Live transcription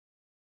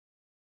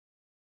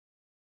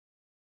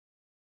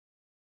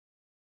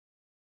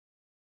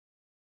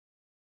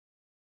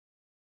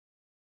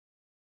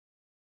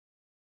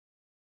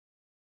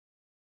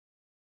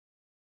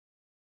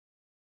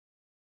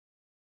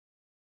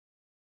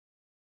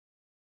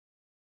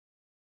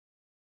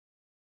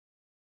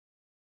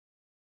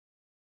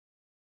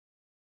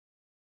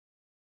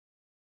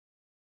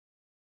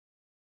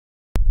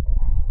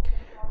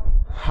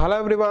Hello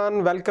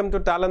everyone, welcome to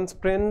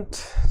TalentSprint.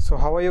 So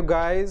how are you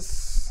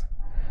guys?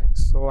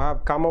 So I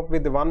have come up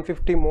with the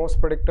 150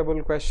 most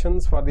predictable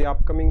questions for the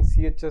upcoming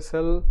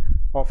CHSL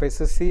of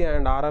SSC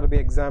and RRB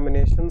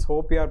examinations.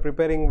 Hope you are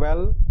preparing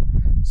well.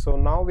 So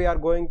now we are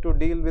going to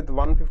deal with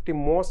 150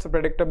 most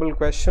predictable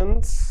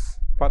questions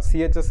for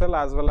CHSL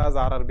as well as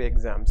RRB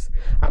exams.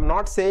 I'm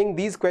not saying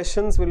these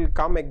questions will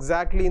come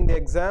exactly in the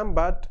exam,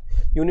 but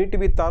you need to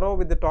be thorough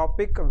with the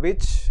topic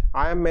which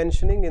I am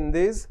mentioning in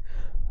these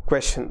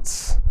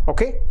questions.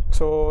 Okay,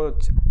 so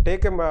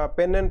take a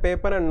pen and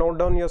paper and note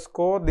down your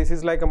score. This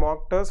is like a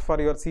mock test for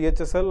your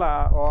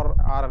CHSL or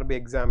RRB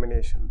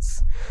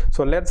examinations.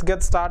 So let's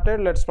get started.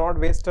 Let's not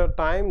waste our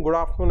time. Good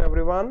afternoon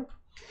everyone.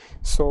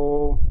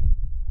 So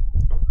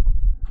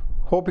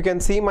hope you can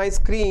see my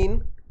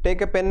screen.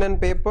 Take a pen and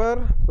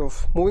paper. So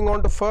moving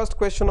on to first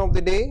question of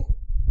the day.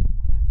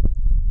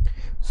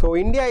 So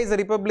India is a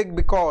republic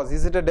because,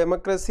 is it a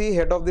democracy,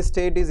 head of the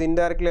state is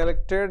indirectly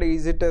elected,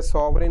 is it a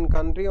sovereign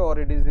country, or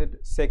is it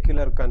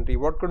secular country?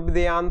 What could be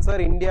the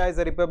answer? India is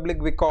a republic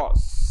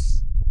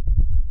because.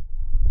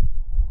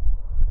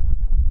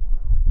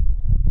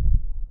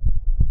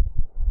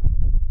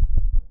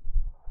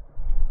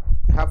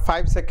 You have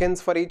 5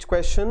 seconds for each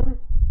question.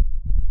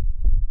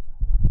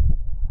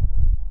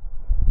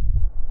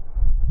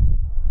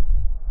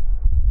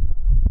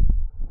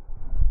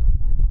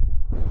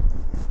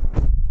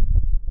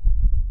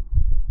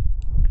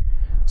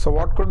 So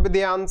what could be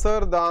the answer?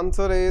 The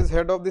answer is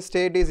head of the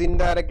state is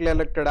indirectly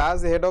elected.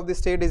 As the head of the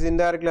state is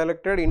indirectly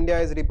elected, India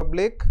is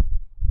republic.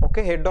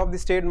 Okay, head of the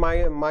state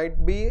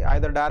might be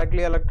either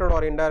directly elected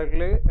or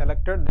indirectly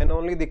elected, then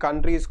only the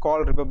country is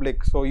called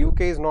republic. So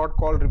UK is not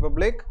called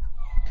republic.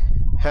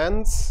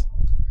 Hence,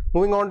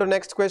 moving on to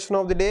next question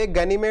of the day.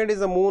 Ganymede is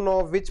the moon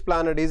of which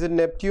planet? Is it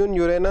Neptune,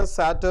 Uranus,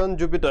 Saturn,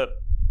 Jupiter?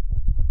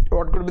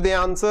 What could be the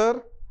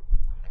answer?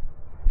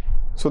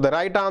 So the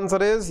right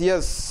answer is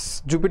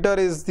yes, Jupiter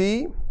is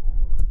the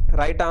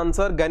right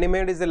answer.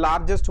 Ganymede is the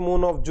largest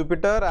moon of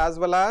Jupiter as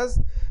well as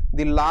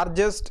the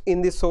largest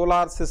in the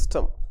solar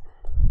system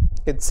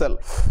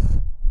itself.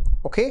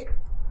 Okay.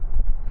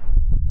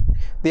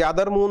 The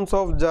other moons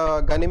of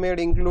Ganymede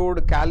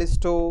include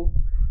Callisto,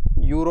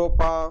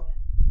 Europa,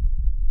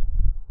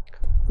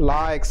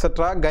 La,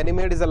 etc.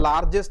 Ganymede is the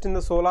largest in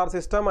the solar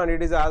system and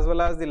it is as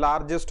well as the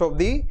largest of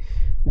the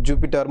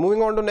Jupiter.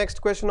 Moving on to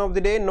next question of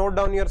the day. Note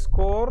down your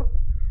score.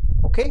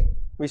 Okay,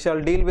 we shall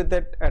deal with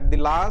it at the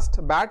last.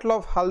 Battle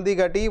of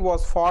Haldigati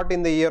was fought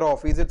in the year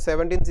of, is it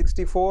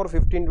 1764,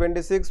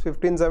 1526,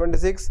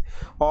 1576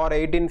 or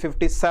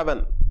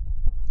 1857?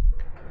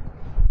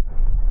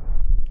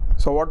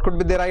 So what could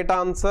be the right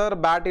answer?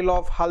 Battle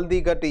of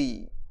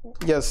Haldigati.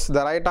 Yes,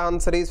 the right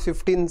answer is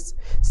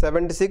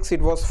 1576.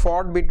 It was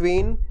fought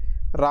between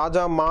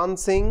Raja Man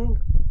Singh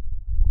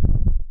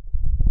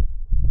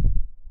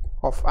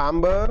of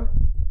Amber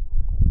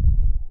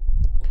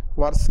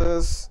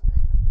versus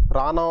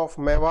Rana of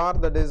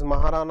Mewar, that is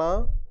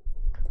Maharana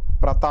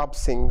Pratap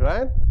Singh,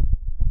 right?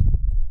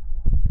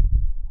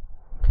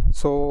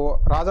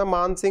 So Raja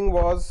Man Singh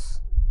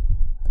was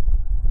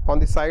on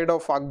the side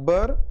of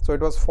Akbar, so it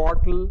was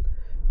fought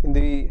in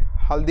the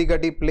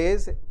Haldigati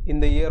place in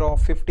the year of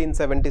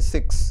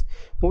 1576.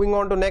 Moving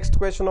on to next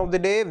question of the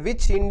day.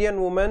 Which Indian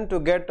woman to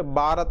get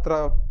Bharat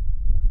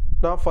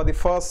Ratna for the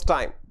first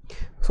time?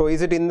 So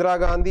is it Indira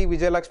Gandhi,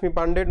 Vijay Lakshmi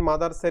Pandit,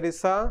 Mother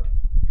Teresa,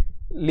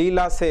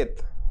 Leela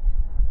Seth?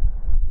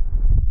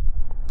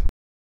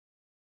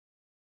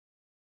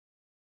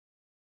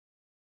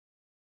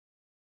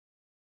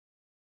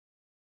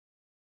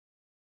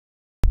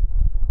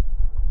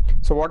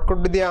 So what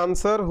could be the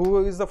answer?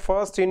 Who is the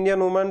first Indian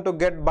woman to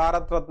get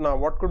Bharat Ratna?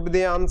 What could be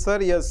the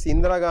answer? Yes,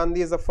 Indira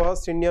Gandhi is the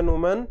first Indian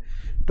woman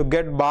to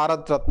get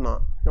Bharat Ratna.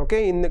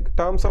 Okay, in the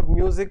terms of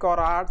music or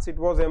arts, it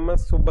was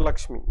MS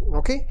Subbulakshmi.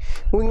 Okay,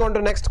 moving on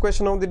to next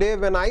question of the day.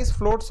 When ice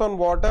floats on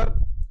water,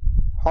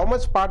 how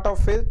much part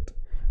of it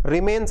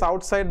remains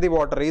outside the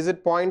water? Is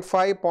it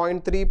 0.5,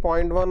 0.3,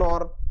 0.1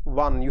 or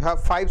 1? You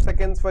have 5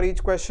 seconds for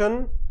each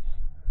question.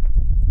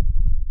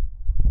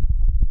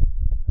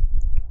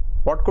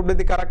 What could be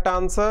the correct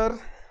answer?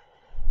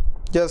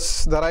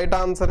 Yes, the right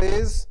answer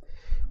is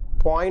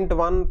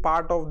 0.1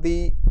 part of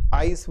the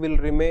ice will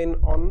remain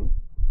on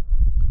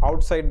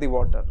outside the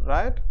water,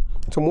 right?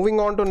 So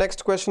moving on to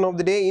next question of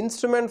the day.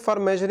 Instrument for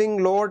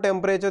measuring lower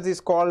temperatures is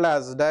called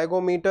as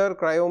diagometer,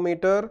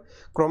 cryometer,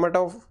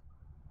 chromatometer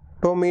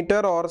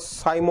or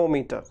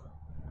seismometer.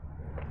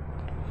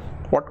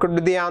 What could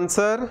be the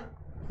answer?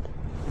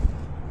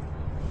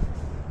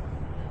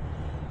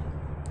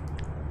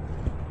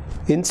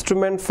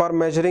 Instrument for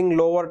measuring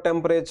lower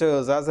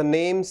temperatures, as the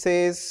name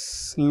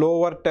says,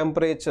 lower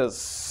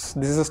temperatures.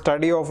 This is a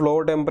study of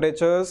lower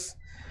temperatures.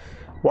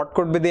 What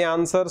could be the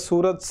answer?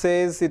 Suraj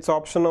says it's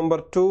option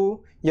number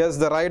 2. Yes,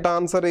 the right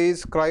answer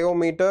is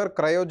cryometer.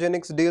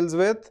 Cryogenics deals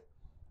with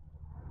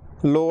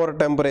lower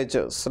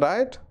temperatures,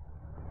 right?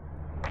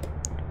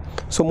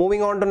 So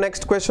moving on to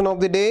next question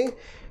of the day.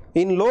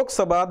 In Lok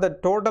Sabha, the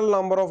total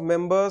number of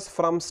members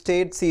from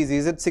states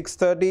is it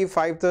 630,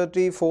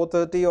 530,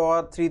 430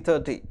 or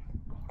 330?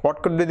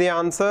 What could be the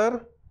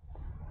answer?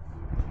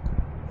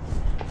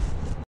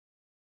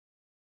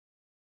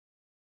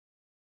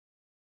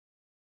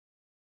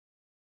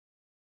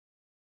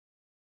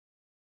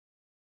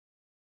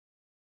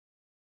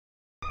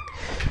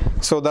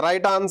 So the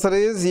right answer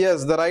is,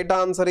 yes, the right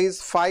answer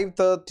is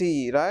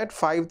 530, right?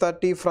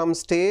 530 from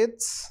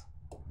states,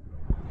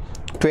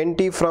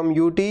 20 from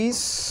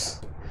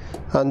UTs,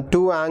 and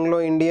 2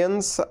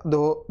 Anglo-Indians,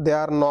 though they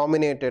are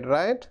nominated,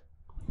 right?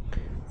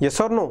 Yes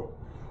or no?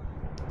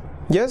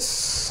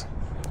 Yes.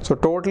 So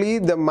totally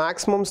the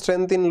maximum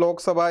strength in Lok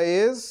Sabha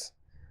is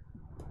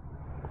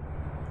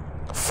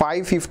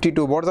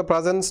 552. What's the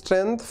present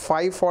strength?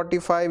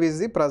 545 is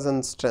the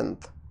present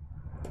strength.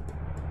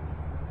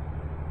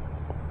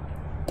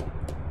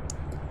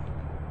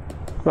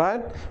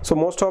 Right? So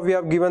most of you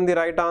have given the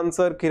right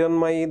answer.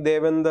 Kiranmai,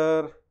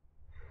 Devender,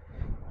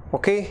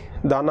 okay,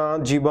 Dana,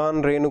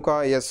 Jiban,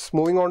 Renuka. Yes.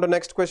 Moving on to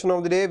next question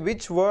of the day.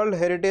 Which World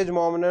Heritage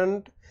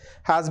Monument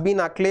has been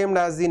acclaimed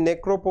as the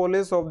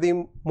necropolis of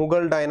the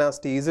Mughal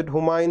dynasty? Is it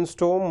Humayun's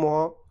Tomb,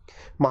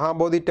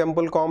 Mahabodhi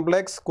Temple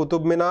Complex,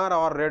 Qutub Minar,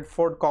 or Red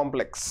Fort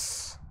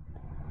Complex?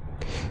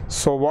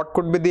 So what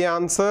could be the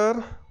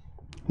answer?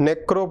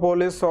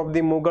 Necropolis of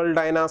the Mughal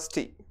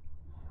dynasty.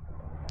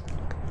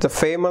 The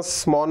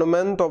famous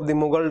monument of the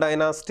Mughal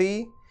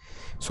dynasty.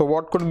 So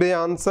what could be the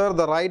answer?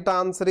 The right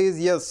answer is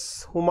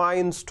yes,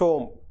 Humayun's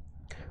Tomb.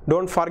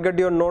 Don't forget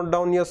your note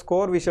down your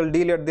score. We shall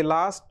deal at the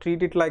last.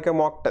 Treat it like a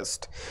mock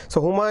test.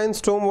 So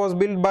Humayun's Tomb was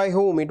built by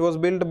whom? It was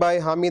built by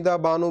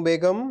Hamida Banu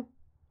Begum,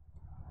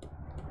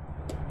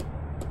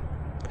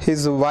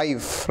 his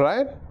wife,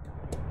 right?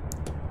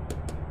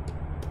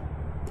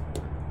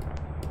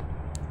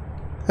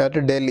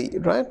 At Delhi,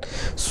 right?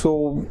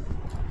 So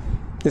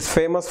it's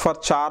famous for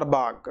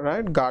Charbagh,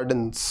 right?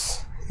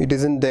 Gardens. It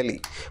is in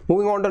Delhi.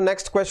 Moving on to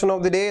next question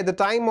of the day. At the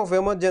time of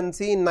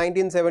emergency in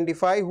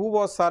 1975, who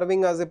was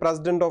serving as the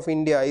President of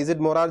India? Is it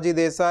Morarji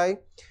Desai,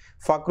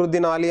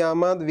 Fakhruddin Ali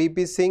Ahmad,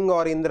 VP Singh,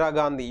 or Indira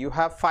Gandhi? You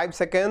have 5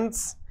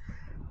 seconds.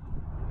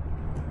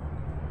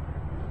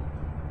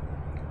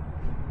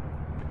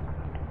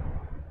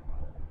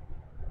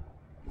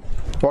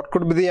 What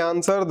could be the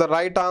answer? The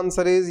right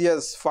answer is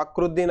yes,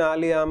 Fakhruddin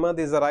Ali Ahmad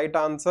is the right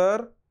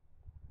answer.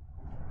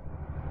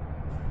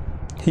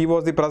 He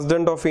was the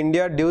President of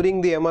India during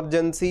the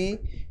emergency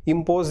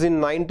imposed in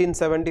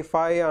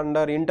 1975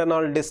 under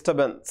internal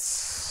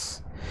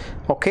disturbance.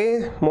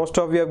 Okay, most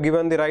of you have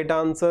given the right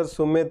answer.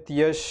 Sumit,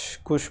 Yash,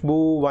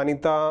 Kushbu,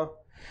 Vanita,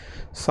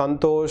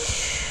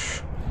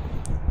 Santosh.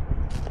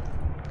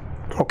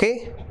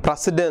 Okay,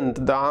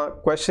 President. The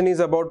question is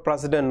about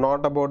President,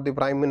 not about the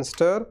Prime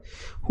Minister.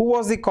 Who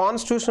was the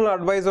constitutional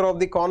advisor of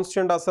the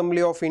Constituent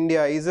Assembly of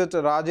India? Is it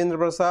Rajendra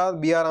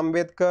Prasad, B.R.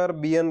 Ambedkar,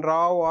 B.N.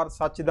 Rao, or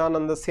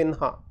Sachidananda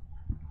Sinha?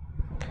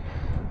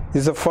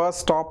 This is the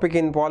first topic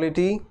in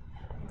polity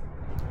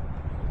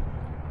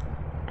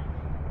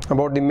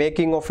about the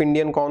making of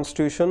Indian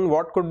Constitution.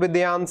 What could be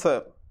the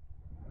answer?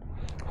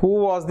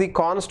 Who was the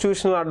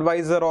constitutional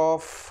advisor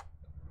of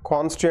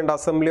Constituent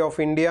Assembly of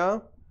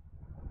India?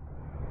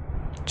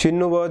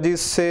 Chinnu Verghese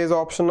says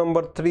option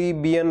number 3,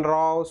 B.N.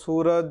 Rao,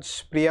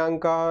 Suraj,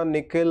 Priyanka,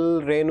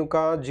 Nikhil,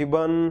 Renuka,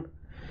 Jiban,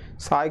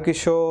 Sai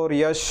Kishore,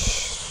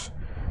 Yash,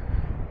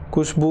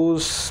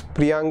 Kushbus,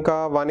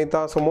 Priyanka,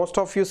 Vanita. So most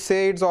of you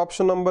say it's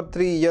option number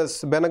 3.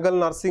 Yes, Benegal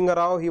Narasimha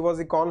Rao, he was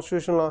the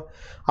constitutional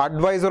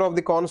advisor of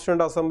the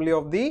Constituent Assembly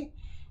of the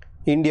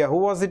India. Who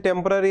was the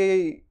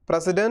temporary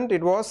president?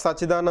 It was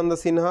Sachidananda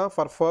Sinha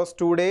for first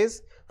 2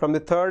 days. From the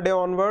third day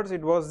onwards,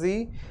 it was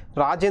the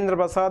Rajendra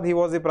Prasad. He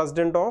was the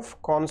president of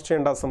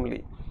Constituent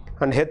Assembly,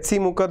 and H.C.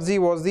 Mukherjee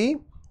was the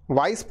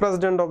vice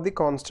president of the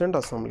Constituent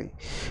Assembly.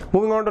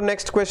 Moving on to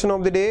next question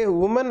of the day.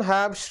 Women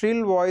have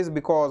shrill voice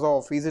because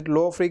of, is it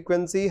low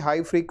frequency,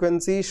 high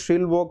frequency,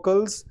 shrill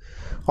vocals,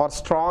 or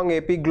strong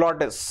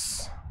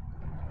epiglottis?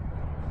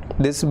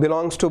 This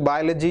belongs to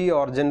biology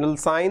or general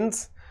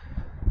science.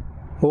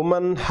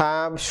 Women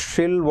have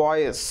shrill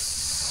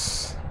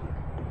voice.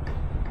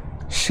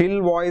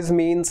 Shrill voice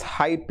means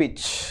high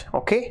pitch.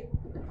 Okay.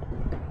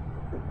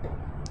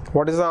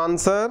 What is the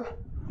answer?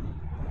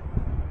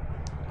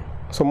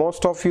 So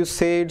most of you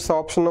say it's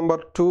option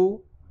number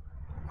 2.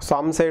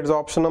 Some say it's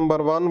option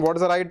number 1. What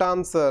is the right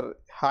answer?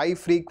 High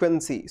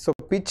frequency. So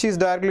pitch is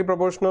directly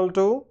proportional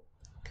to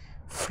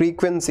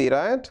frequency,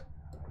 right?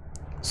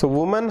 So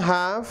women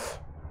have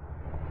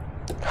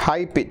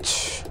high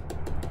pitch.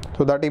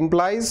 So that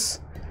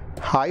implies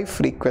high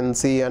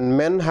frequency, and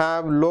men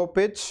have low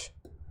pitch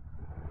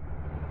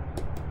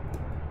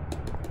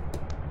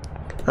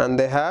and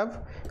they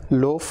have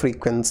low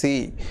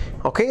frequency.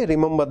 Okay,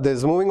 remember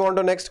this. Moving on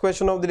to next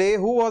question of the day.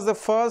 Who was the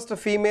first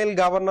female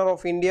governor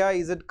of India?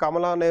 Is it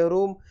Kamala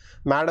Nehru,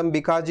 Madam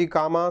Bikaji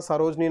Kama,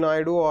 Sarojini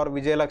Naidu, or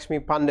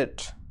Vijayalakshmi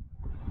Pandit?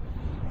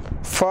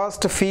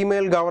 First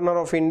female governor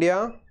of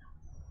India.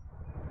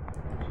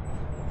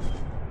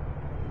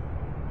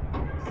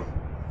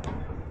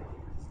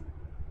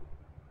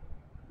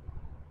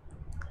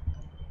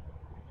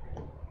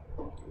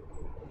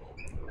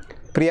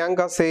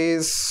 Priyanka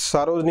says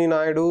Sarojini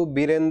Naidu,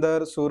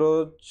 Birender,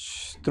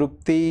 Suraj,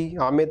 Trupti,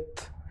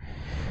 Amit,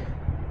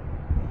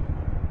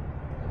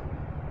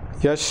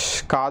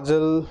 Yash,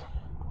 Kajal,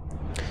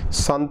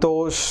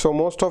 Santosh. So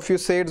most of you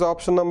said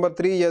option number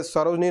 3. Yes,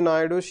 Sarojini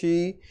Naidu,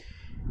 she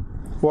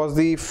was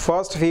the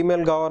first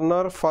female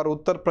governor for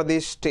Uttar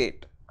Pradesh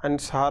state,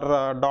 and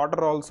her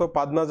daughter also,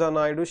 Padmaja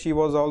Naidu, she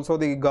was also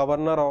the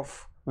governor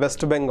of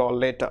West Bengal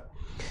later.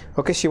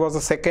 Okay, she was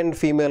the second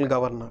female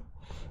governor.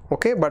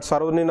 Okay, but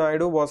Sarojini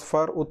Naidu was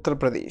for Uttar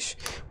Pradesh.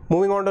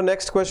 Moving on to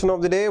next question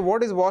of the day.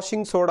 What is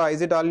washing soda?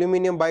 Is it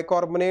aluminum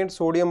bicarbonate,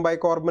 sodium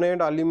bicarbonate,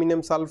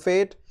 aluminum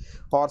sulfate,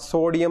 or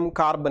sodium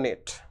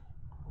carbonate?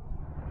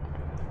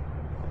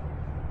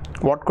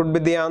 What could be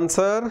the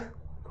answer?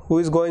 Who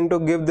is going to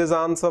give this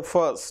answer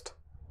first?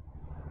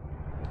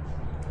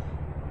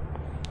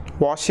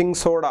 Washing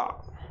soda.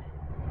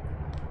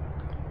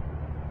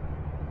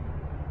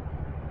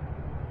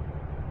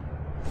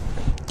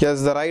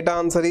 Yes, the right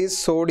answer is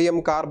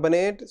sodium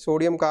carbonate.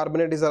 Sodium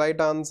carbonate is the right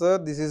answer.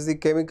 This is the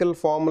chemical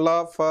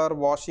formula for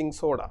washing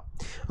soda.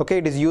 Okay,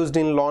 it is used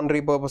in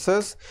laundry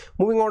purposes.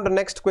 Moving on to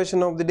next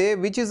question of the day.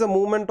 Which is the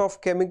movement of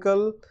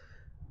chemical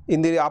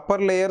in the upper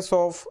layers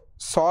of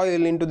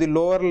soil into the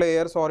lower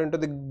layers or into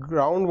the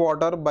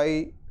groundwater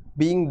by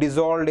being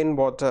dissolved in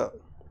water?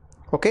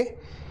 Okay,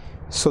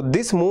 so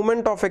this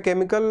movement of a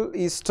chemical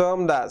is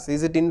termed as,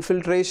 is it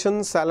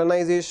infiltration,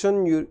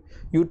 salinization,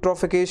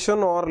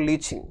 eutrophication, or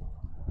leaching?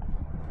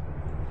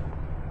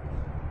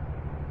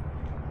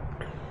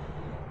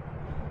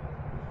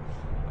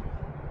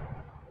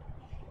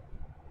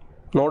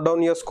 Note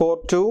down your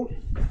score too.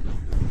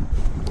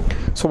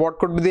 So what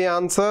could be the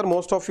answer?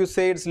 Most of you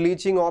say it's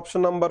leaching,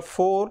 option number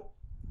 4.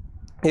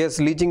 Yes,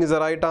 leaching is the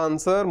right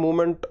answer.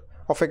 Movement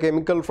of a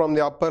chemical from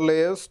the upper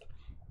layers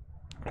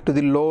to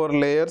the lower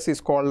layers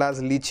is called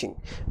as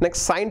leaching.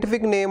 Next,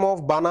 scientific name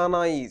of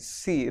banana is,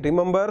 see,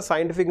 remember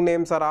scientific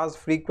names are asked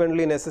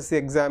frequently in SSC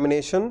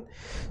examination,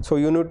 so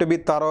you need to be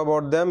thorough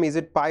about them. Is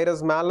it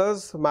Pyrus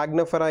malus,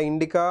 Magnifera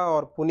indica,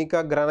 or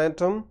Punica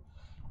granatum,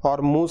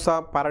 or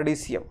Musa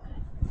paradisium?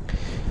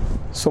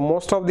 So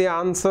most of the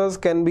answers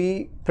can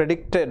be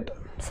predicted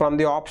from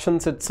the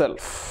options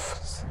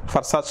itself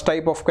for such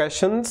type of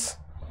questions.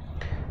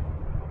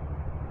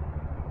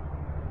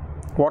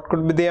 What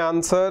could be the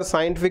answer?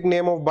 Scientific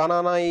name of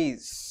banana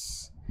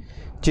is,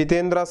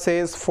 Jitendra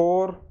says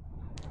 4,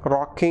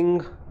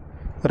 Rocking,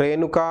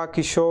 Renuka,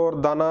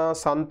 Kishore, Dana,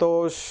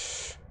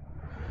 Santosh,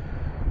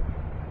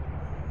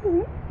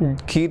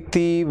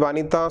 Kirti,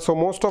 Vanita. So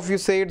most of you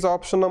say it's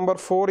option number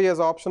 4. Yes,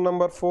 option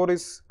number 4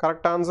 is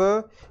correct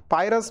answer.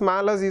 Pyrus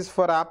malus is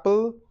for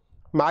apple,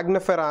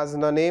 Magnifera as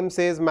the name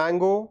says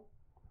mango,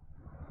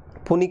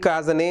 Punica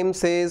as the name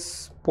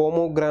says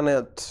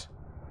pomegranate.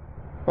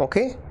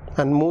 Okay,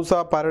 and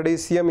Musa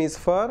paradisium is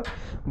for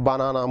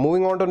banana.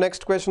 Moving on to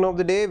next question of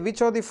the day.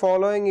 Which of the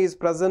following is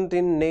present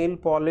in nail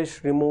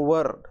polish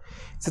remover?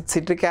 Is it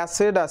citric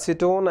acid,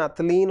 acetone,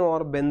 ethylene,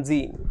 or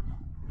benzene?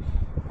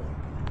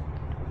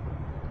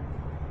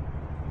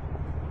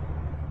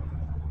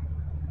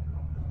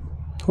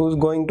 Who's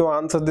going to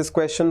answer this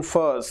question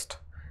first?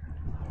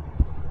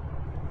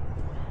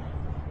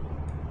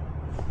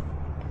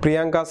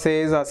 Priyanka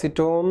says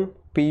acetone,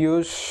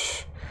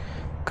 Piyush,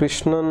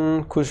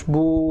 Krishnan,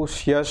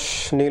 Kushbu,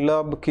 Yash,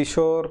 Nilab,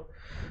 Kishore,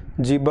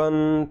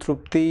 Jiban,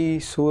 Trupti,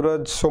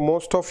 Suraj. So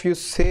most of you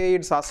say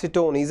it's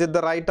acetone. Is it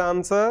the right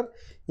answer?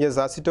 Yes,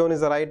 acetone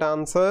is the right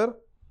answer.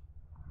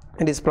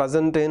 It is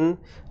present in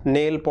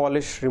nail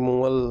polish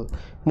removal.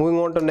 Moving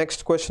on to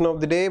next question of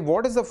the day.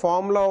 What is the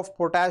formula of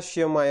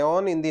potassium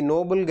ion in the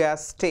noble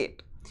gas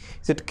state?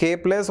 Is it K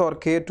plus or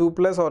K2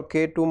 plus or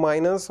K2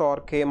 minus or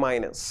K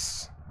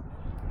minus?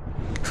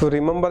 If you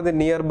remember the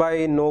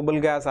nearby noble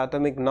gas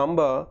atomic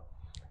number,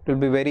 it will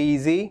be very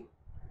easy.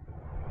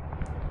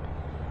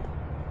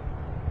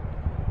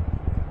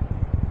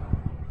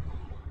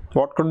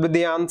 What could be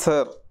the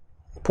answer?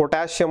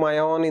 Potassium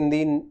ion in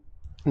the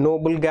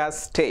noble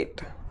gas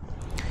state.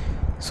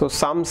 So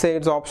some say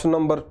it's option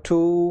number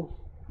 2,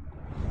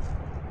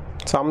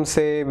 some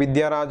say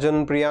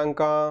Vidyarajan,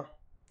 Priyanka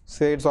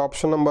say it's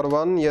option number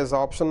 1. Yes,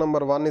 option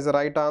number 1 is the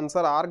right answer.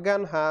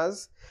 Argon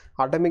has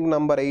atomic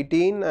number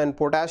 18 and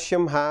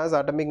potassium has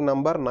atomic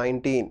number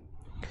 19.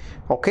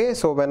 Okay,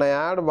 so when I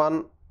add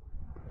one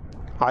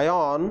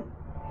ion,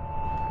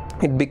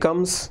 it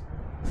becomes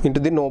into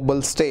the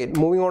noble state.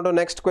 Moving on to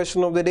next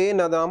question of the day.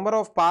 Now the number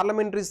of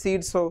parliamentary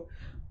seats of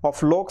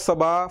Lok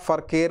Sabha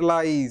for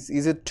Kerala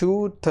is it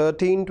 2,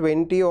 13,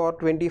 20 or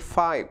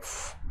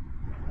 25?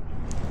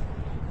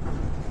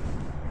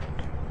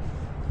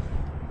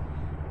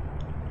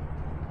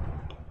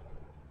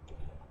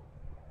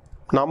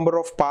 Number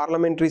of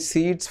parliamentary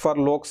seats for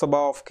Lok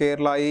Sabha of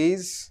Kerala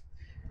is,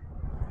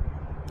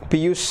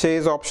 Piyush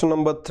says option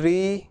number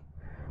 3.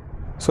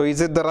 So is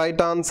it the right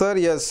answer?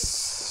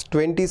 Yes,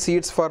 20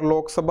 seats for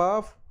Lok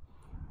Sabha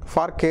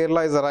for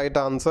Kerala is the right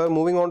answer.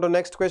 Moving on to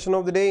next question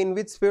of the day. In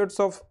which sports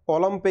of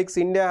Olympics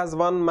India has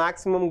won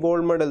maximum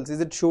gold medals? Is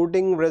it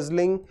shooting,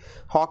 wrestling,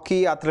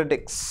 hockey,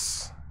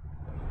 athletics?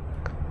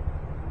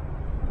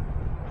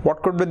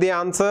 What could be the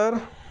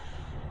answer?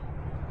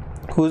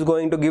 Who is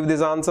going to give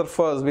this answer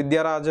first?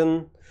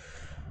 Vidyarajan.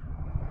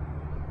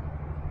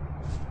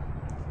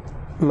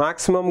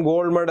 Maximum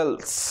gold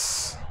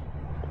medals.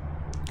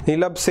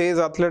 Nilab says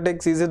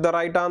athletics. Is it the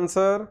right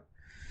answer?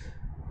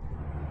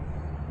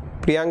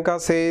 Priyanka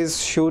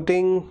says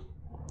shooting.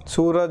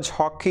 Suraj,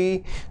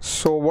 hockey.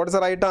 So what is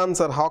the right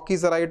answer? Hockey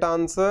is the right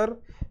answer.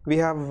 We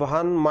have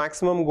won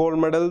maximum gold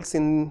medals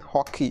in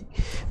hockey.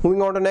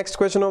 Moving on to next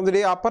question of the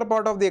day. Upper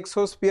part of the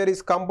exosphere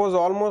is composed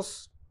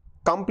almost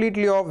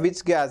completely of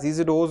which gas? Is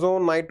it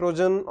ozone,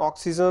 nitrogen,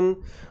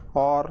 oxygen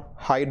or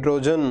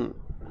hydrogen?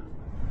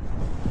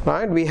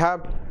 Right, we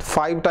have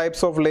 5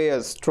 types of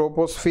layers: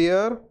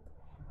 troposphere,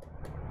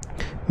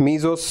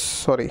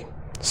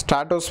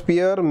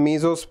 stratosphere,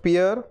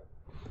 mesosphere,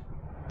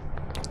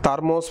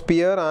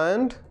 thermosphere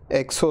and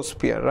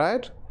exosphere,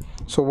 right?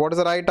 So what is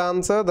the right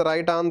answer? The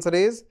right answer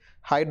is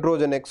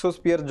hydrogen.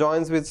 Exosphere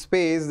joins with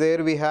space.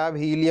 There we have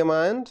helium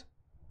and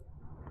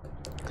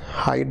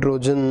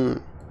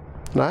hydrogen,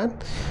 right?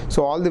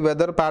 So all the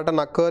weather pattern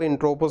occur in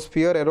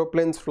troposphere,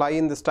 aeroplanes fly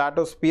in the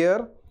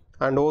stratosphere,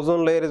 and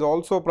ozone layer is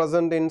also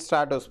present in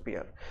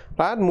stratosphere,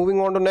 right?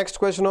 Moving on to next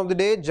question of the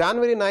day.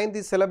 January 9th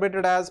is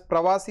celebrated as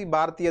Pravasi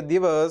Bharatiya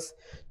Divas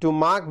to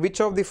mark which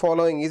of the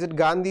following? Is it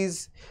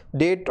Gandhi's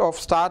date of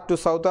start to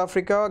South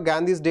Africa,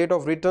 Gandhi's date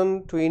of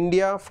return to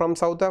India from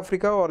South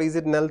Africa, or is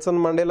it Nelson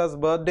Mandela's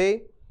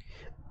birthday,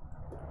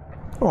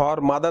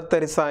 or Mother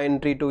Teresa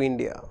entry to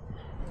India?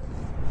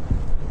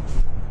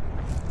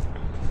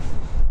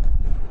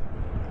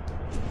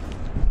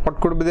 What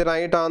could be the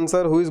right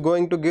answer? Who is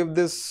going to give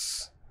this?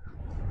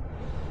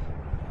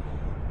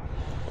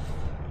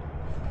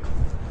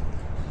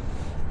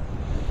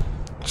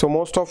 So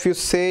most of you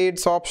say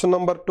it's option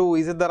number 2.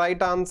 Is it the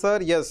right answer?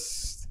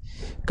 Yes.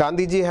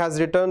 Gandhiji has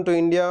returned to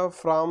India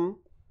from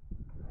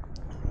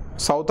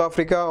South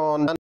Africa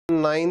on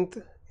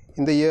 9th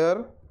in the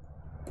year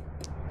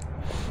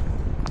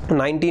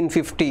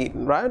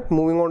 1915, right?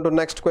 Moving on to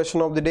next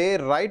question of the day.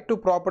 Right to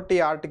property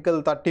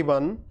Article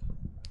 31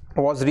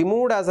 was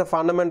removed as a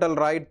fundamental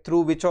right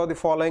through which of the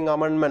following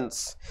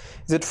amendments?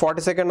 Is it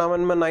 42nd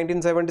Amendment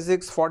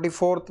 1976,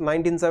 44th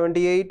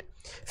 1978,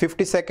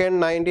 52nd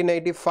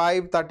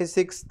 1985,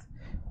 36th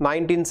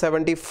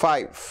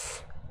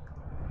 1975?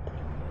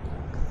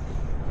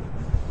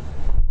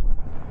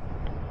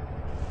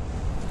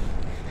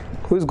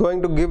 Who is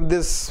going to give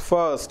this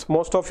first?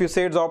 Most of you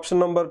say it's option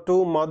number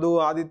 2.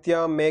 Madhu,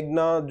 Aditya,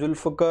 Meghna,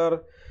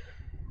 Julfikar,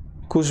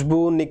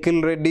 Kushbu,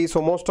 Nikhil Reddy.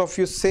 So most of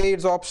you say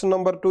it's option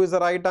number 2 is the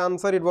right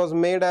answer. It was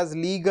made as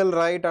legal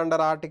right under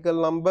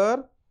article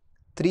number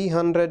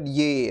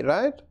 300A,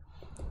 right?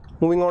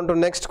 Moving on to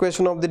next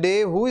question of the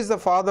day. Who is the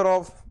father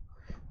of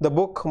the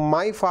book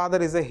My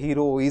Father is a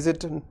Hero? Is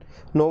it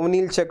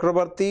Novanil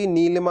Chakrabarti,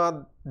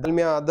 Neelima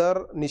Dalmia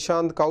Adar,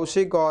 Nishant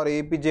Kaushik or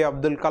APJ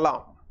Abdul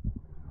Kalam?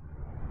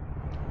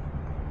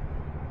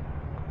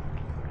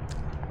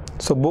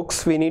 So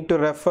books we need to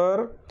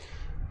refer.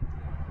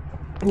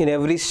 In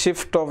every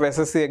shift of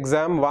SSC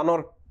exam, 1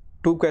 or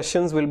 2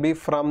 questions will be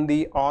from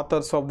the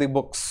authors of the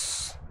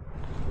books.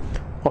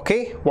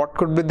 Okay, what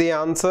could be the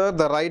answer?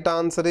 The right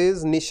answer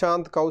is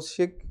Nishant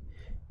Kaushik.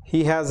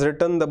 He has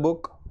written the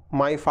book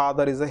My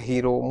Father is a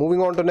Hero.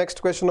 Moving on to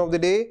next question of the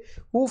day.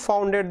 Who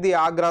founded the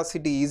Agra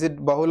city? Is it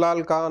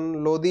Bahulal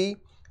Khan Lodi,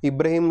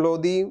 Ibrahim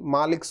Lodi,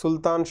 Malik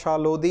Sultan Shah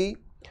Lodi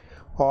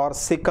or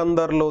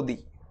Sikandar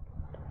Lodi?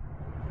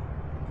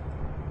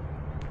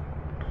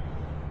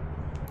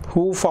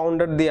 Who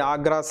founded the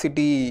Agra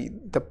city,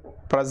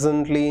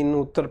 presently in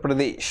Uttar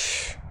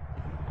Pradesh?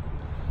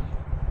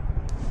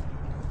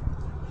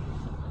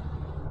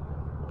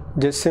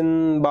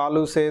 Jasin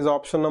Balu says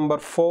option number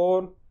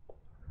 4.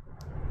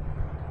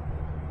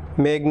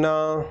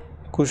 Meghna,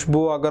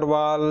 Kushbu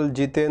Agarwal,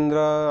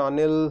 Jitendra,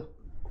 Anil,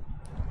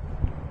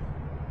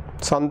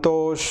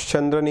 Santosh,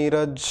 Chandra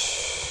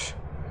Neeraj,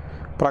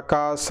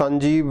 Prakash,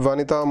 Sanjeev,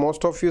 Vanita.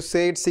 Most of you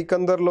say it's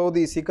Sikandar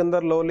Lodi.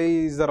 Sikandar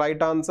Lodi is the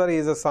right answer. He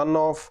is a son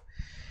of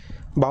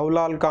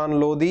Bahulal Khan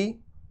Lodi,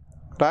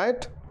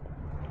 right?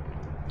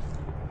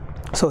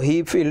 So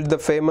he built the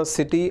famous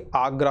city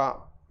Agra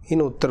in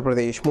Uttar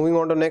Pradesh. Moving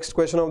on to next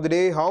question of the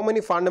day. How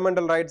many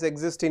fundamental rights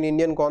exist in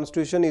Indian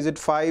Constitution? Is it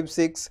 5,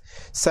 6,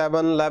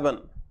 7, 11?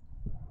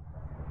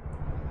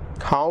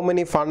 How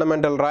many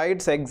fundamental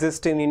rights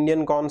exist in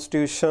Indian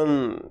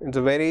Constitution? It's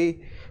a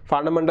very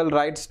fundamental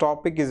rights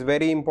topic, is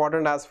very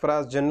important as far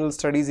as general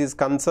studies is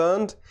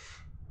concerned.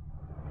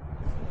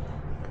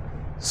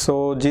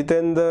 So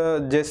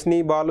Jitendra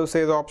Jesni Balu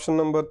says option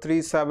number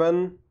 3,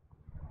 7.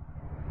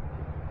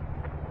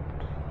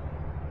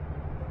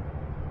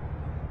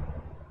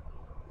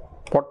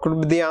 What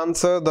could be the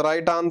answer? The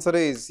right answer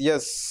is,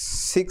 yes,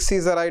 6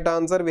 is the right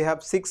answer. We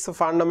have 6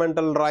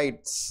 fundamental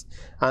rights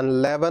and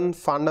 11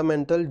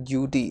 fundamental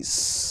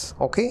duties,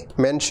 okay,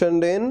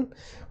 mentioned in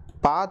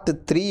part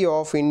 3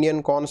 of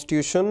Indian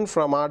Constitution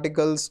from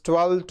articles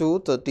 12 to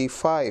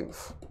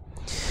 35.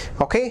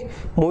 Okay,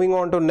 moving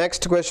on to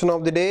next question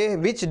of the day.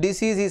 Which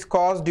disease is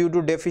caused due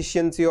to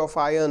deficiency of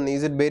iron?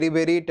 Is it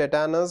beriberi,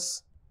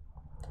 tetanus,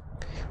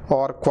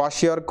 or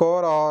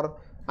kwashiorkor or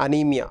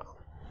anemia?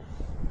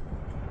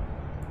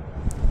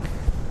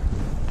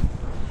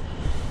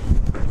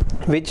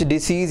 Which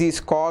disease is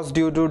caused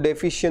due to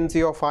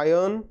deficiency of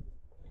iron?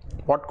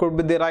 What could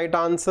be the right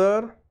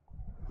answer?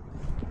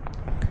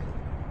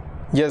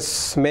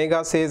 Yes,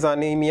 Megha says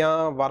anemia,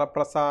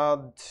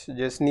 Varaprasad,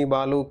 Jesni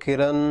Balu,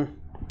 Kiran,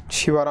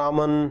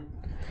 Shivaraman,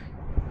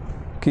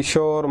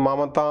 Kishore,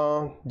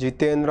 Mamata,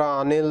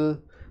 Jitendra,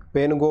 Anil,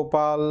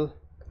 Venugopal,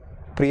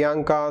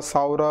 Priyanka,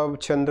 Saurabh,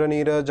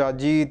 Chandraniraj,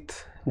 Ajit,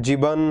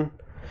 Jiban.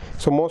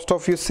 So most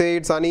of you say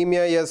it's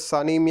anemia. Yes,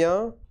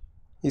 anemia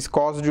is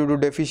caused due to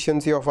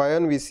deficiency of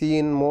iron. We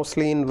see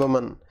mostly in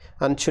women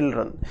and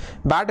children.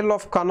 Battle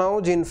of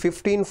Kannauj in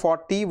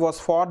 1540 was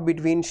fought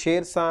between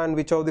Sher Shah and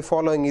which of the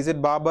following? Is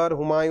it Babur,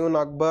 Humayun,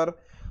 Akbar,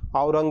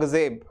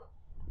 Aurangzeb?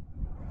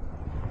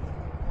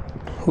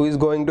 Who is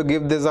going to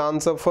give this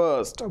answer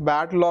first?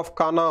 Battle of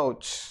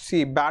Kannauj.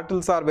 See,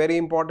 battles are very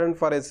important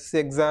for SSC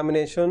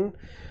examination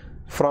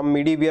from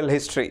medieval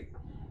history.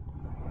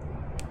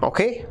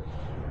 Okay.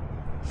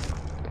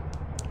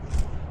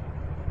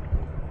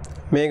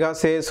 Megha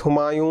says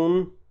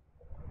Humayun,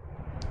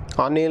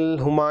 Anil,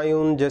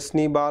 Humayun,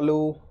 Jesni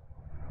Balu.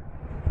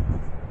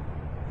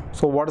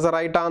 So what is the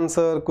right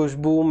answer?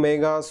 Kushbu,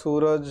 Megha,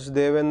 Suraj,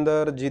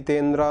 Devender,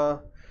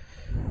 Jitendra,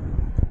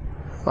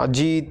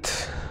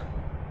 Ajit.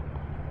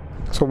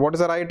 So what is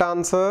the right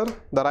answer?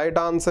 The right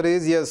answer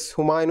is yes,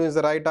 Humayun is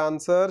the right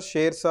answer.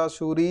 Sher Shah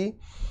Suri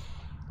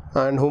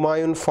and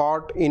Humayun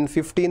fought in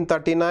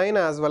 1539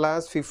 as well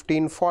as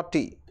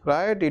 1540.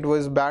 Right? It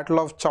was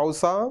Battle of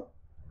Chausa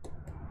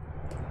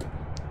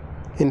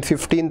in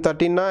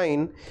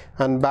 1539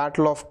 and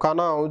Battle of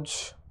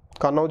Kannauj.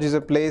 Kannauj is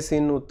a place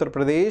in Uttar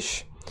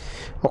Pradesh.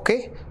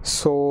 Okay,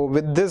 so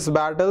with this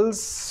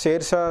battles,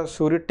 Sher Shah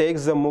Suri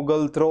takes the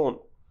Mughal throne.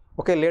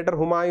 Okay, later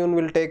Humayun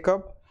will take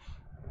up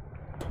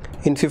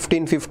in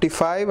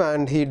 1555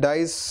 and he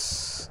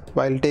dies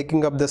while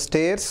taking up the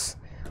stairs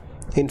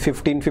in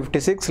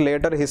 1556.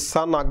 Later his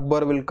son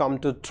Akbar will come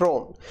to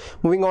throne.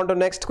 Moving on to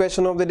next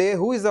question of the day.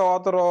 Who is the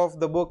author of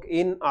the book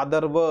In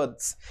Other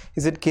Words?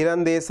 Is it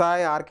Kiran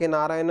Desai, R.K.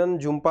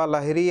 Narayanan, Jhumpa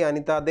Lahiri,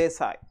 Anita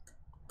Desai?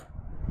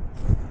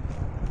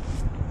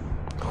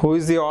 Who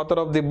is the author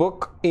of the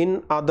book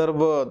In Other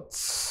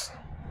Words?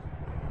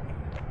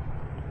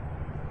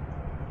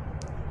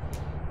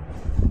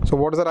 So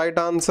what is the right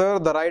answer?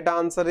 The right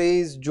answer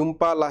is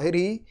Jhumpa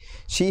Lahiri.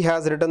 She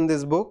has written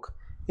this book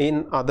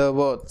In Other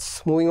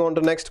Words. Moving on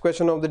to next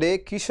question of the day.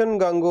 Kishan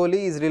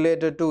Ganguly is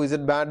related to, is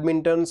it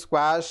badminton,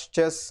 squash,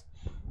 chess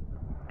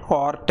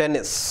or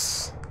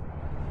tennis?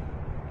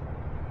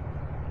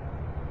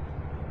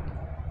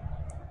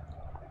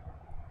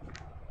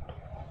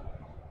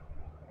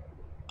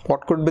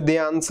 What could be the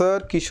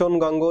answer? Kishan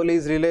Ganguly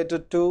is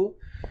related to,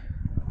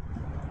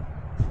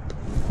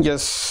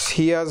 yes,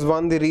 he has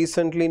won the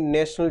recently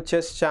National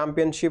Chess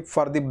Championship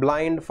for the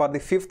blind for the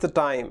 5th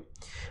time.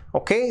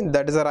 Okay,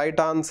 that is the right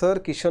answer.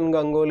 Kishan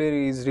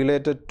Ganguly is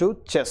related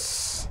to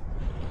chess.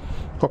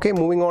 Okay,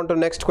 moving on to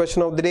next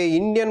question of the day.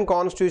 Indian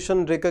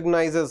Constitution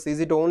recognizes, is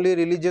it only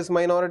religious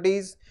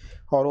minorities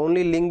or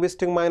only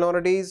linguistic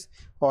minorities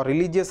or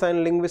religious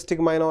and linguistic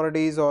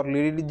minorities or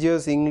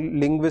religious,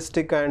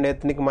 linguistic and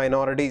ethnic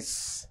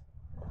minorities?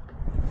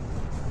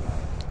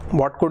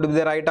 What could be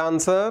the right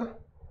answer?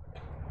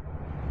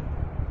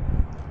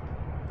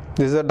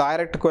 This is a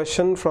direct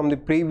question from the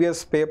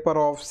previous paper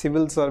of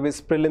Civil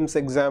Service Prelims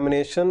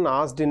examination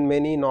asked in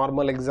many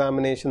normal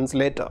examinations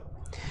later.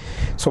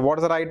 So what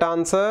is the right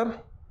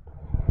answer?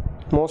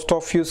 Most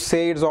of you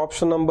say it's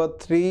option number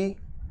 3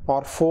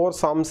 or 4.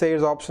 Some say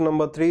it's option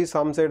number 3,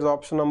 some say it's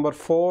option number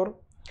 4.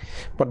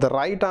 But the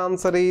right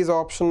answer is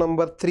option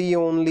number 3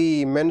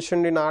 only,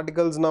 mentioned in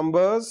articles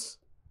numbers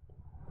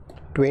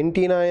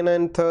 29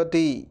 and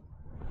 30.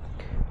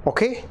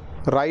 Okay,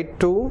 right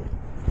to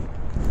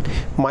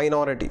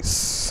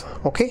minorities.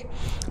 Okay,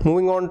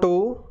 moving on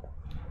to,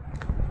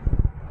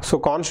 so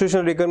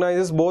Constitution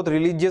recognizes both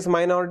religious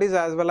minorities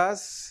as well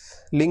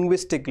as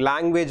linguistic,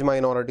 language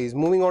minorities.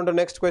 Moving on to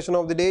next question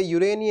of the day.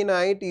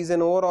 Uraninite is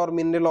an ore or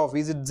mineral of,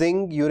 is it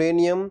zinc,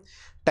 uranium,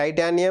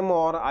 titanium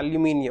or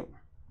aluminium?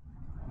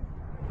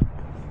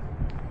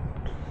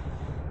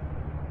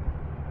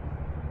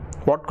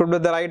 What could be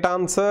the right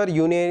answer?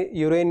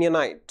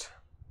 Uraninite.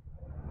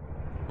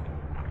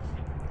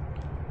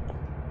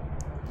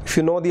 If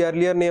you know the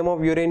earlier name of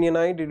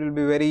uraninite, it will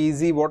be very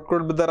easy. What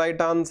could be the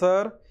right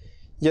answer?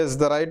 Yes,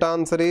 the right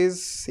answer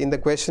is, in the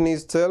question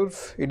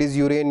itself, it is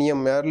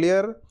uranium.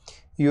 Earlier,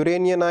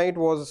 uraninite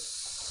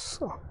was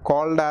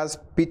called as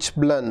pitch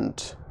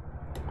blende.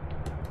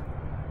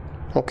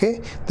 Okay,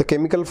 the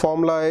chemical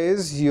formula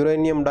is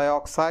uranium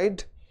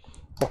dioxide.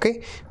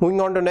 Okay,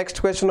 moving on to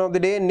next question of the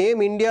day.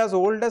 Name India's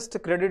oldest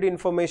credit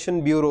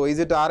information bureau. Is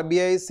it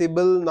RBI,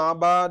 CIBIL,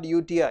 NABARD,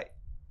 UTI?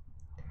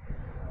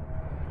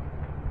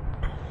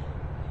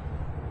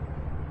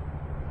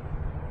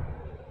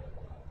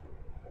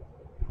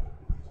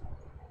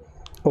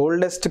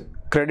 Oldest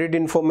credit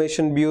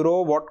information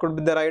bureau. What could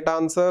be the right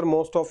answer?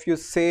 Most of you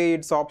say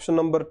it's option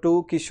number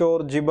 2,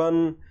 Kishore,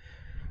 Jiban,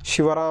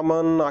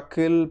 Shivaraman,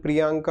 Akhil,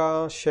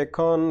 Priyanka,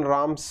 Shekhan,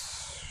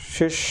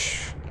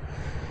 Ramshish,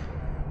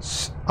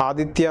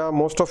 Aditya.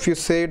 Most of you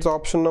say it's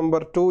option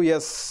number 2.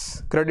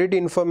 Yes, Credit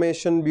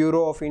Information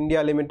Bureau of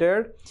India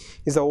Limited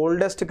is the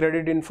oldest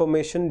credit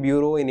information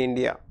bureau in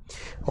India.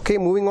 Okay,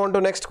 moving on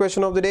to next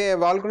question of the day. A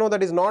volcano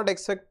that is not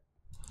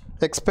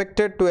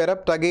expected to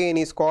erupt again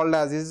is called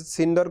as, is it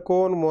cinder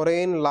cone,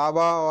 moraine,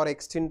 lava, or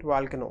extinct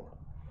volcano?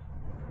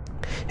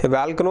 A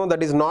volcano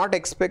that is not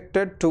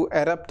expected to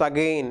erupt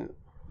again.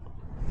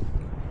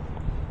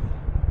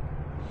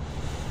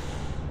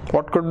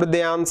 What could be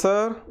the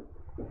answer?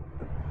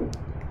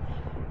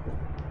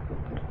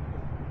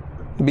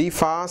 Be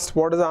fast.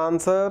 What is the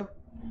answer?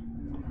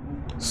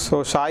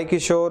 So Sai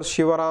Kishore,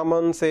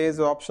 Shivaraman says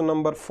option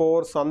number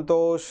 4.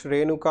 Santosh,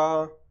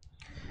 Renuka,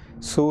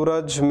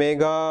 Suraj,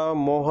 Mega,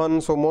 Mohan.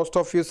 So most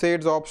of you say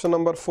it's option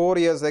number 4.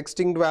 Yes,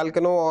 extinct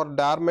volcano or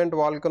dormant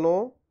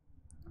volcano.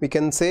 We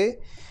can say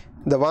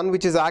the one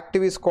which is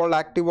active is called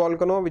active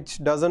volcano,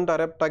 which doesn't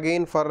erupt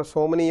again for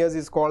so many years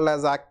is called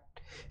as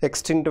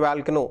extinct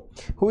volcano.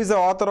 Who is the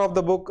author of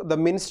the book The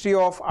Ministry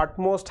of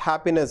Utmost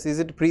Happiness? Is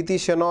it Preeti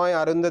Shenoy,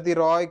 Arundhati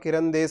Roy,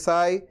 Kiran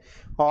Desai,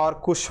 or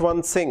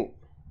Kushwant Singh?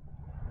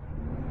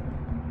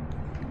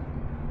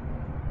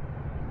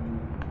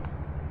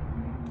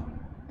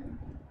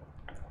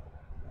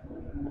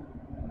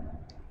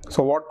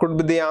 So what could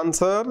be the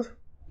answer?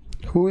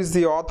 Who is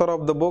the author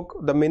of the book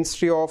The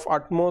Ministry of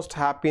Utmost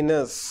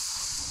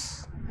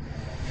Happiness?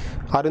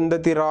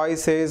 Arundhati Roy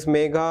says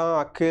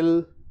Megha,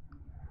 Akhil,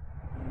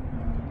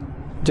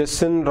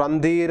 Jason,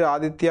 Randhir,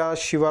 Aditya,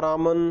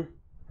 Shivaraman,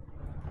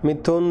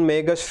 Mithun,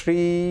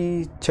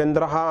 Meghashri,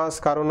 Chandrahas,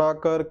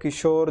 Karunakar,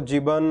 Kishore,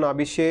 Jiban,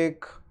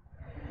 Abhishek,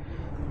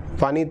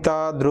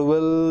 Vanita,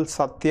 Dhruvil,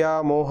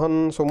 Satya,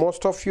 Mohan. So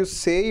most of you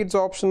say it's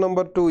option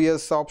number 2.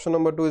 Yes, option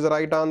number 2 is the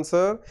right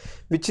answer.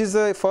 Which is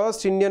the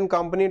first Indian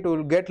company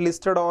to get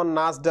listed on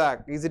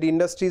NASDAQ? Is it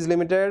Industries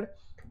Limited,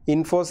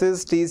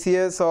 Infosys,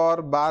 TCS,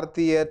 or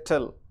Bharti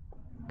Airtel?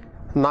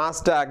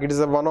 NASDAQ, it is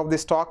one of the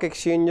stock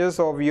exchanges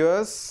of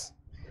US.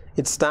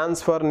 It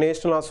stands for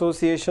National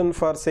Association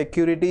for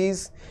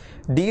Securities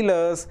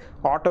Dealers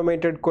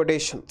Automated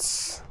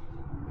Quotations.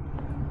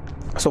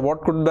 So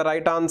what could be the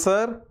right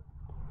answer?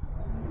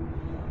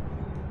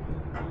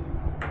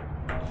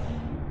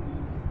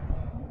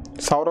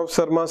 Saurabh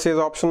Sharma says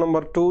option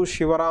number 2.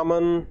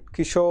 Shivaraman,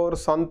 Kishore,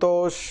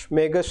 Santosh,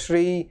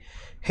 Meghashri,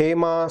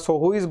 Hema. So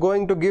who is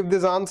going to give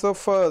this answer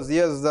first?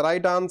 Yes, the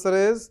right answer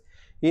is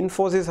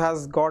Infosys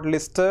has got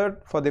listed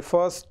for the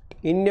first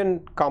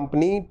Indian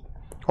company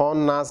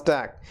on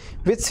NASDAQ.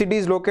 Which city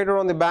is located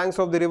on the banks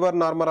of the river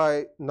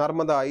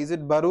Narmada? Is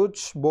it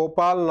Bharuch,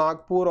 Bhopal,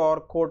 Nagpur,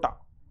 or Kota?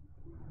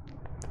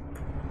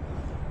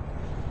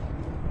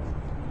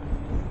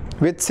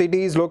 Which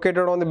city is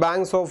located on the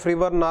banks of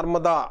river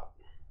Narmada?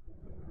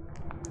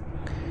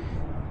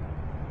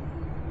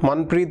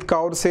 Manpreet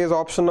Kaur says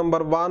option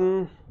number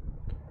 1.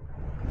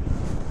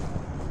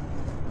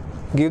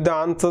 Give the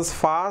answers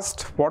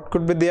fast. What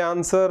could be the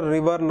answer?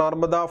 River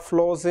Narmada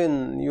flows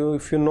in.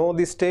 If you know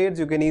the states,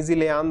 you can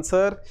easily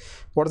answer.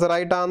 What is the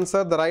right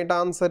answer? The right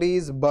answer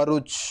is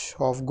Bharuch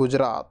of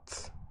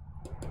Gujarat.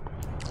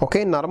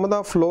 Okay,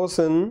 Narmada flows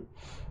in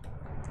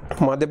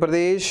Madhya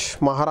Pradesh,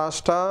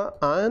 Maharashtra,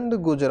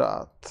 and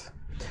Gujarat.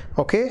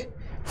 Okay,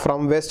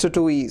 from west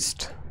to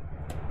east.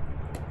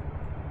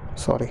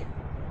 Sorry,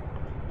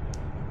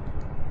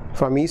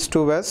 from east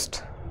to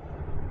west.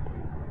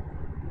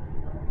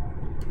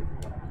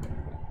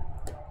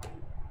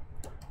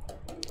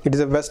 It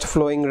is a west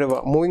flowing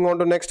river. Moving on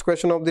to next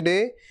question of the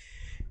day.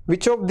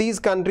 Which of these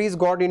countries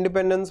got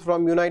independence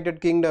from United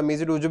Kingdom?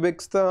 Is it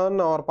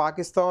Uzbekistan, or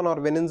Pakistan,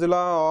 or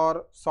Venezuela,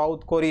 or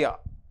South Korea?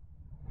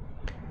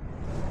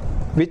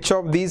 Which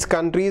of these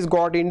countries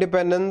got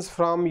independence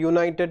from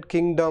United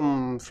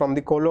Kingdom, from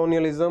the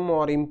colonialism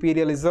or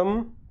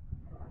imperialism?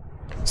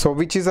 So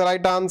which is the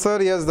right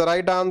answer? Yes, the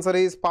right answer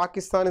is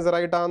Pakistan is the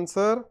right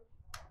answer,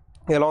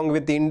 along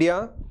with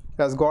India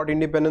has got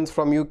independence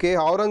from UK.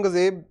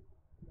 Aurangzeb,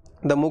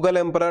 the Mughal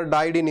emperor,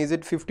 died in, is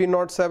it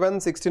 1507,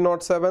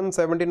 1607,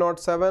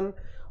 1707,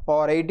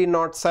 or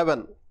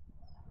 1807?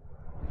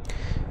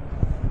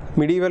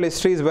 Medieval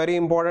history is very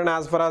important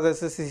as far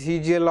as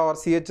SSC CHSL or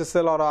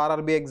CHSL or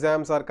RRB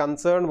exams are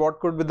concerned. What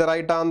could be the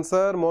right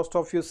answer? Most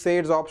of you say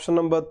it's option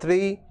number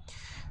 3.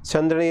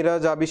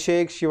 Chandraniraj,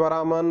 Abhishek,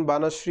 Shivaraman,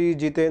 Banashri,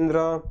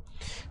 Jitendra.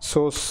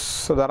 So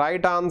the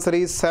right answer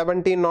is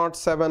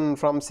 1707.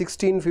 From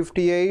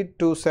 1658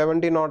 to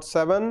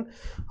 1707,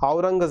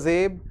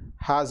 Aurangzeb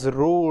has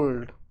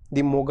ruled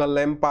the Mughal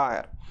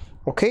Empire.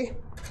 Okay,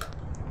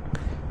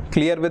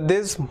 clear with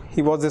this?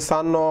 He was the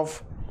son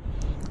of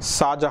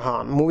Shah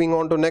Jahan. Moving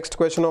on to next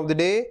question of the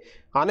day.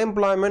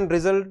 Unemployment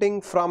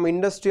resulting from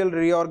industrial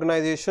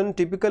reorganization,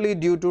 typically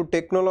due to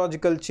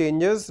technological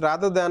changes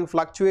rather than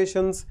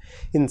fluctuations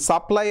in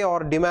supply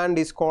or demand,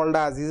 is called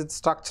as, is it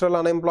structural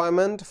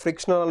unemployment,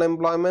 frictional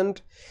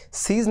unemployment,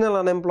 seasonal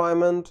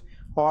unemployment,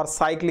 or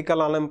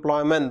cyclical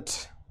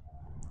unemployment?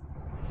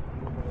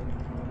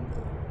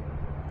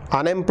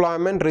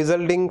 Unemployment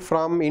resulting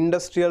from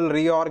industrial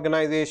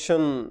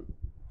reorganization.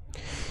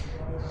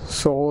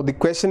 So the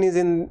question is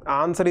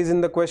answer is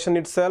in the question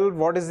itself.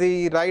 What is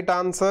the right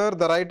answer?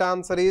 The right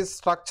answer is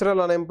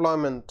structural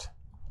unemployment.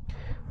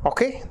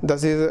 Okay,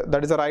 that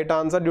is the right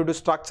answer. Due to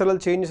structural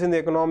changes in the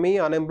economy,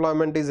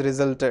 unemployment is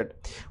resulted.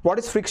 What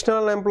is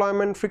frictional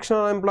unemployment?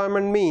 Frictional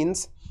unemployment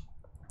means,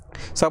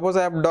 suppose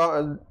I have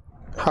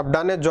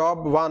done a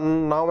job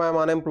one, now I am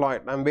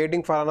unemployed, I am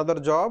waiting for another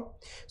job,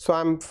 so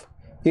I am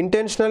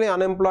intentionally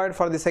unemployed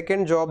for the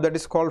second job. That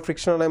is called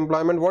frictional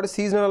unemployment. What is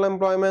seasonal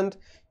unemployment?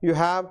 You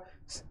have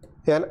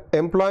an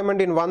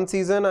employment in one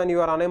season and you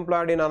are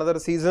unemployed in another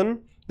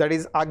season. That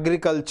is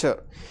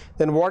agriculture.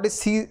 Then what is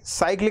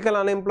cyclical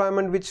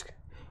unemployment, which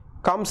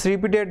comes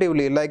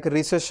repetitively, like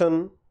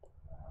recession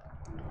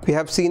we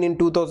have seen in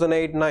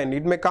 2008-9.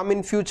 It may come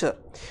in future,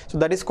 so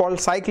that is called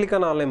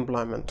cyclical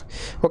unemployment.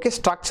 Okay,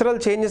 structural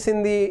changes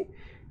in the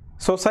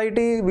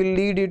society will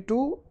lead it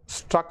to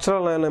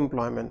structural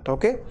unemployment.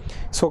 Okay,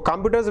 so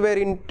computers were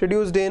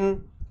introduced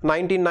in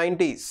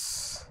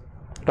 1990s,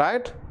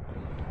 right?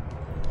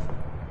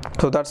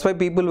 So that's why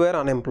people were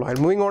unemployed.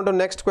 Moving on to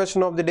next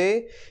question of the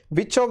day.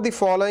 Which of the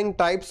following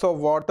types of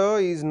water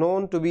is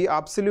known to be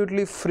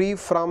absolutely free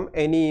from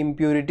any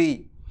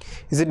impurity?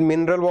 Is it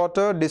mineral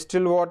water,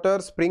 distilled water,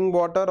 spring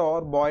water,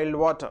 or boiled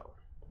water?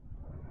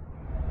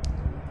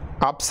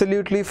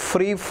 Absolutely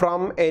free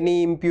from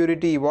any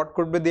impurity. What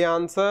could be the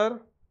answer?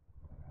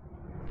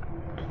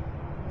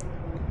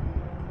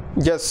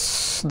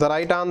 Yes, the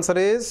right answer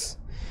is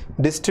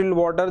distilled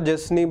water.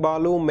 Jasni,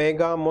 Balu,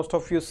 Mega, most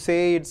of you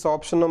say it's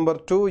option number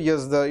 2.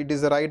 Yes, it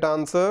is the right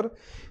answer.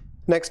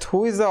 Next,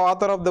 who is the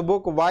author of the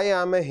book Why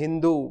I Am a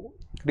Hindu?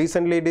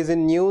 Recently it is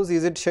in news.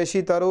 Is it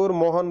Shashi Tharoor,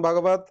 Mohan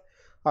Bhagavat,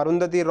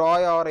 Arundhati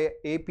Roy, or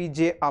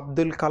APJ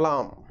Abdul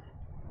Kalam?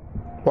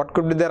 What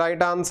could be the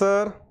right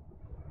answer?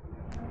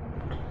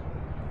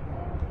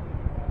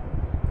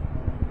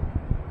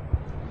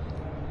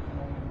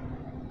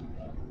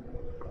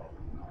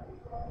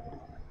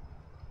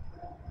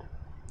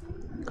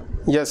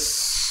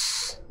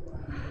 Yes,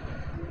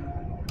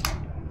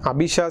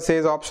 Abhisha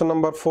says option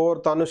number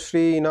 4.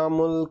 Tanushri,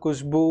 Inamul,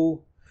 Kushbu,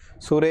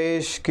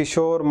 Suresh,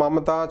 Kishore,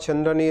 Mamata,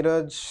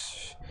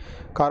 Chandraniraj,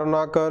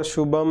 Karunakar,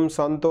 Shubham,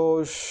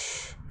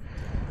 Santosh,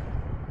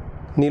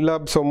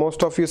 Nilab. So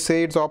most of you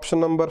say it's option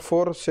number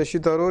 4, Shashi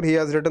Tharoor. He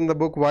has written the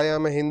book Why I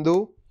Am a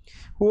Hindu.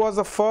 Who was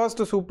the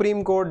first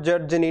Supreme Court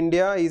judge in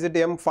India? Is it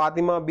M.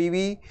 Fatima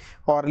Bibi,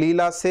 or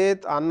Leela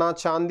Seth, Anna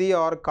Chandi,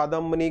 or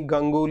Kadambini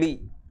Ganguly?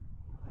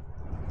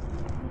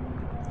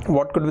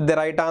 What could be the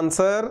right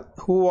answer?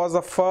 Who was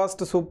the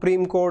first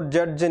Supreme Court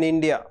judge in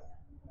India?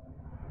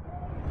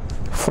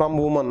 From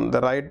woman.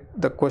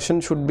 The question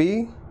should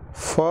be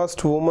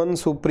first woman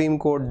Supreme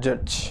Court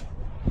judge.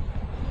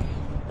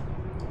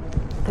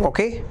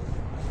 Okay.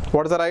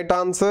 What is the right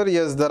answer?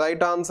 Yes, the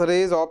right answer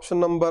is option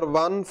number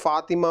 1,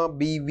 Fatima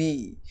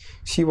Bibi.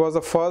 She was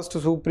the first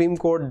Supreme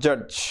Court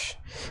judge.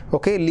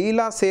 Okay.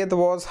 Leela Seth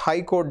was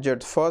High Court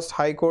judge, first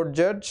High Court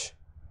judge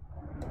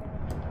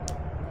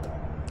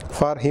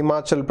for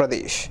Himachal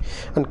Pradesh,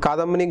 and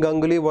Kadambini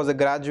Ganguly was a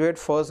graduate,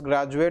 first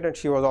graduate, and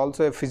she was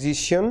also a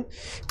physician.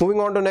 Moving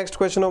on to next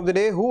question of the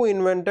day. Who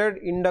invented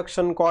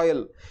induction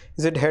coil?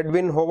 Is it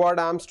Edwin Howard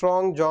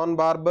Armstrong, John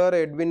Barber,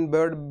 Edwin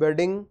Bird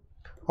Bedding,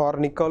 or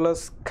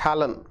Nicholas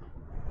Callan?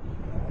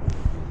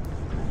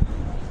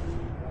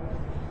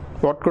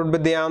 What could be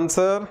the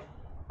answer?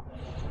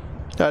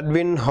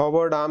 Edwin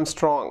Howard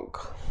Armstrong.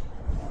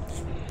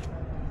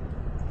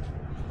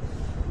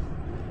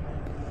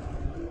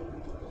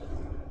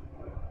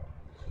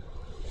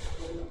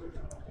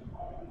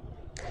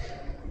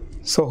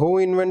 So who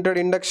invented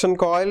induction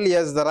coil?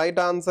 Yes, the right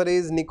answer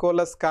is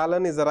Nicholas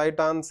Callan is the right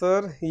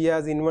answer. He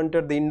has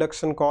invented the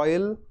induction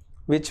coil,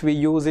 which we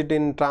use it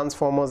in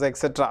transformers,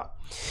 etc.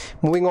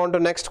 Moving on to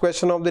next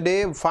question of the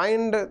day.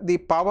 Find the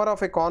power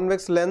of a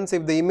convex lens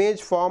if the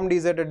image formed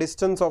is at a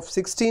distance of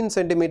 16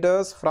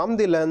 centimeters from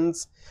the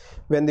lens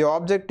when the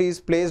object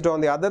is placed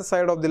on the other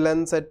side of the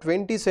lens at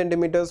 20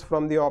 centimeters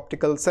from the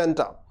optical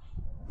center.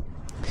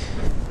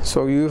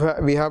 So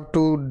we have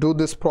to do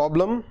this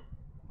problem.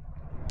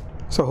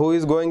 So who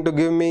is going to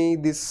give me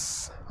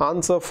this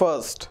answer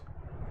first?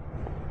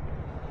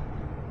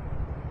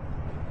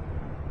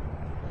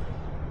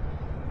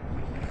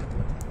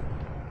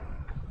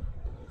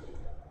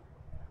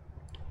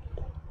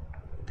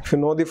 If you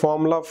know the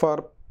formula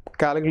for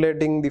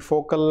calculating the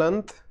focal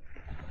length,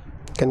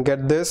 you can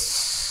get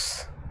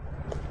this.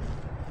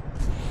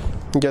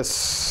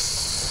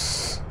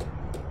 Yes.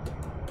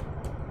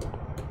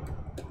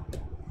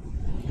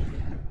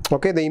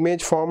 Okay, the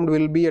image formed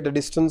will be at a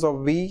distance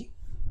of V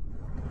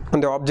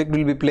and the object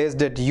will be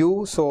placed at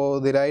U. So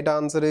the right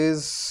answer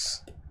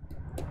is,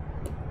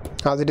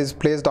 as it is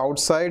placed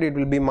outside, it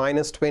will be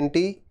minus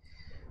 20,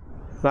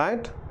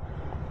 right?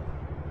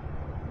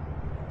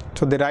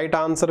 So the right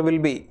answer will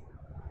be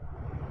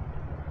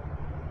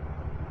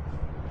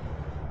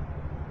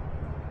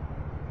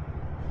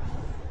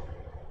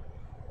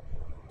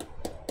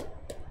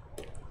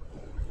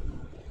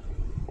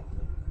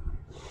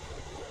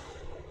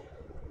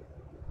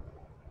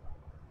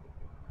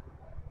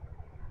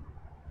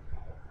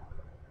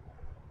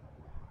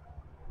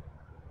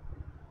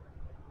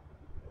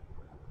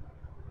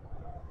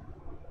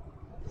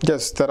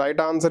Yes, the right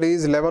answer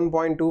is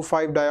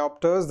 11.25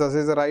 diopters. This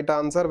is the right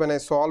answer. When I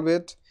solve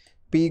it,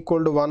 P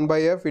equal to 1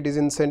 by F, it is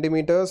in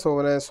centimeters. So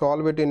when I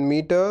solve it in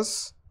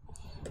meters,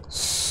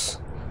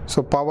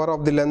 so power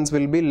of the lens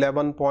will be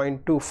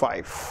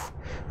 11.25.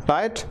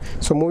 Right?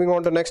 So moving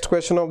on to next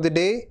question of the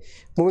day.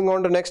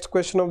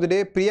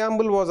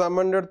 Preamble was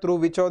amended through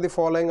which of the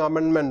following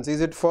amendments? Is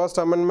it first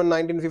amendment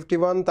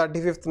 1951,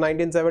 35th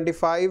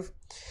 1975,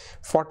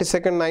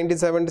 42nd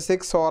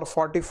 1976 or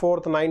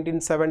 44th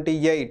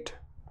 1978?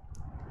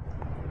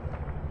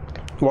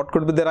 What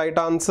could be the right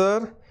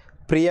answer?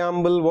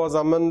 Preamble was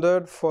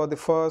amended for the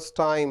first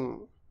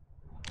time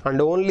and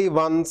only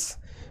once.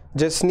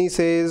 Jesney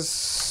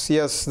says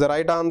yes, the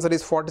right answer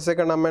is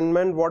 42nd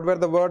amendment. What were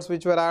the words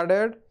which were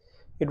added?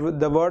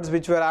 The words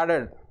which were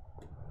added: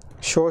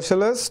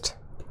 socialist,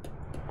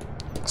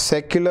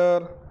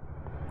 secular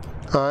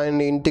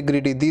and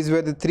integrity. These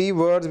were the three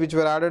words which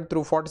were added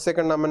through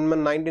 42nd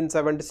amendment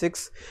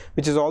 1976,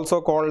 which is also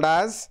called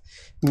as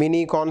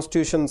mini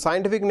constitution.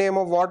 Scientific name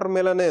of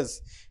watermelon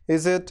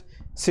is it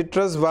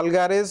Citrus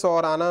vulgaris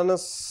or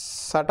Ananas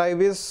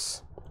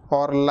sativus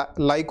or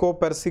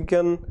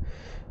Lycopersicum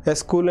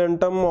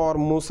esculentum or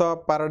Musa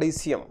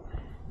paradisium?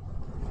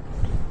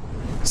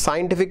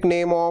 Scientific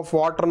name of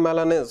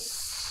watermelon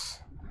is?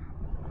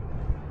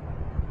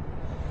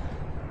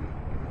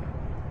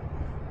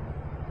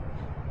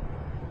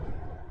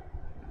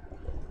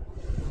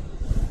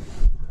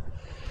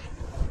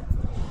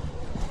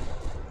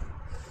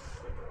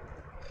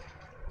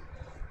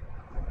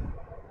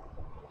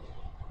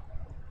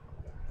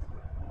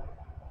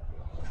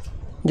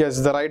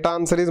 Yes, the right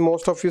answer is,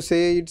 most of you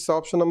say it's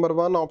option number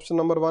 1. Option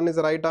number 1 is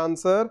the right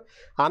answer.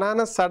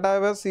 Ananas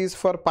sativus is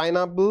for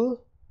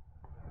pineapple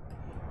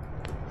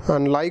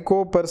and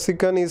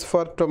Lycopersicum is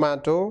for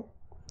tomato,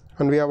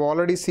 and we have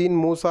already seen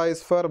Musa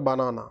is for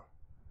banana.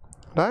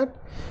 Right?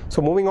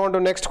 So moving on to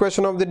next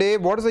question of the day.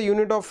 What is the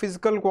unit of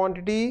physical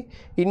quantity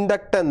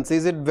inductance?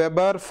 Is it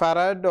Weber,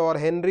 Farad or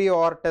Henry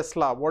or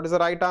Tesla? What is the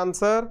right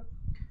answer?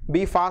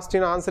 Be fast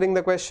in answering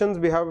the questions.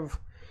 We have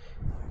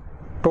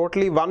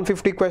totally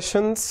 150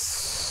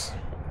 questions.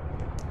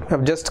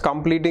 I'm just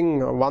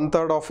completing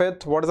 1/3 of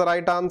it. What is the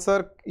right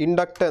answer?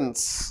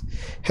 Inductance.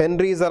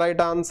 Henry is the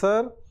right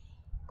answer.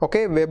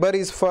 Okay, Weber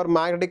is for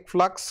magnetic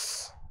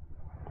flux.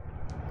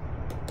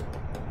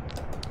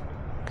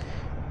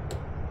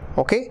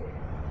 Okay,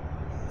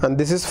 and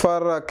this is for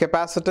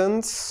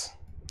capacitance,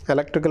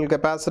 electrical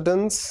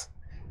capacitance.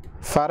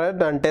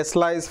 Farad, and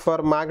Tesla is for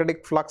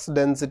magnetic flux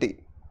density.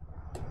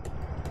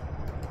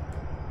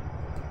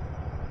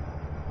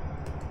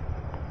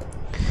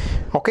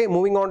 Okay,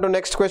 moving on to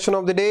next question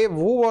of the day.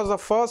 Who was the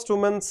first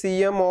woman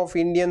CM of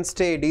Indian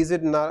state? Is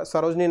it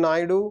Sarojini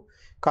Naidu,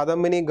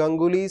 Kadambini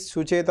Ganguly,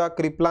 Sucheta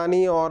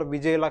Kriplani or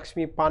Vijay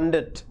Lakshmi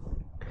Pandit?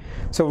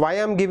 So why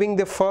I am giving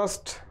the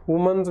first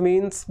women's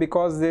means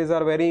because these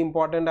are very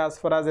important as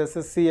far as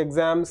SSC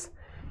exams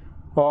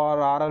or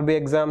RRB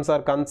exams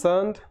are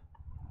concerned.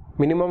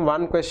 Minimum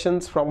 1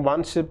 questions from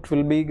 1 shift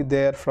will be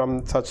there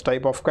from such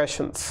type of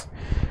questions.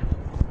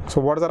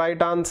 So what is the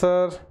right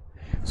answer?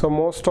 So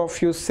most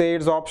of you say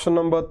it's option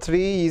number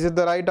 3. Is it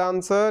the right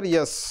answer?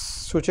 Yes,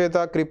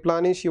 Sucheta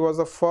Kriplani, she was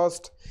the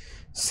first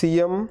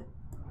CM,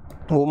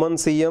 woman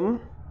CM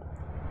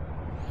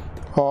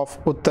of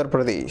Uttar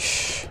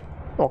Pradesh.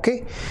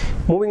 Okay,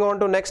 moving on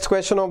to next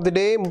question of the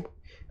day.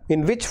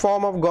 In which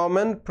form of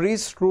government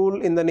priests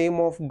rule in the name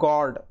of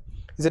God?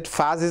 Is it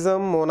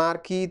fascism,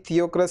 monarchy,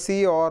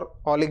 theocracy or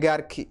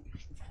oligarchy?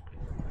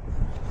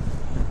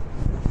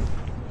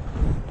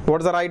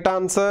 What's the right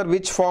answer?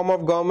 Which form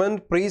of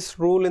government priests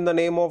rule in the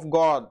name of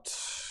God?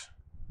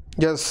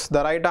 Yes,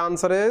 the right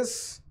answer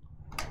is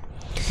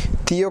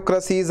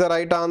theocracy is the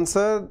right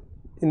answer.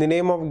 In the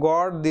name of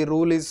God, the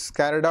rule is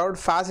carried out.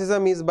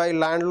 Fascism is by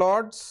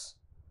landlords.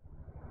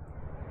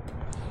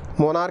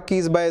 Monarchy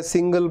is by a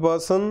single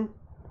person.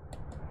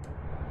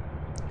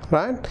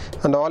 Right?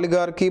 And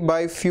oligarchy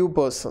by few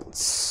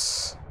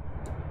persons.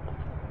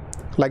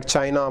 Like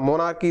China.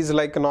 Monarchy is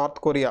like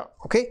North Korea.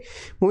 Okay.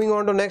 Moving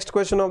on to next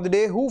question of the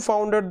day. Who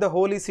founded the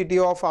holy city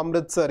of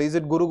Amritsar? Is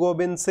it Guru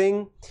Gobind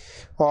Singh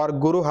or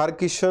Guru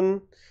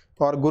Harkishan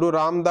or Guru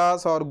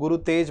Ramdas or Guru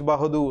Tej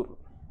Bahadur?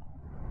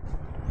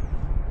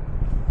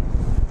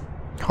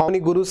 How many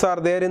gurus are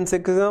there in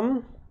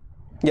Sikhism?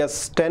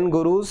 Yes, 10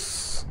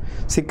 gurus.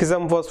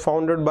 Sikhism was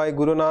founded by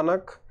Guru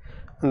Nanak,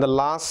 and the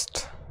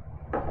last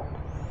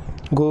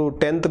Guru,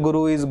 10th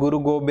Guru is Guru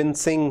Gobind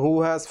Singh,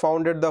 who has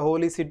founded the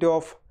holy city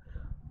of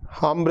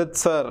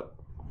Amritsar.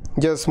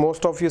 Yes,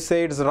 most of you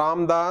say it's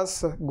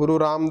Ramdas, Guru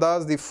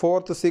Ramdas, the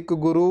 4th Sikh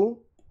Guru.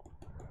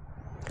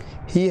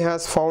 He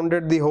has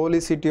founded the holy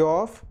city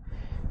of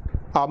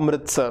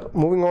Amritsar.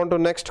 Moving on to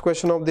next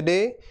question of the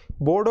day.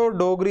 Bodo,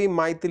 Dogri,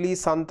 Maithili,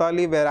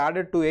 Santali were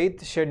added to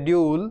 8th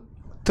schedule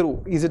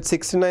through. Is it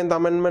 69th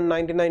Amendment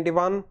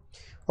 1991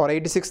 or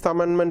 86th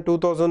Amendment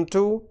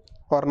 2002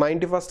 or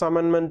 91st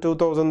Amendment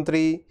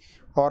 2003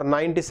 or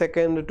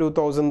 92nd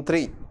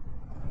 2003?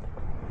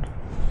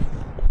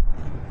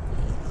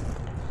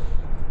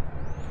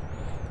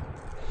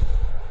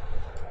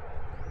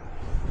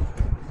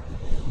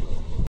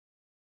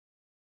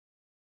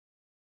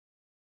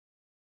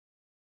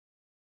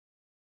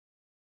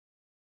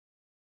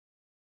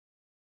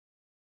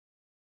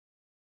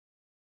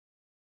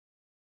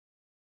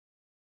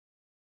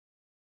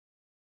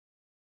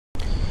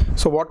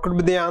 So what could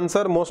be the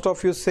answer? Most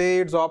of you say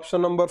it's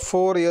option number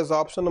 4. Yes,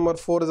 option number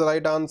 4 is the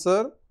right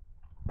answer.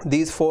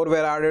 These 4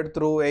 were added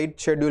through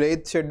 8th schedule.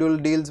 8th schedule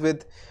deals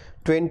with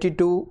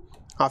 22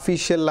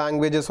 official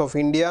languages of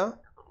India.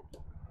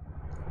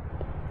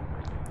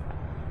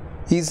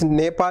 Is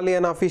Nepali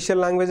an official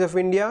language of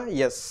India?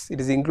 Yes, it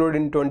is included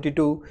in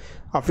 22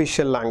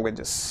 official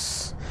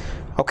languages.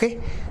 Okay,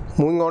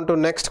 moving on to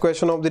next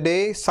question of the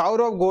day.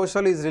 Sourav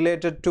Ghoshal is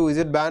related to, is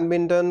it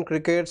badminton,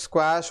 cricket,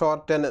 squash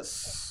or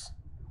tennis?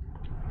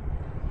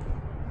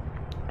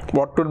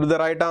 What could be the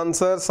right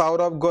answer?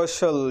 Sourav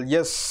Ghoshal.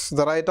 Yes,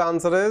 the right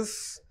answer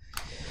is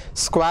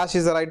squash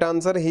is the right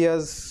answer. He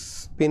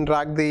has been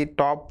ranked the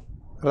top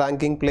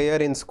ranking player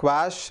in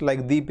squash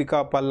like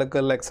Deepika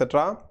Pallakal,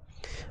 etc.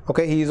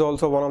 Okay, he is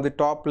also one of the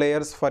top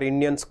players for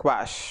Indian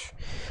squash.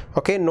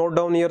 Okay, note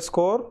down your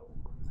score.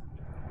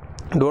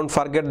 Don't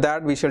forget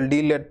that, we shall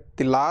deal at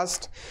the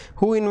last.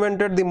 Who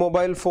invented the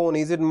mobile phone?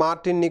 Is it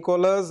Martin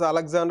Nicholas,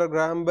 Alexander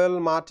Graham Bell,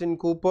 Martin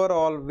Cooper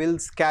or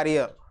Wills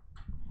Carrier?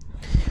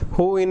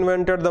 Who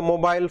invented the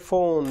mobile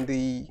phone?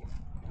 The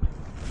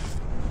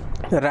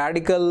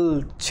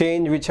radical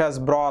change which has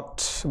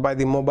brought by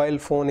the mobile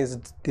phone is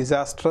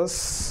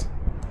disastrous,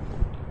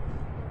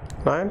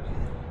 right?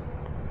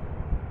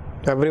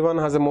 Everyone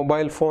has a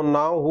mobile phone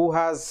now. Who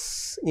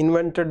has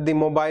invented the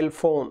mobile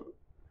phone?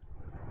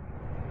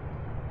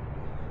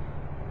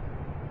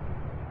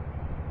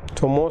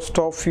 So most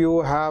of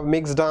you have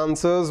mixed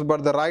answers,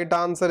 but the right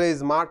answer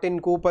is Martin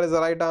Cooper is the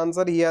right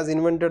answer. He has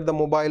invented the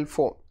mobile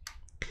phone.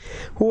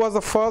 Who was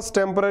the first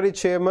temporary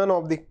chairman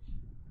of the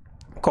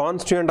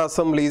Constituent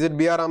Assembly? Is it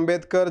B.R.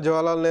 Ambedkar,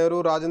 Jawaharlal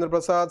Nehru, Rajendra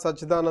Prasad,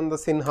 Sachidananda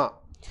Sinha?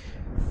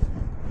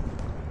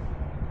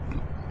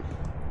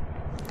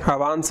 I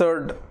have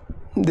answered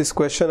this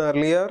question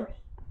earlier.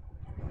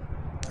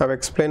 I am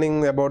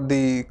explaining about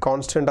the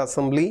Constituent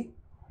Assembly.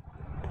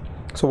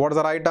 So what is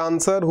the right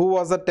answer? Who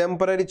was the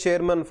temporary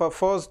chairman for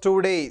first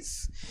 2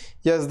 days?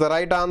 Yes, the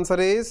right answer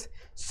is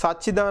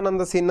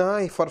Sachidananda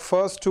Sinha. For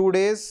first 2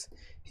 days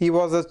he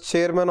was a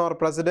chairman or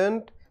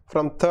president.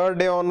 From 3rd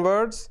day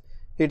onwards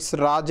it's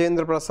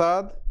Rajendra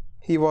Prasad.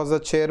 He was the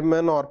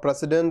chairman or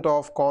president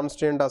of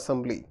Constituent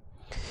Assembly.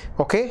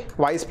 Okay,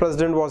 vice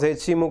president was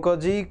H.C.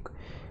 Mukherjee.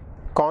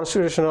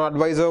 Constitutional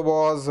advisor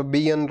was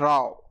B.N.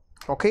 Rao.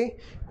 Okay,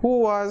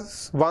 who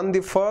won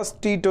the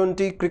first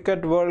T20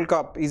 Cricket World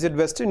Cup? Is it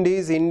West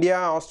Indies, India,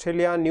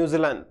 Australia, New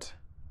Zealand?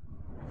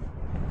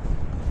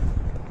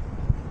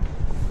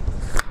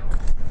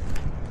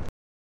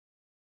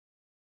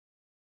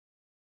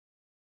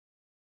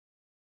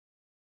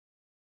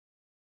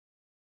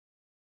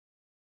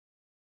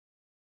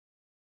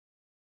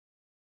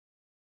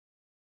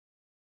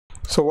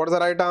 So what is the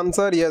right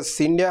answer? Yes,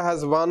 India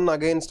has won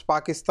against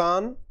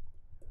Pakistan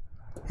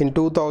in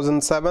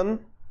 2007,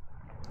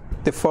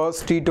 the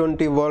first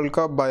T20 World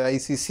Cup by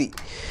ICC.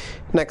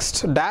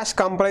 Next, dash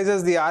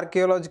comprises the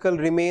archaeological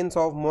remains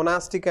of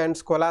monastic and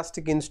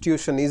scholastic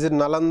institution. Is it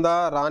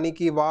Nalanda, Rani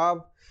Ki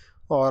Vav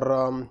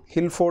or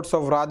hill forts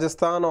of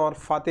Rajasthan or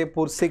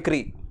Fatehpur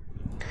Sikri?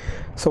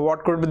 So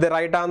what could be the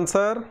right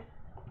answer?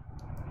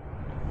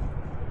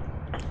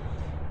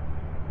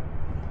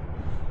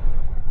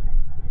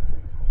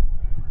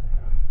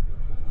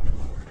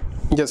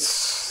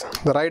 Yes,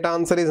 the right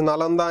answer is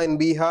Nalanda in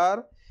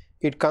Bihar.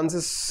 It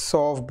consists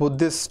of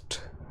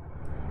Buddhist.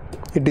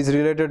 It is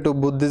related to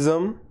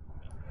Buddhism.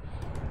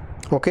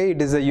 Okay,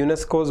 it is a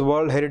UNESCO's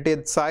World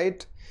Heritage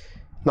Site,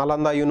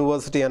 Nalanda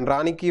University, and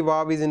Rani Ki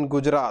Vav is in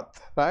Gujarat,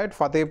 right?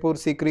 Fatehpur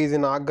Sikri is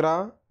in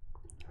Agra,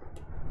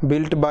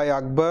 built by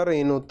Akbar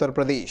in Uttar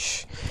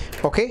Pradesh.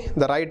 Okay,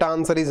 the right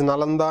answer is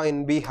Nalanda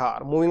in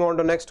Bihar. Moving on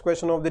to next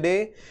question of the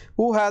day.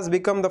 Who has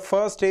become the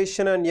first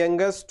Asian and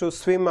youngest to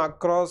swim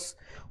across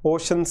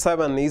Ocean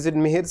 7? Is it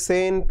Mihir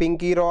Sen,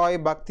 Pinky Roy,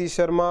 Bhakti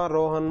Sharma,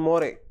 Rohan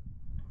More?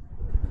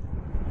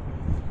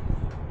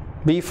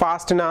 Be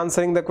fast in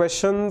answering the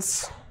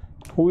questions.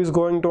 Who is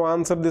going to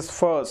answer this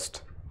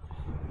first?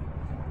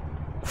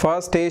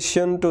 First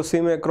Asian to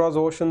swim across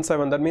Ocean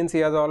 7. That means he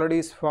has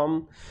already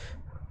swum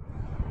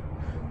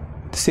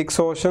 6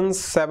 oceans,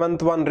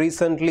 7th one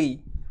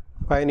recently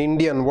by an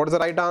Indian. What is the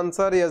right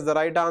answer? Yes, the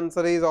right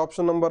answer is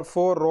option number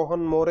 4,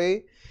 Rohan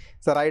More.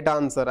 The right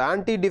answer.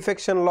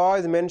 Anti-defection law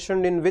is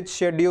mentioned in which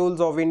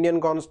schedules of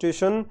Indian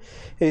Constitution?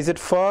 Is it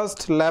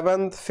 1st,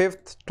 11th,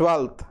 5th,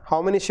 12th?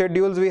 How many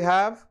schedules we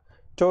have?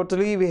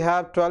 Totally we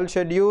have 12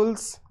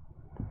 schedules.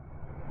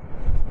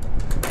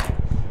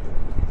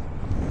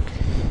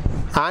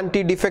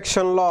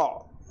 Anti-defection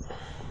law.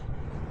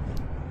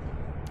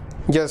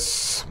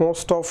 Yes,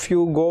 most of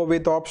you go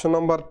with option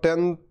number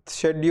 10th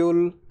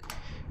schedule.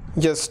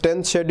 Yes,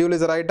 10th schedule is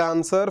the right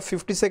answer.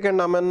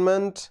 52nd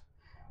Amendment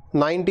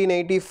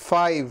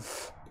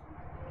 1985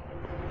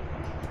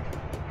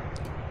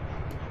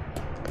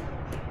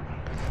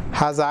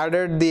 has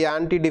added the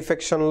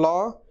anti-defection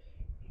law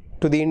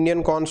to the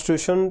Indian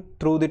Constitution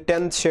through the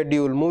 10th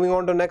schedule. Moving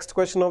on to next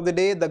question of the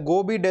day. The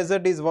Gobi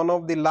Desert is one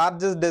of the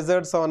largest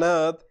deserts on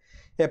earth.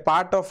 A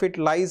part of it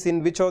lies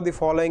in which of the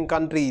following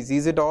countries?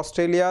 Is it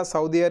Australia,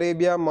 Saudi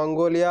Arabia,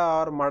 Mongolia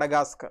or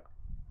Madagascar?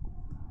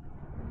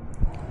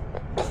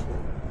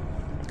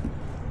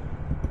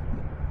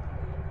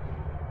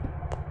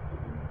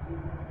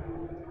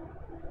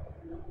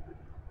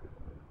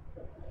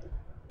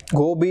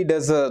 Gobi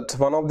Desert,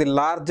 one of the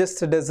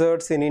largest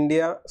deserts in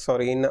India,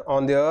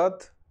 on the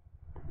earth.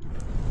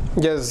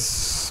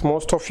 Yes,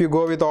 most of you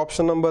go with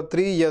option number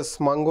 3.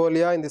 Yes,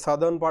 Mongolia, in the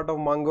southern part of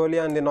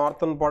Mongolia and the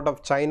northern part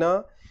of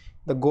China,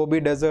 the Gobi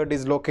Desert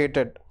is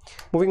located.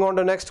 Moving on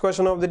to next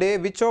question of the day.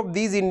 Which of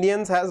these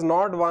Indians has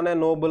not won a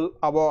Nobel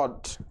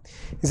Award?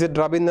 Is it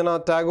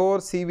Rabindranath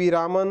Tagore, C.V.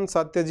 Raman,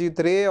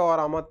 Satyajit Ray or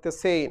Amartya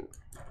Sen?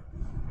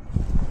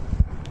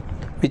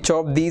 Which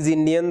of these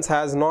Indians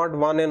has not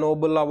won a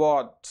Nobel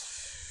Award?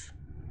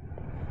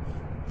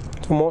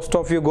 So most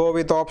of you go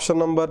with option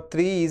number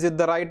 3. Is it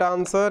the right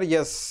answer?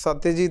 Yes,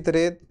 Satyajit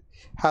Ray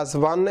has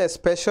won a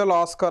special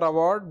Oscar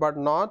award but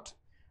not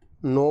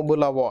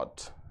Nobel Award.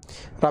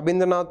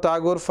 Rabindranath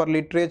Tagore for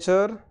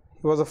literature,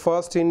 he was the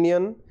first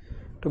Indian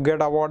to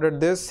get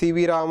awarded this.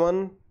 C.V.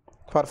 Raman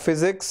for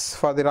physics,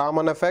 for the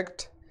Raman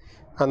effect,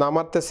 and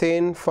Amartya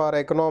Sen for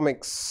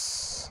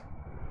economics.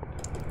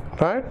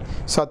 Right?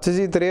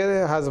 Satyajit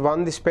Ray has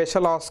won the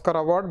special Oscar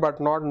award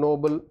but not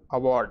Nobel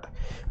Award.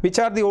 Which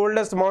are the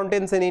oldest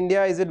mountains in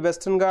India? Is it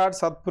Western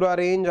Ghats, Satpura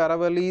Range,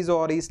 Aravallis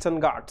or Eastern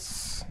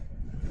Ghats?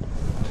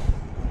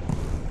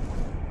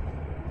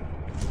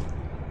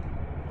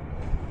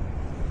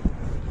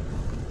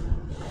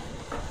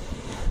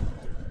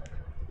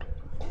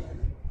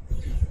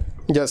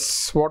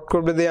 Yes, what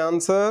could be the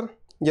answer?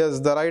 Yes,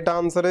 the right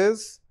answer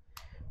is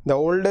the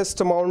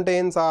oldest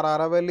mountains are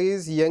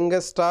Aravallis,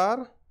 youngest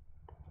are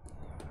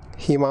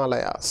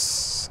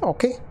Himalayas.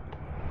 Okay,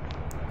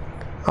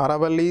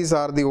 Aravallis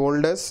are the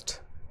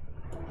oldest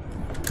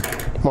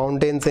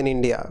mountains in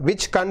India.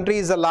 Which country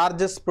is the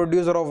largest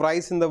producer of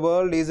rice in the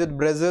world? Is it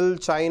Brazil,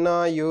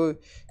 China,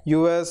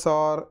 US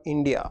or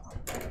India?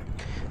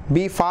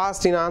 Be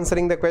fast in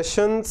answering the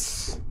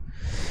questions.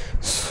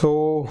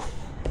 So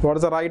what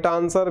is the right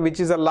answer? Which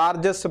is the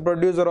largest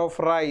producer of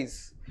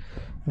rice?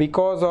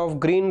 Because of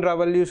green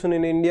revolution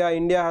in India,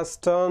 India has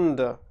turned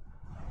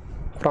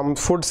from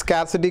food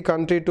scarcity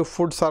country to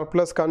food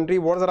surplus country.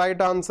 What is the right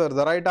answer?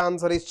 The right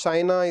answer is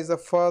China is the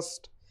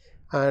first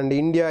and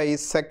India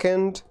is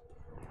second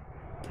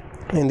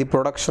in the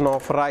production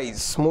of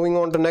rice. Moving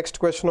on to next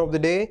question of the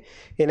day.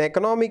 In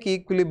economic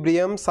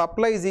equilibrium,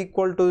 supply is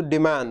equal to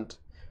demand,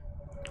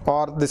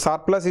 or the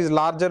surplus is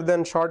larger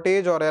than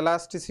shortage, or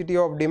elasticity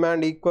of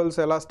demand equals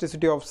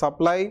elasticity of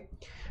supply,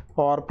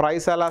 or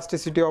price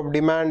elasticity of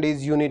demand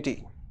is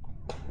unity.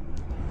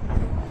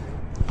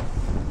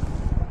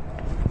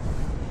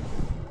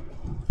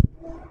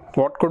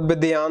 What could be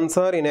the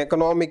answer in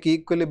economic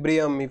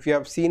equilibrium? If you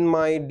have seen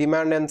my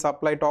demand and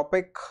supply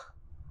topic,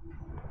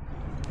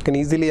 you can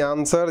easily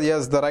answer.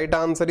 Yes, the right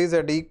answer is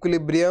at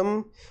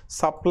equilibrium,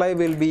 supply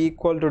will be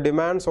equal to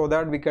demand, so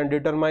that we can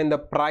determine the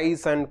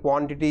price and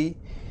quantity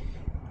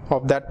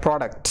of that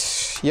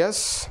product.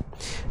 Yes.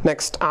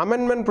 Next,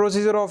 amendment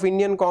procedure of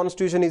Indian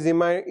Constitution is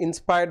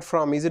inspired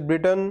from, is it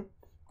Britain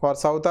or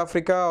South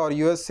Africa or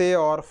USA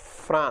or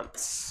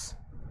France?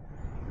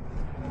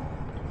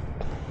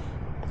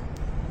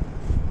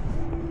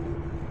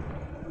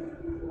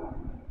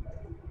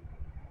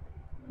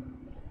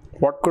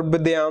 What could be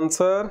the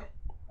answer?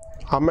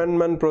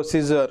 Amendment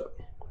procedure.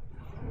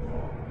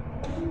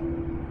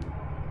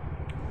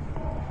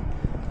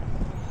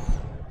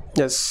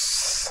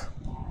 Yes.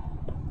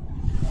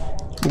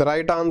 The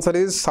right answer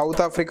is South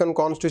African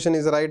Constitution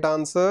is the right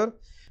answer.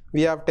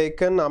 We have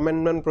taken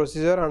amendment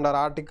procedure under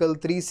Article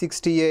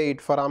 368.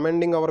 For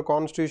amending our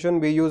Constitution,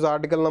 we use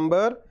article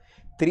number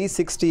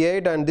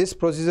 368, and this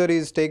procedure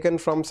is taken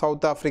from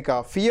South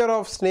Africa. Fear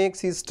of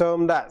snakes is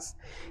termed as,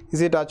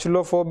 is it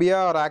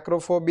achulophobia or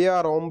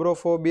acrophobia or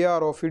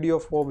ombrophobia or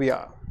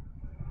ophidiophobia?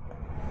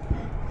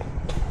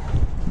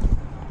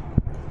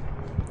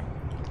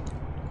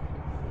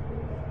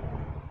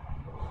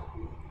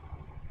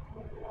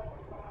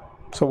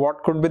 So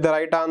what could be the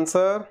right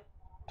answer?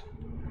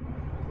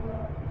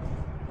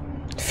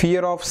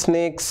 Fear of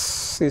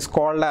snakes is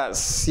called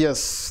as,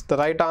 yes, the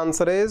right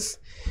answer is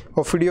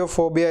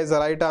ophidiophobia is the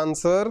right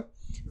answer.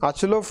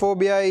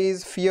 Achulophobia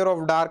is fear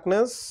of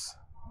darkness,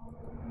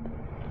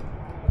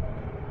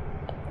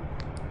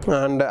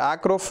 and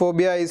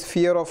acrophobia is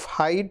fear of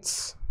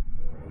heights,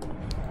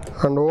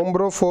 and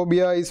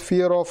ombrophobia is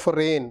fear of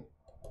rain,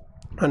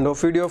 and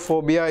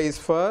ophidiophobia is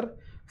for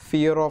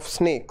fear of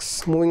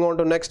snakes. Moving on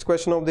to next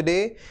question of the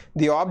day.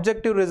 The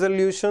objective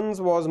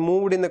resolutions was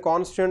moved in the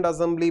Constituent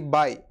Assembly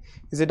by,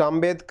 is it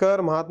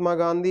Ambedkar, Mahatma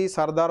Gandhi,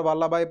 Sardar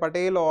Vallabhbhai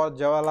Patel or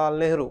Jawaharlal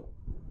Nehru?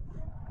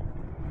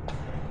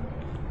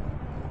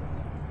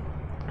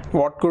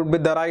 What could be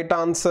the right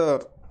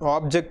answer?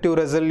 Objective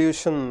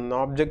resolution.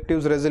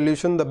 Objectives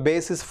resolution, the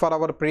basis for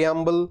our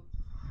preamble.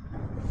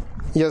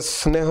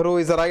 Yes, Nehru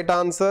is the right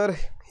answer.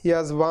 He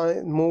has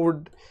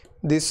moved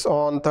this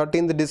on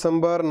 13th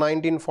December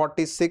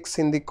 1946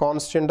 in the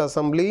Constituent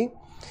Assembly,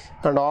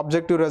 and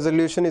objective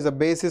resolution is a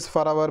basis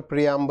for our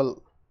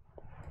preamble.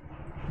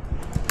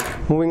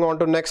 Moving on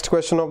to next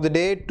question of the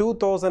day.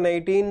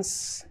 2018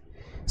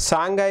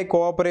 Shanghai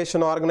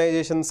Cooperation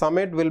Organization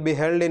Summit will be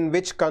held in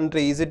which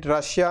country? Is it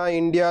Russia,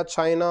 India,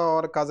 China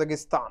or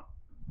Kazakhstan?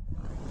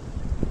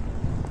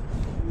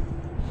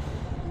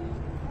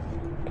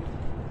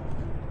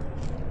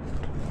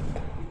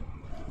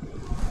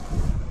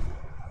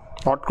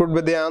 What could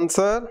be the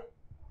answer?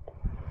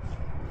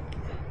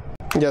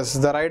 Yes,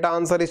 the right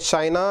answer is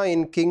China.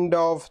 In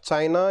Qingdao of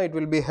China it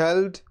will be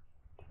held.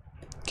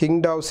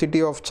 Qingdao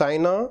city of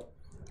China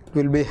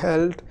will be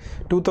held.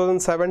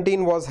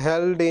 2017 was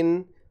held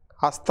in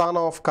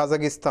Astana of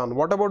Kazakhstan.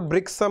 What about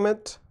BRICS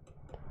Summit?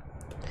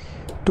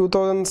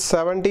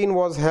 2017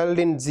 was held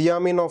in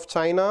Xiamen of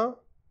China,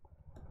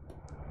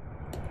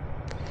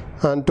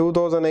 and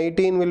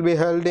 2018 will be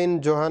held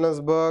in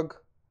Johannesburg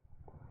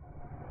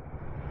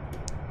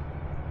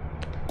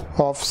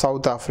of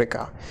South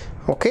Africa.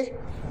 Okay,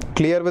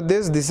 clear with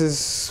this? This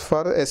is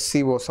for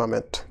SCO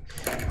Summit.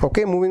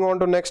 Okay, moving on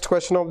to next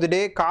question of the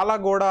day. Kala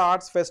Ghoda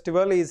Arts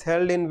Festival is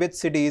held in which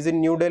city? Is it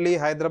New Delhi,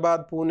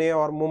 Hyderabad, Pune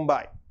or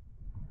Mumbai?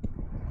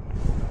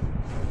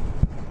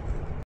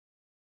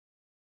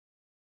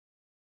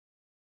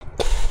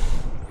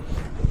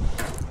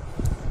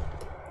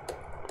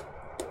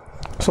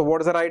 So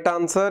what is the right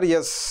answer?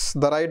 Yes,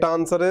 the right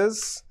answer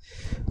is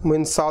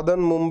in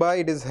southern Mumbai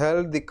it is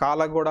held, the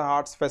Kala Ghoda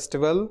Arts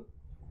Festival.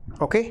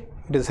 Okay,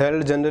 it is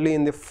held generally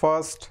in the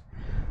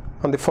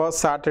on the first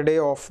Saturday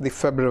of the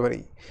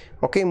February.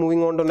 Okay,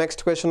 moving on to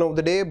next question of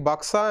the day.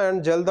 Buxa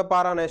and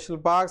Jaldapara National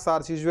Parks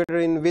are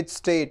situated in which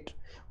state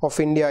of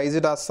India? Is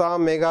it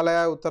Assam,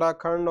 Meghalaya,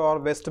 Uttarakhand or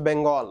West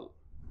Bengal?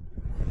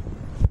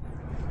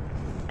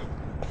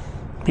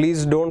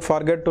 Please don't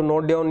forget to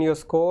note down your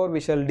score.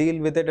 We shall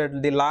deal with it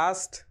at the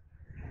last.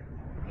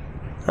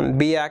 And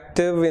be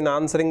active in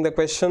answering the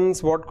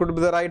questions. What could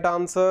be the right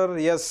answer?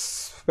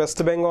 Yes,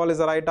 West Bengal is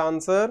the right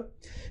answer.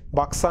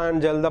 Buxa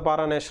and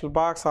Jaldapara National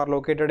Parks are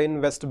located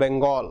in West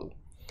Bengal.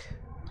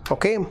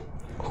 Okay,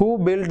 who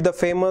built the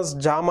famous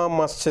Jama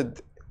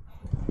Masjid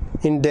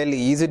in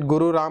Delhi? Is it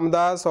Guru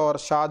Ramdas or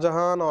Shah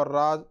Jahan or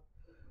Rao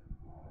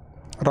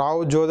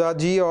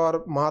Jodaji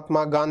or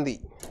Mahatma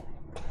Gandhi?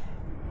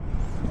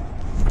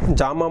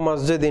 Jama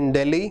Masjid in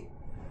Delhi.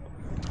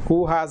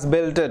 Who has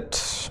built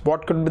it?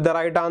 What could be the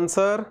right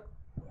answer?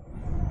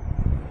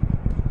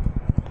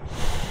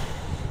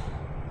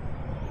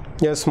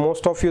 Yes,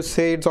 most of you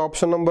say it's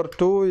option number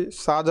 2,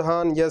 Shah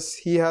Jahan. Yes,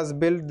 he has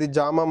built the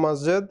Jama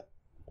Masjid,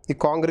 the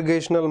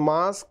Congregational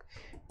Mosque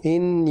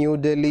in New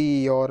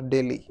Delhi or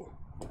Delhi.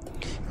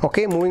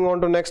 Okay, moving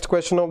on to next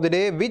question of the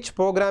day. Which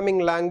programming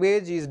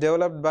language is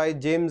developed by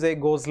James A.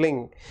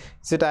 Gosling?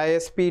 Is it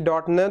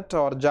ASP.NET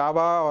or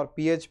Java or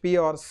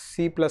PHP or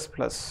C++?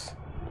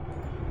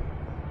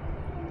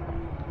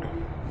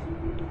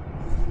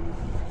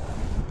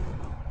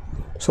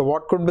 So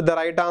what could be the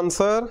right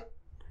answer?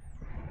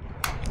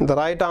 The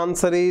right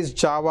answer is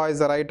Java is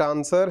the right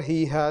answer.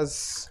 He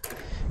has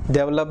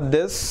developed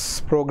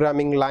this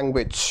programming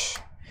language.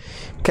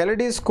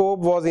 Kaleidoscope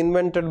was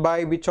invented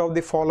by which of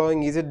the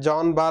following? Is it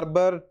John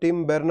Barber,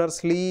 Tim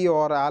Berners-Lee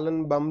or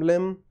Alan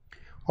Bumlin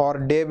or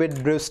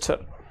David Brewster?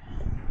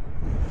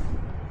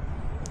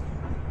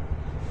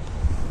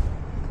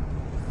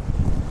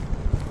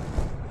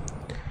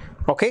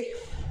 Okay,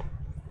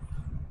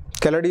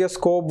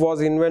 Kaleidoscope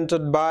was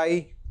invented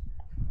by,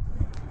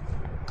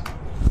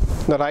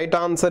 the right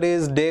answer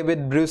is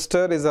David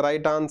Brewster is the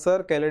right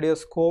answer.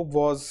 Kaleidoscope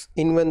was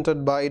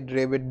invented by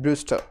David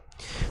Brewster.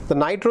 The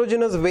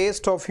nitrogenous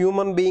waste of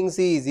human beings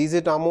is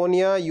it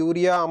ammonia,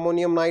 urea,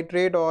 ammonium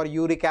nitrate or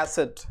uric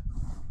acid?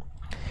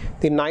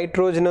 The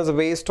nitrogenous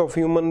waste of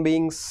human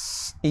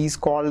beings is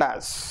called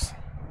as,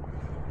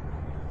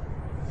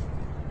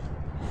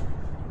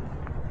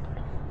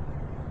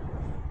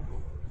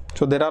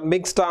 so there are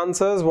mixed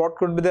answers. What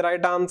could be the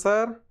right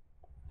answer?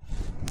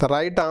 The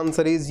right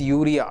answer is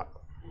urea.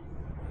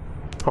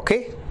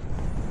 Okay,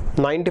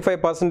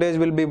 95%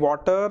 will be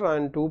water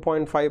and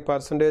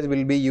 2.5%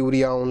 will be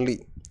urea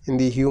only in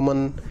the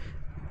human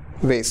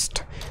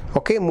waste.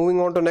 Okay, moving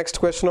on to next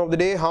question of the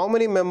day. How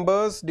many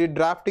members did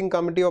drafting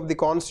committee of the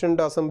Constituent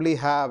Assembly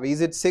have?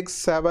 Is it 6,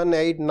 7,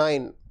 8,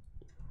 9?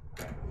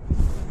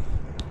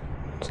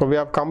 So we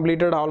have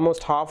completed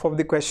almost half of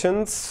the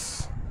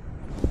questions.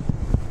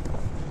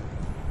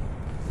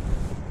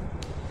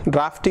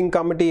 Drafting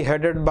committee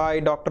headed by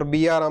Dr.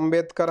 B.R.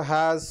 Ambedkar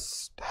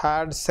has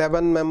had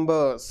 7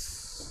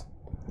 members.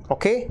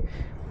 Okay,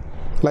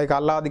 like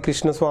Alladi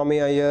Krishna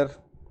Swami Iyer,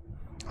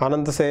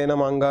 Anantasena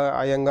Manga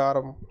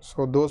Iyengar.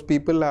 So those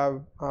people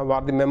are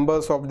the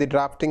members of the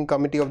drafting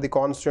committee of the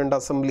Constituent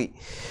Assembly.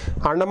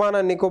 Andaman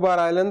and Nicobar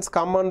Islands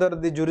come under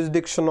the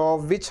jurisdiction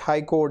of which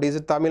High Court? Is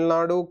it Tamil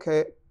Nadu,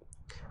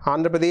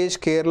 Andhra Pradesh,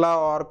 Kerala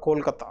or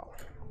Kolkata?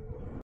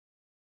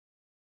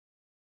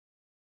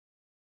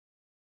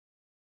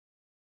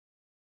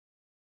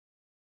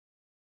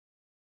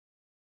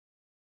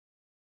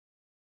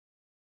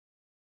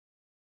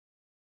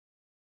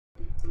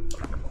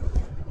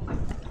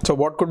 So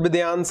what could be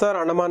the answer?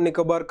 Andaman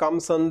Nicobar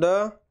comes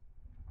under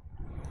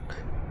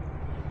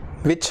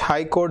which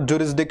High Court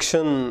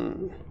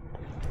jurisdiction?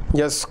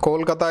 Yes,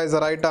 Kolkata is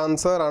the right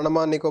answer.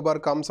 Andaman Nicobar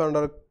comes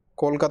under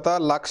Kolkata.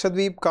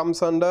 Lakshadweep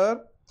comes under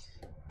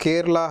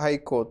Kerala High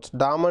Court.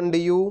 Daman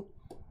Diu,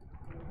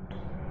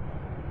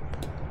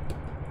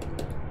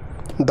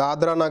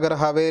 Dadra Nagar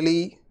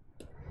Haveli,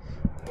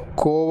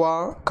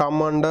 Goa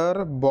come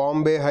under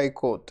Bombay High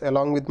Court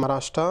along with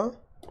Maharashtra.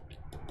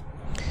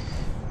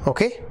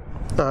 Okay,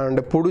 and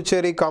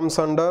Puducherry comes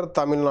under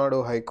Tamil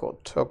Nadu High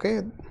Court.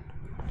 Okay,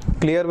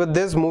 clear with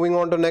this? Moving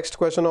on to next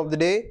question of the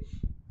day.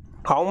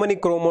 How many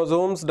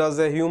chromosomes does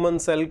a human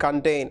cell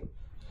contain?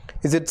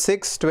 Is it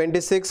 6,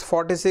 26,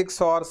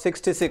 46 or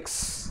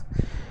 66?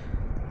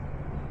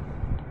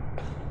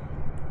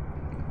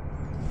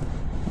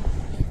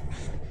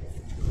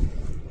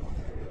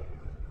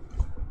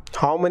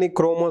 How many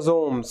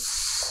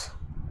chromosomes?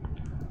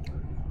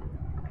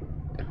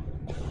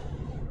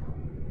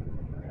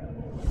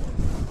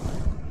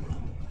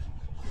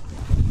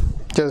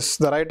 Yes,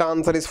 the right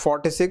answer is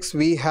 46.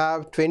 We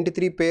have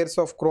 23 pairs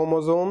of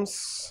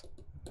chromosomes.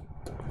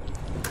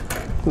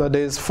 That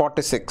is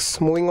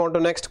 46. Moving on to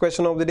next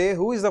question of the day.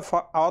 Who is the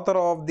author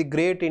of the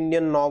great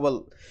Indian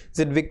novel? Is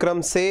it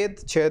Vikram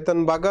Seth,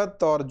 Chetan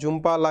Bhagat or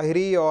Jhumpa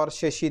Lahiri or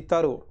Shashi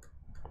Tharoor?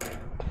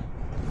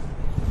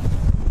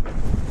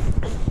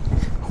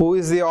 Who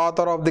is the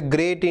author of the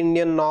great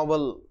Indian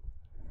novel?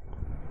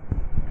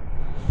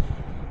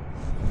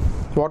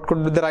 What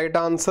could be the right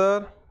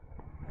answer?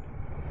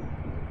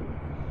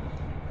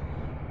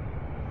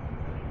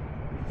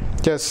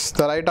 Yes,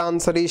 the right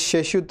answer is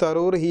Shashi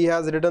Tharoor. He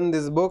has written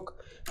this book,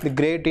 The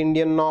Great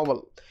Indian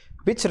Novel.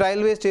 Which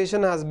railway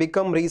station has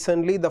become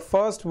recently the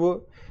first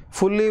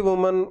fully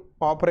woman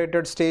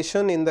operated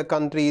station in the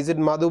country? Is it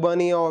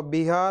Madhubani of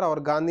Bihar or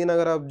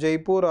Gandhinagar of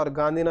Jaipur or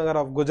Gandhinagar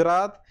of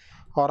Gujarat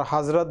or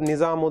Hazrat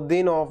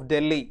Nizamuddin of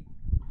Delhi?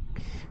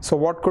 So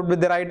what could be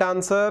the right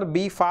answer?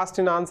 Be fast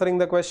in answering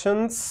the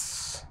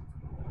questions.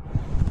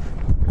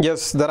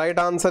 Yes, the right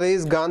answer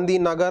is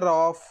Gandhinagar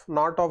of,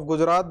 not of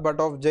Gujarat but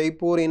of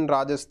Jaipur in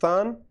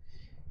Rajasthan.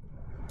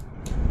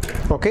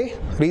 Okay,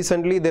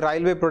 recently the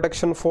Railway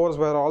Protection Force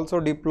were also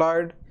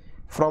deployed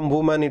from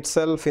women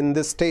itself in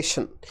this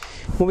station.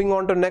 Moving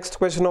on to next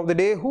question of the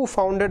day. Who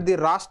founded the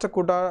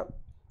Rashtrakuta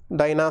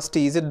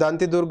dynasty? Is it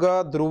Danti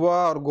Durga,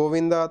 Dhruva or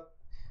Govinda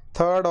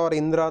III or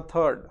Indra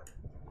III?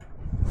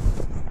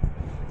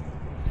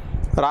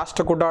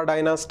 Rashtrakuta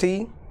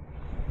dynasty.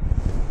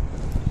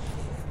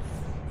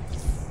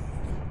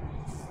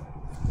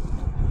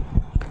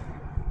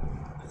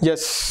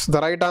 Yes,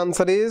 the right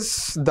answer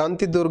is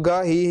Danti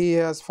Durga. He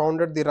has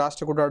founded the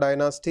Rashtrakuta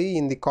dynasty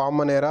in the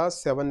Common Era,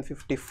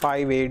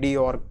 755 AD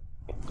or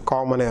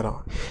Common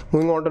Era.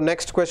 Moving on to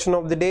next question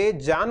of the day.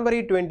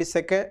 January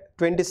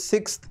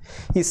 26th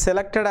is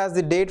selected as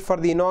the date for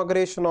the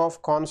inauguration of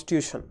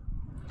Constitution.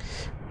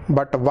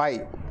 But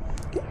why?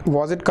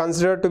 Was it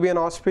considered to be an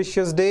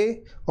auspicious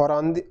day, or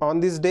on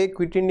this day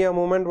Quit India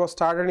movement was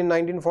started in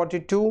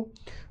 1942?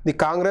 The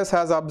Congress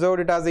has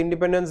observed it as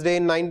Independence Day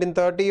in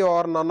 1930,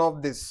 or none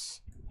of this?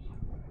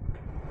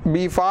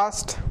 Be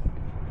fast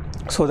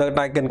so that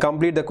I can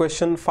complete the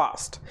question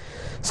fast.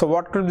 So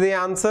what could be the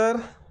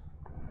answer?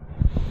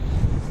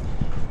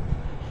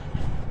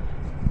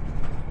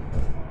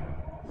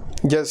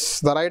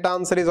 Yes, the right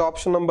answer is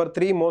option number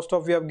 3. Most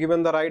of you have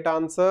given the right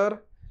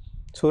answer.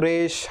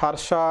 Suresh,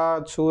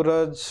 Harsha,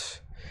 Suraj,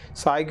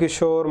 Sai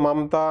Kishore,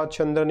 Mamta,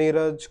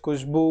 Chandraniraj,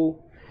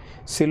 Kushbu,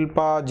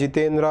 Silpa,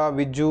 Jitendra,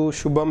 Viju,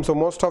 Shubham. So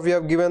most of you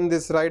have given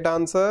this right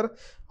answer.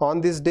 On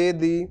this day,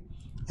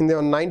 in the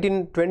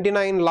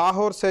 1929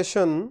 Lahore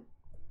session,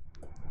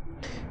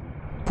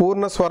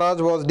 Purna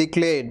Swaraj was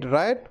declared,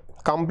 right?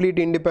 Complete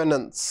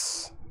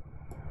independence.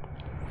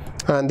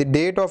 And the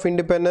date of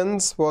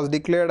independence was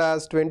declared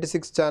as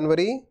 26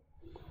 January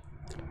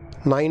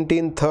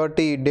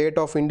 1930, date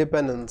of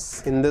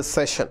independence in this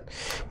session.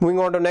 Moving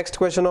on to next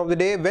question of the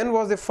day. When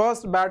was the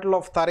first battle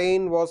of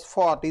Tarain was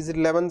fought? Is it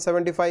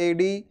 1175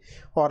 AD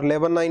or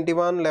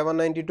 1191,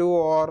 1192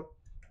 or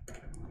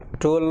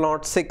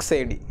 1206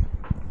 AD?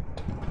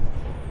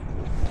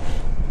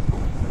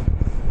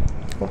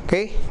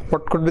 Okay,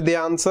 what could be the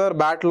answer?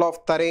 Battle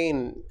of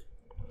Tarain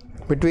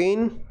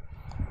between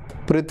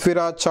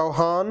Prithviraj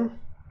Chauhan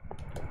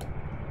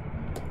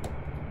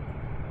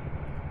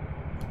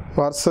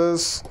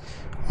versus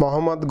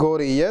Muhammad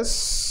Ghori.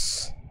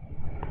 Yes.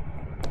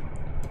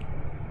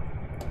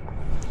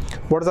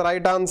 What is the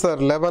right answer?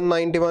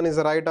 1191 is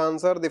the right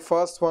answer. The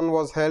first one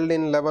was held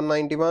in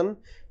 1191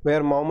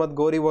 where Muhammad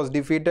Ghori was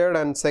defeated,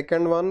 and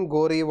second one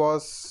Ghori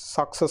was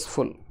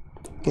successful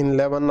in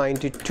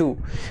 1192.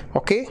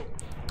 Okay.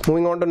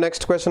 Moving on to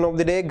next question of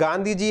the day.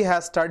 Gandhiji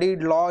has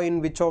studied law in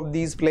which of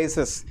these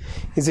places?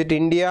 Is it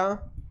India,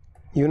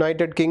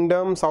 United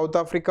Kingdom, South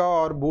Africa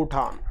or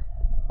Bhutan?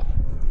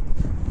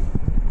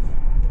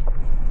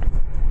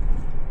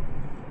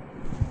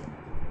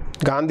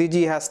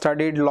 Gandhiji has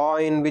studied law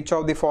in which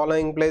of the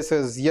following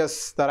places?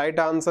 Yes, the right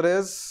answer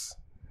is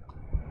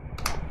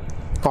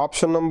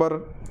option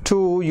number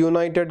 2,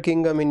 United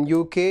Kingdom in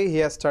UK. He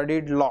has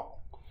studied law.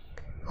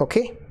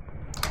 Okay.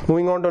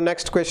 Moving on to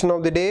next question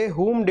of the day.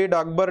 Whom did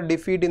Akbar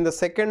defeat in the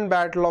second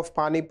battle of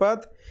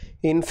Panipat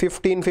in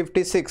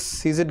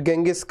 1556? Is it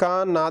Genghis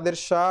Khan, Nadir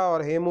Shah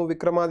or Hemu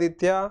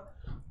Vikramaditya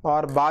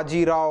or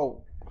Baji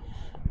Rao?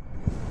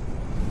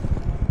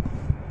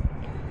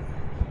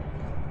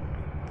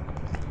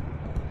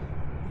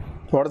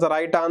 What is the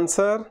right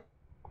answer?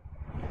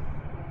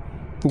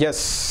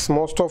 Yes,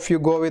 most of you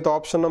go with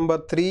option number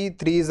 3.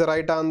 3 is the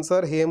right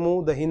answer.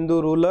 Hemu, the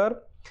Hindu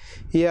ruler,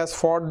 he has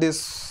fought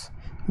this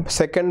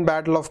second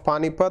battle of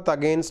Panipat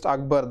against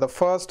Akbar. The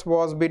first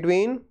was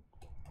between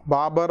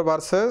Babur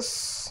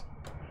versus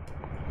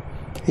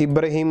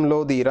Ibrahim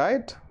Lodi,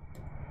 right?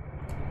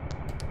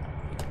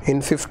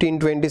 In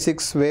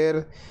 1526,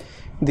 where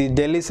the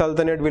Delhi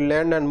Sultanate will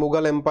end and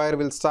Mughal Empire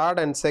will start,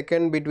 and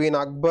second between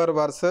Akbar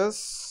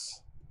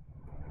versus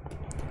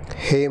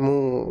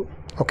Hemu.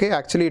 Okay,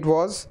 actually it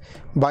was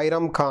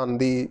Bairam Khan,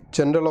 the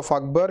general of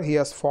Akbar. He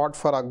has fought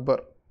for Akbar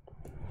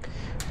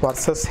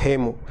versus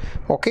Hemu.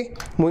 Okay,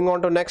 moving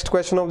on to next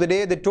question of the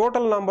day. The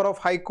total number of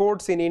high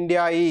courts in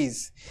India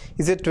is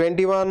it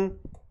 21,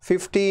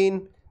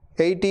 15,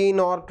 18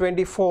 or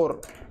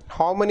 24?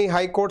 How many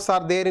high courts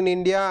are there in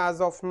India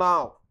as of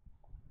now?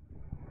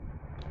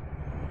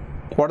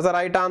 What is the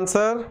right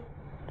answer?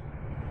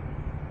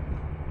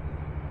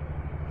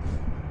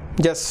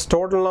 Yes,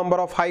 total number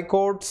of high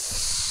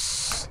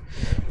courts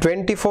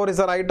 24 is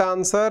the right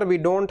answer. We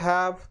don't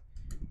have,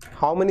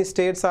 how many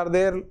states are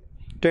there?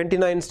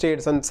 29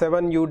 states and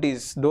 7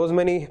 UTs. Those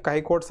many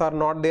high courts are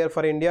not there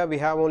for India. We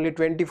have only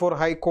 24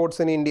 high courts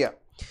in India.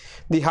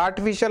 The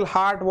artificial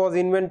heart was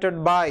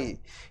invented by,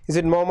 is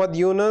it Muhammad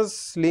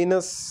Yunus,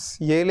 Linus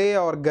Yale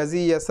or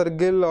Ghazi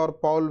Yasargil or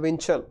Paul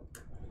Winchell?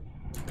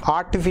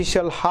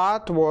 Artificial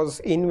heart was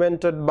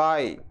invented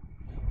by,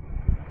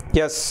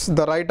 yes,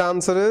 the right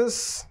answer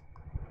is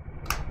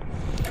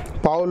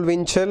Paul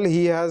Winchell.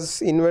 He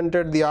has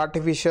invented the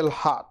artificial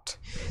heart.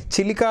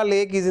 Chilika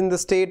Lake is in the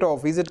state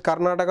of, is it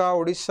Karnataka,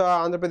 Odisha,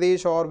 Andhra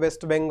Pradesh or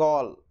West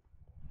Bengal?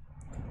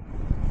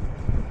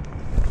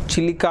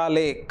 Chilika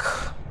Lake,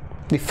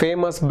 the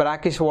famous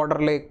brackish water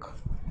lake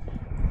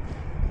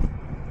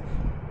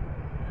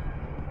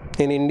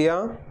in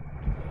India.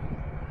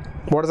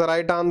 What is the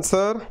right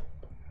answer?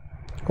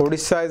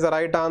 Odisha is the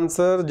right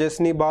answer.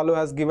 Jesni Balu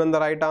has given the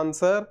right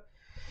answer.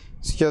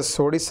 Yes,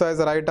 Odisha is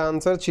the right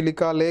answer.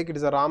 Chilika Lake, it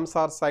is a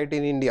Ramsar site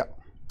in India.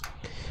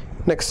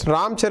 Next,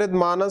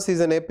 Ramcharitmanas is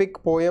an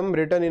epic poem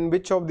written in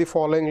which of the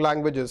following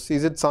languages?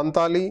 Is it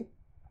Santali,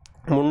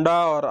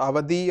 Munda or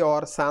Awadhi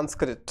or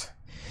Sanskrit?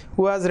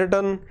 Who has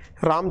written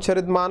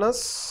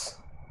Ramcharitmanas?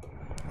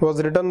 It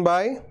was written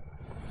by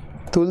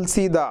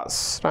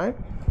Tulsidas, right?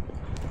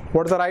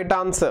 What is the right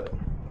answer?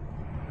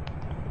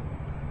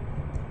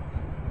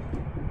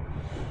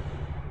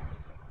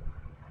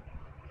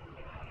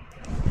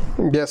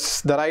 Yes,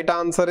 the right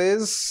answer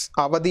is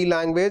Awadhi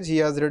language. He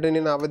has written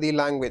in Awadhi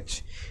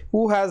language.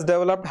 Who has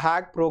developed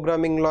hack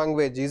programming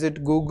language? Is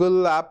it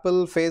Google,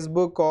 Apple,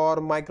 Facebook or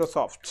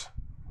Microsoft?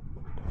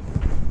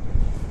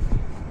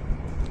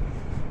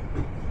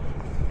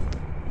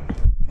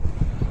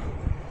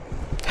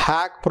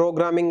 Hack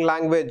programming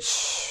language.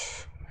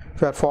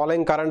 If you are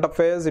following current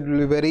affairs, it will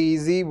be very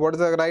easy. What is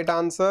the right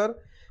answer?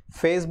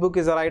 Facebook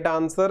is the right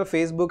answer.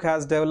 Facebook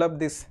has developed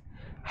this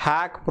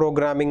hack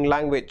programming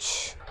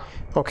language.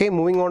 Okay,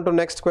 moving on to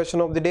next question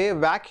of the day.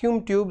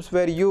 Vacuum tubes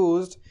were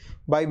used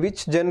by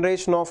which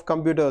generation of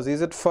computers?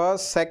 Is it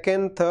first,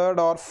 second, third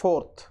or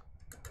fourth?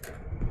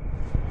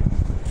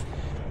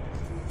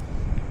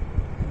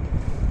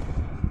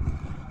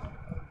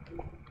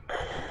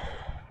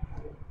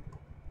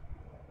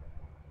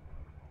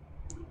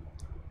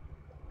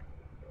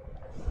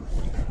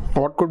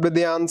 What could be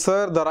the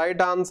answer? The right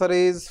answer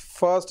is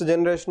first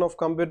generation of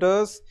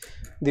computers.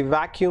 The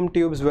vacuum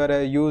tubes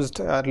were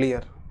used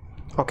earlier,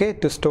 okay,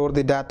 to store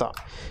the data.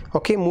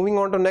 Okay, moving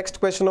on to next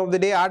question of the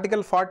day.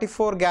 Article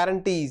 44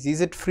 guarantees,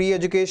 is it free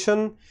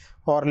education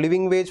or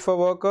living wage for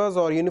workers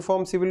or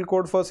uniform civil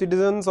code for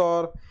citizens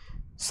or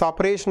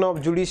separation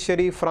of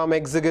judiciary from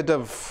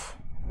executive?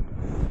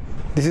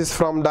 This is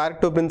from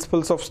Directive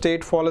Principles of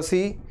State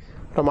Policy,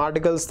 from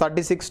articles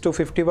 36 to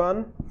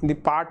 51 in the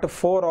part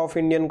 4 of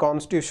Indian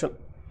Constitution.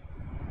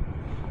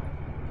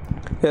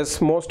 Yes,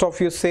 most of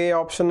you say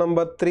option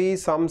number 3,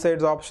 some say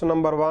it's option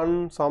number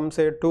 1, some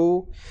say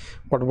 2.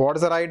 But what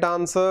is the right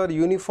answer?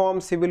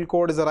 Uniform Civil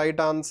Code is the right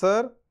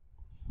answer.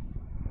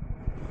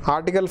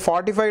 Article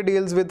 45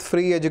 deals with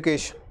free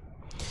education.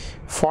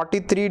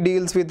 43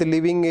 deals with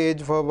living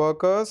age for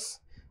workers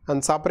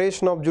and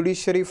separation of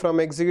judiciary from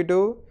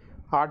executive.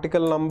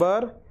 Article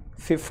number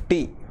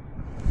 50.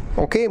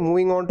 Okay,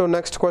 moving on to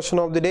next question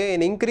of the day.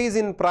 An increase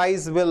in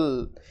price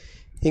will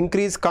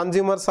increase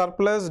consumer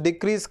surplus,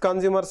 decrease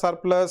consumer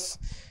surplus,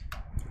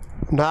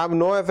 have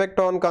no effect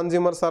on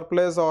consumer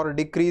surplus, or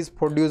decrease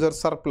producer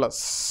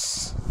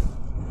surplus.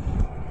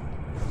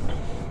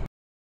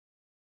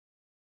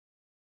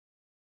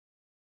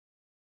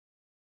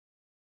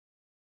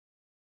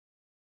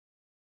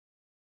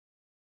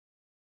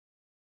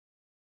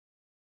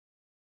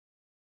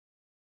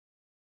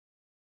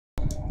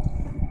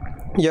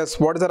 Yes,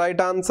 what is the right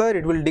answer?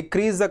 It will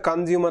decrease the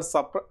consumer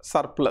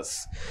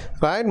surplus.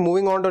 Right,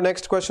 moving on to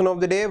next question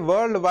of the day.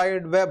 World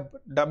Wide Web,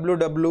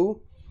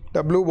 WWW,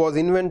 was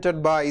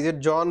invented by, is it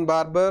John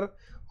Barber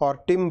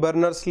or Tim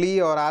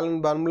Berners-Lee or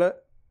Alan Bumler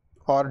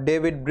or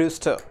David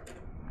Brewster?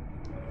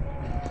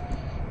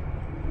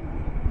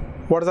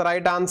 What is the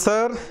right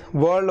answer?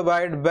 World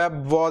Wide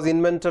Web was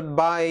invented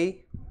by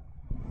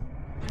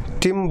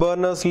Tim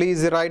Berners-Lee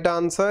is the right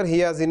answer. He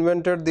has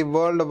invented the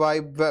World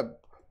Wide Web.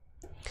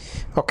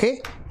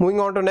 Okay, moving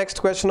on to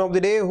next question of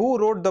the day. Who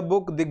wrote the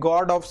book The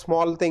God of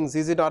Small Things?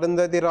 Is it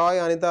Arundhati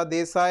Roy, Anita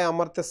Desai,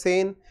 Amartya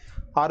Sen,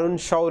 Arun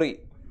Shourie?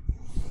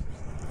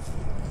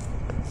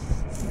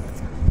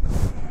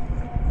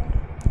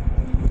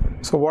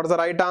 So what is the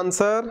right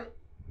answer?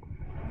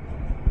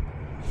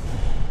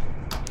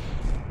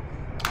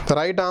 The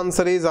right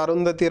answer is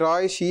Arundhati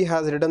Roy. She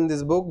has written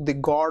this book, The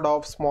God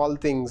of Small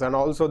Things, and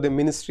also The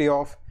Ministry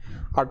of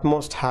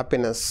Utmost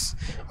Happiness.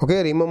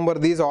 Okay, remember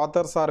these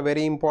authors are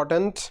very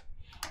important.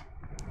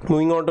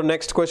 Moving on to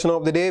next question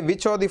of the day.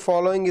 Which of the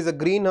following is a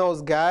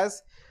greenhouse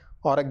gas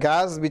or a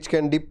gas which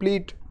can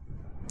deplete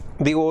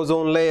the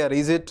ozone layer?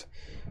 Is it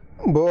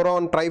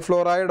boron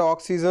trifluoride,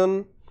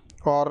 oxygen,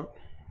 or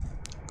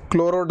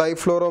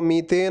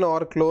chlorodifluoromethane,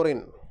 or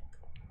chlorine?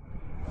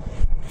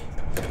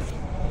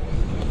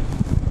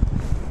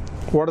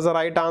 What is the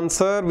right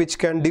answer which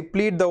can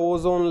deplete the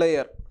ozone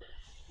layer?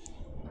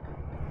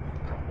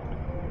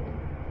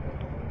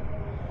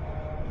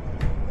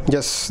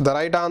 Yes, the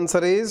right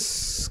answer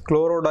is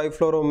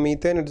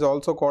chlorodifluoromethane. It is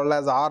also called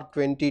as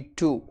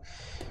R22.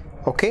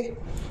 Okay,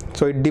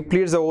 so it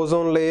depletes the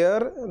ozone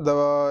layer.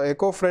 The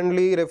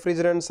eco-friendly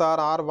refrigerants are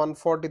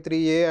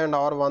R143A and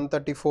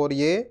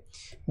R134A.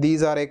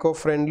 These are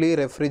eco-friendly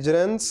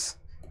refrigerants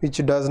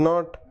which does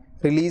not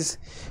release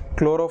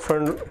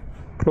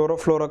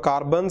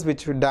chlorofluorocarbons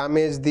which will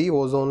damage the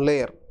ozone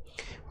layer.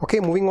 Okay,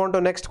 moving on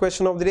to next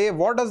question of the day.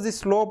 What does the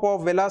slope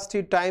of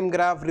velocity time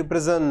graph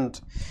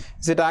represent?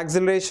 Is it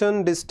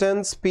acceleration,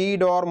 distance,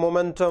 speed, or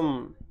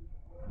momentum?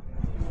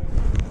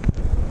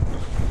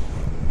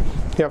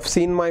 You have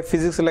seen my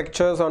physics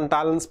lectures on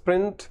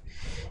TalentSprint.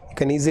 You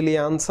can easily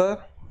answer.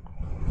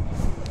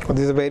 This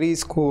is a very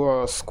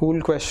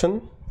school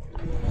question.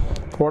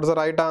 What is the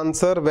right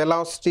answer?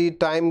 Velocity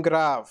time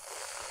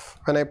graph.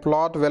 When I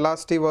plot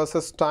velocity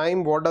versus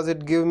time, what does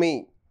it give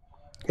me?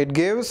 It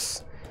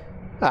gives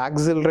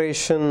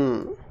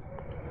acceleration,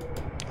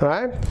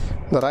 right?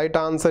 The right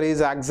answer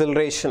is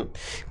acceleration.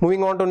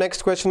 Moving on to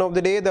next question of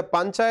the day. The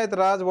Panchayat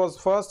Raj was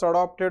first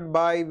adopted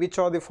by which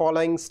of the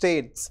following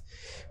states?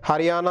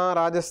 Haryana,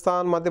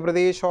 Rajasthan, Madhya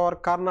Pradesh, or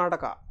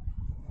Karnataka?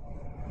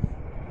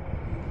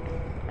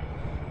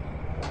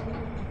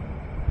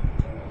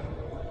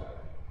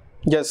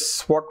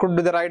 Yes, what could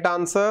be the right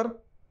answer?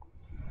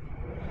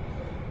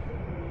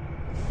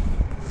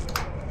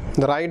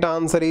 The right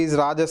answer is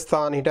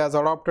Rajasthan. It has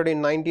adopted in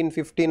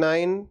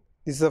 1959.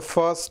 This is the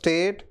first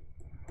state.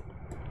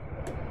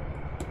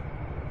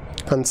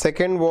 And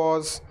second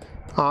was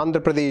Andhra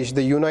Pradesh,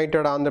 the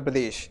United Andhra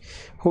Pradesh.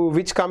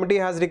 Which committee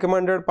has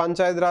recommended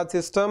Panchayat Raj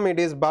system? It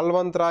is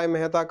Balwant Rai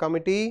Mehta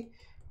committee,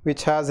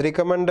 which has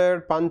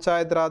recommended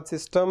Panchayat Raj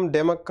system,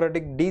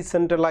 democratic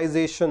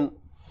decentralization.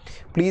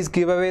 Please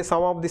give away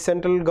some of the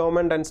central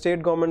government and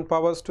state government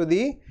powers to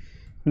the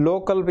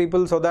local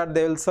people so that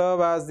they will serve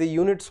as the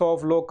units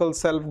of local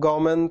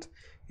self-government.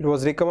 It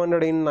was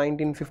recommended in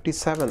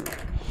 1957.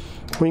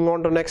 Moving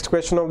on to next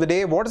question of the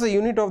day. What is the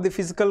unit of the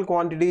physical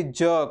quantity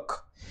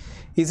jerk?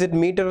 Is it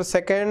meter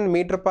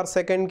per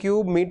second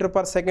cube, meter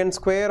per second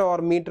square, or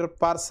meter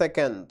per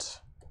second?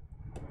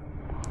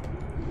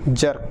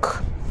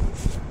 Jerk.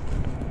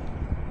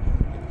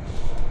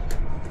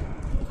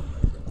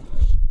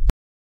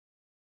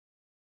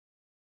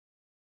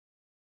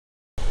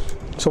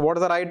 So what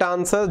is the right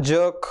answer?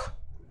 Jerk.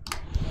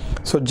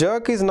 So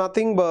jerk is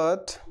nothing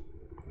but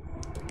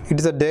it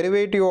is a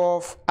derivative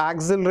of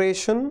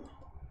acceleration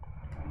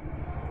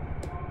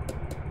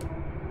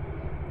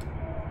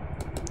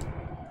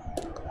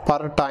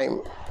per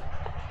time.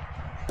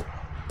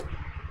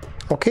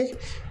 Okay,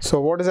 so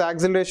what is the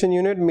acceleration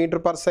unit? Meter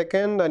per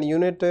second, and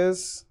unit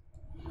is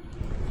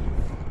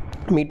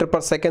meter per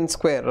second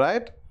square,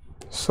 right?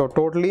 So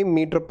totally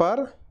meter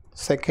per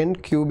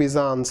second cube is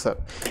the answer.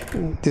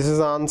 This is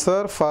the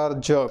answer for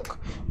jerk.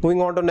 Moving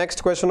on to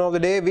next question of the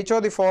day. Which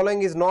of the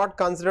following is not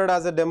considered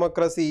as a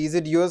democracy? Is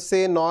it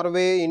USA,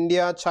 Norway,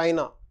 India,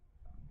 China?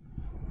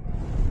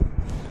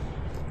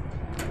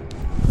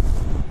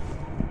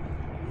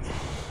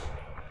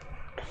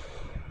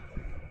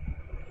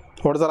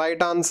 What is the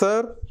right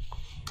answer?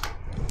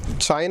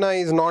 China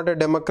is not a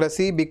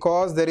democracy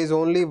because there is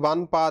only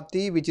one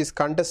party which is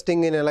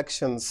contesting in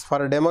elections.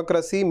 For a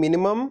democracy,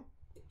 minimum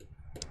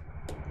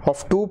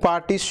of two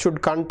parties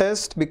should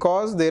contest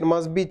because there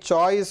must be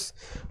choice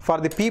for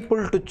the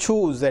people to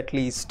choose at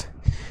least.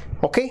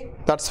 Okay,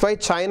 that's why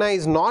China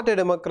is not a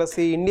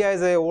democracy. India is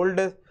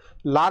the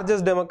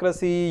largest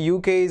democracy.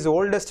 UK is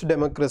oldest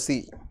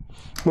democracy.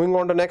 Moving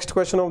on to next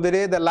question of the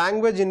day. The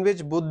language in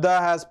which Buddha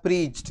has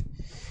preached.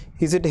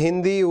 Is it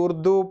Hindi,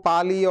 Urdu,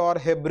 Pali, or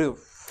Hebrew?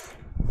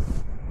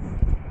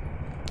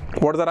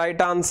 What is the right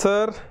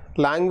answer?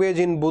 Language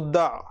in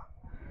Buddha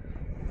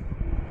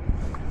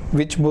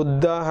which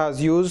Buddha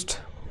has used.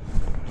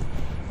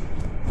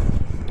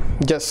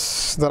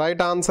 Yes, the right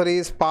answer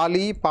is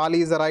Pali.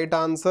 Pali is the right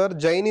answer.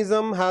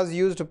 Jainism has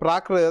used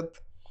Prakrit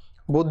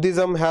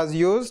Buddhism has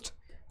used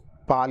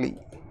Pali.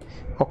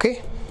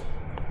 Okay,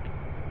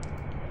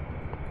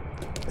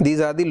 these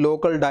are the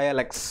local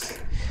dialects.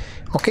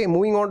 Okay,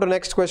 moving on to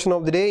next question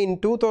of the day. In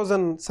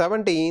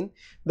 2017,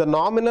 the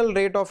nominal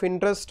rate of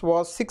interest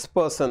was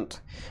 6%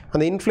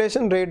 and the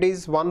inflation rate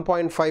is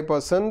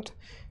 1.5%.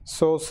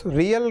 So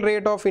real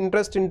rate of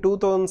interest in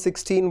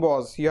 2016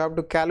 was, you have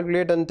to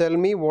calculate and tell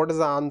me what is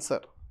the answer.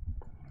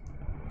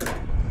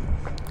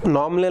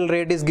 Nominal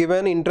rate is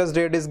given, interest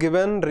rate is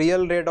given,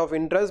 real rate of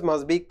interest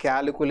must be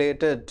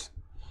calculated.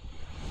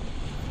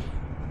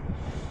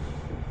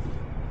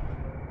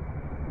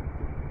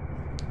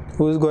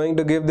 Who is going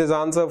to give this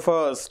answer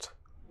first?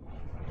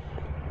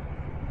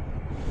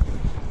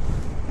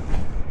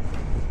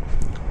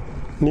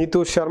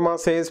 Neetu Sharma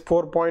says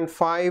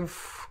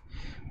 4.5.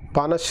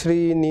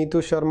 Panashri,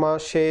 Neetu Sharma,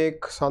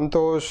 Sheikh,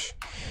 Santosh.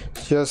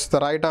 Yes, the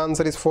right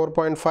answer is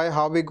 4.5.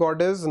 How we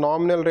got is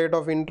nominal rate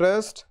of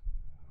interest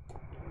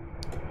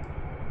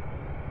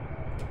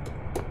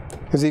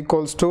is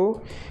equals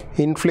to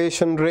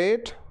inflation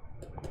rate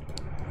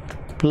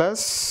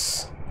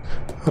plus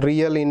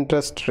real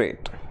interest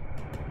rate.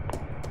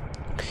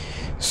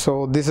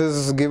 So this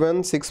is given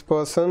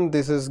 6%,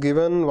 this is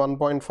given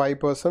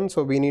 1.5%,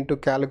 so we need to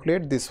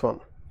calculate this one.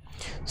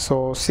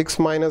 So 6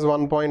 minus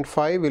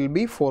 1.5 will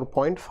be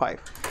 4.5.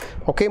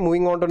 Okay,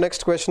 moving on to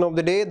next question of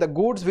the day. The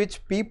goods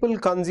which people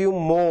consume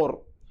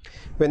more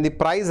when the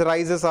price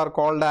rises are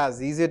called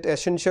as, is it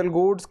essential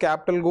goods,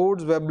 capital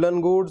goods,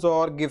 Veblen goods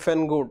or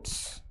Giffen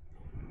goods?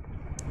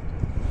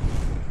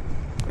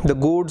 The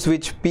goods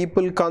which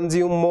people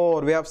consume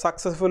more. We have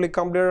successfully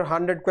completed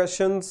 100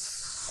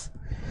 questions.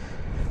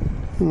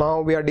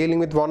 Now we are dealing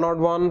with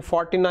 101,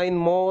 49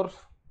 more.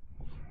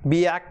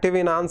 Be active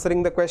in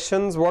answering the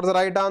questions. What is the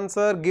right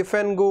answer?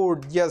 Giffen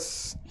good.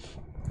 Yes,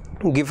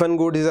 Giffen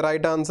good is the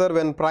right answer.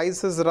 When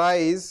prices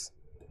rise,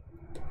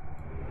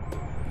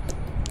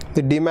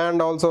 the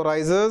demand also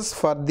rises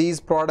for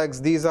these products.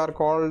 These are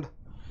called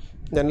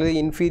generally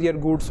inferior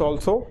goods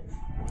also,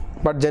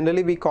 but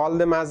generally we call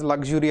them as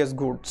luxurious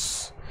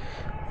goods.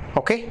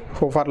 Okay,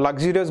 so for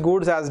luxurious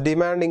goods, as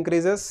demand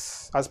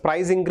increases, as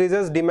price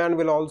increases, demand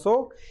will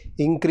also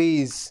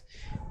increase.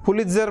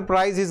 Pulitzer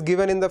Prize is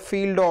given in the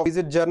field of, is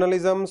it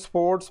journalism,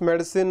 sports,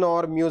 medicine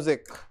or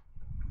music?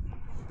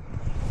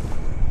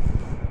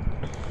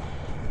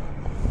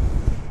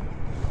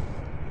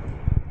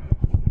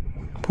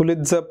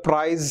 Pulitzer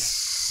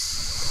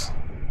Prize.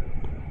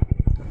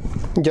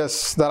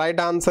 Yes, the right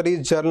answer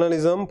is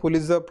journalism.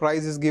 Pulitzer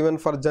Prize is given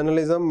for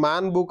journalism.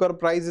 Man Booker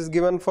Prize is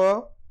given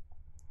for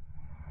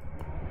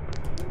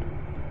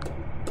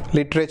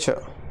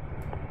literature.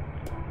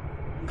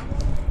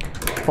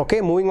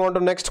 Okay, moving on to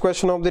next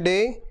question of the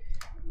day.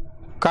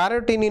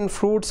 Carotene in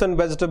fruits and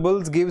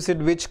vegetables gives it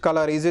which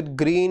color? Is it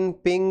green,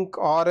 pink,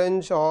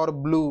 orange or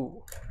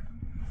blue?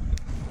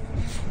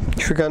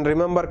 If you can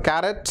remember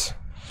carrot.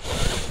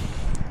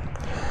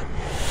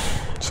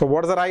 So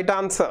what is the right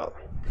answer?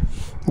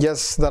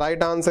 Yes, the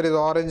right answer is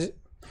orange.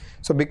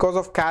 So because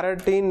of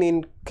carotene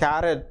in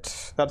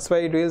carrot, that's why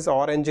it is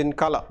orange in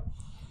color.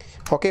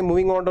 Okay,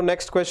 moving on to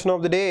next question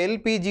of the day.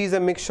 LPG is a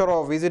mixture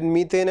of, is it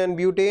methane and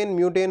butane,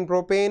 butane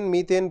propane,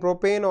 methane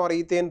propane or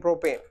ethane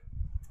propane?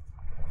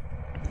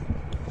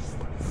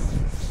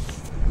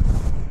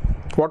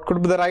 What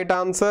could be the right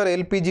answer?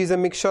 LPG is a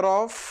mixture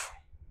of,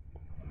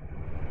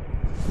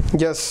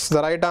 yes,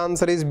 the right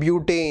answer is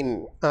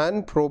butane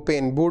and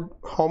propane.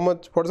 How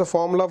much, what is the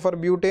formula for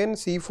butane?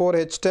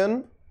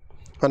 C4H10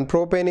 and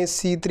propane is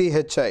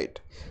C3H8,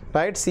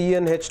 right?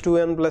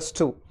 CnH2n plus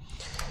 2.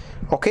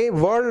 Okay,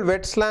 World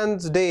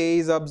Wetlands Day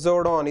is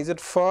observed on, is it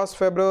 1st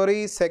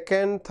February,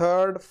 2nd,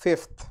 3rd,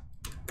 5th?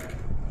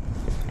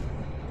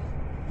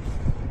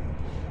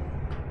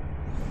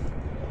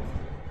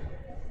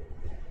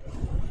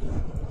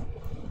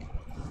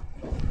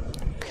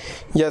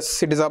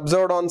 Yes, it is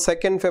observed on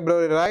 2nd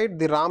February, right?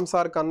 The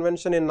Ramsar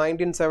Convention in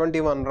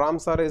 1971.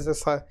 Ramsar is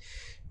a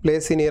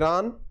place in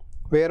Iran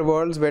where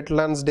World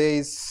Wetlands Day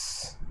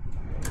is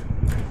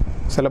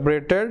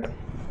celebrated.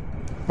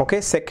 Okay,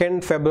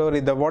 2nd February.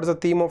 What is the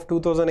theme of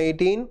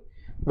 2018?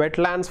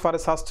 Wetlands for a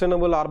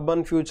sustainable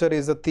urban future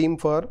is the theme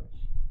for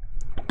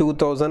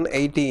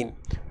 2018.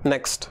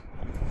 Next.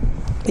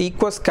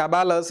 Equus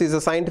caballus is a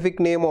scientific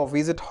name of,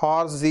 is it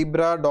horse,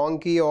 zebra,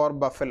 donkey or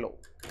buffalo?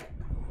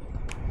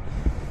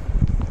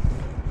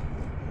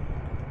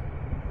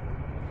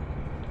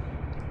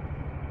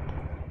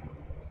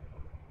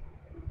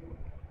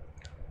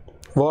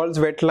 World's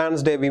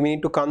Wetlands Day. We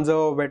need to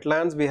conserve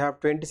wetlands. We have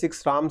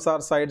 26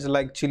 Ramsar sites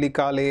like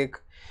Chilika Lake,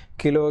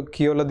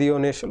 Keoladeo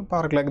National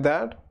Park, like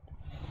that.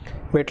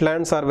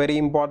 Wetlands are very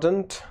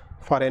important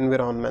for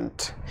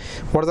environment.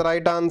 What is the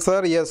right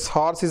answer? Yes,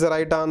 horse is the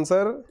right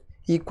answer.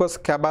 Equus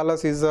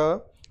caballus is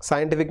a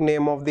scientific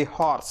name of the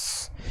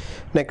horse.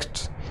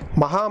 Next,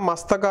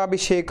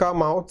 Mahamastakabhisheka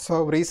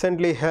Mahotsav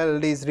recently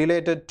held is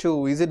related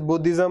to, is it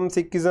Buddhism,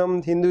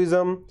 Sikhism,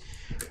 Hinduism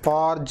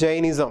or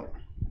Jainism?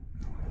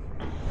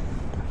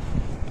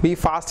 Be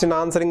fast in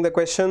answering the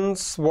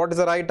questions. What is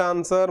the right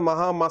answer?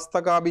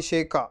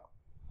 Mahamastakabhisheka.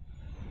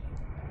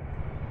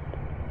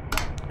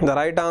 The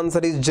right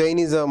answer is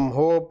Jainism.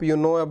 Hope you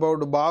know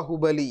about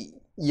Bahubali.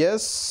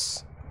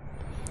 Yes,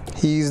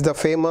 he is the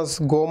famous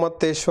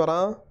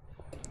Gomateshwara.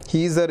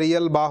 He is the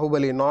real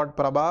Bahubali, not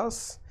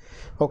Prabhas.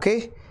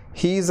 Okay,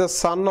 he is the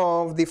son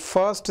of the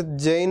first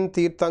Jain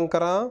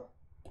Tirthankara,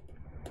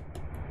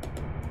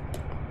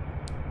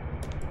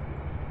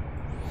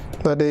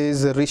 that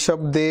is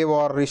Rishabdev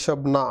or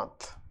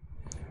Rishabnath.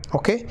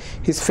 Okay,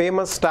 his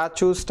famous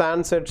statue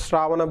stands at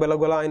Shravana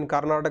Belagula in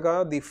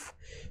Karnataka, the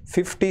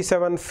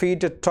 57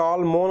 feet tall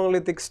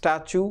monolithic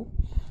statue.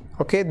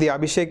 Okay, the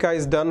Abhisheka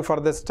is done for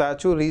the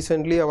statue.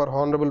 Recently, our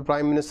Honorable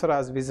Prime Minister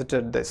has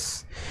visited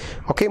this.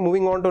 Okay,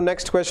 moving on to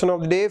next question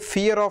of the day.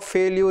 Fear of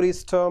failure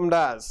is termed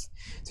as,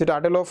 is it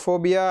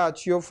atelophobia,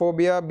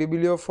 achiophobia,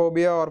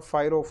 bibliophobia or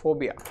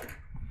phyrophobia?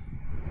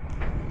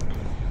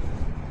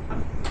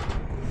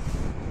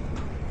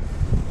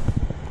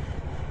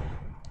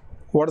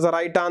 What is the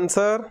right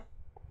answer?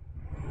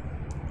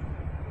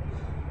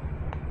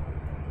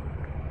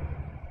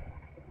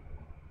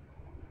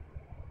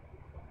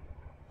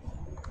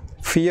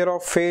 Fear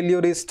of failure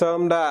is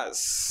termed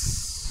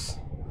as,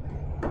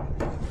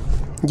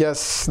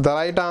 yes, the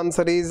right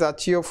answer is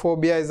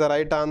achiophobia is the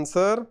right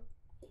answer.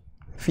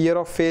 Fear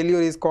of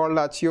failure is called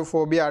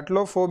achiophobia.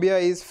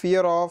 Atelophobia is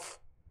fear of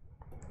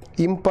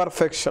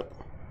imperfection.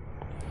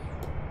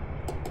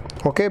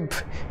 Okay,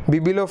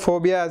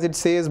 bibliophobia, as it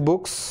says,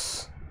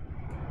 books,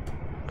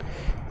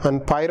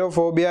 and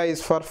pyrophobia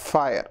is for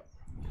fire.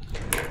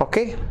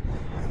 Okay,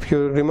 if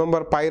you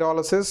remember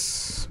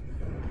pyrolysis,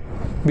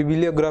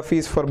 bibliography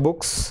is for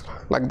books,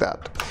 like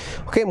that.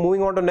 Okay,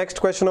 moving on to next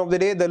question of the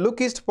day. The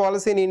lookist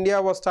policy in India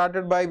was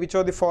started by which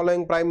of the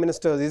following prime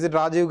ministers? Is it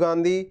Rajiv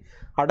Gandhi,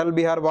 Atal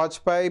Bihar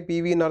Vajpayee,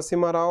 P.V.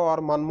 Narasimha Rao or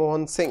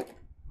Manmohan Singh?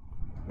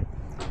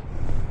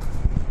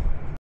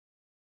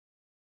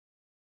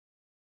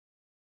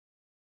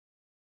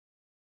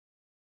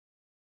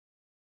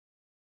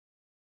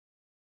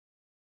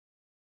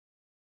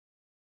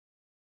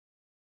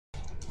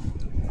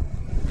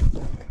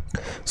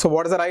 So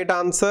what is the right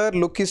answer?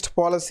 Lookist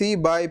policy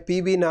by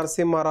P.V.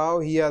 Narasimha Rao.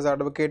 He has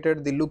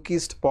advocated the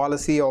lookist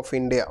policy of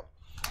India.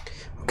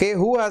 Okay,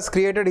 who has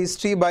created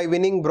history by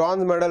winning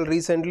bronze medal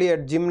recently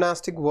at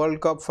Gymnastic World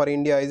Cup for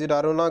India? Is it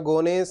Aruna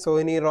Gone,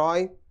 Sohini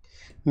Roy,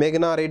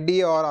 Meghna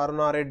Reddy or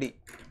Aruna Reddy?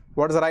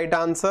 What is the right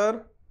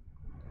answer?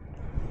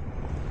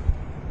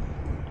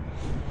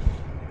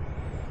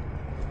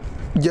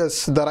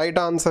 Yes, the right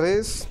answer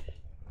is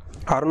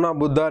Aruna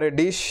Buddha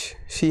Reddy.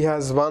 She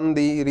has won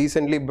the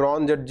recently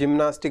bronze at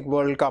Gymnastic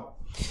World Cup.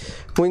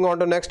 Moving on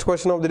to next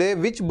question of the day.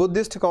 Which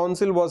Buddhist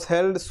council was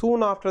held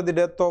soon after the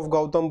death of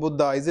Gautam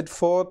Buddha? Is it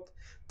 4th,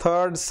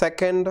 3rd,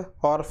 2nd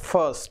or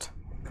 1st?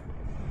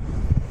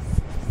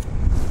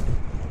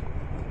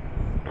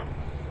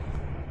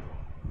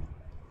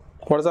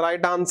 What is the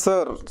right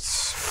answer?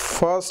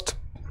 1st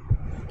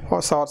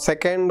or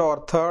 2nd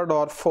or 3rd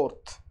or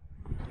 4th?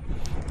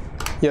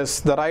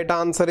 Yes, the right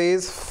answer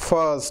is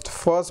 1st.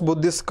 First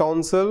Buddhist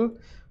council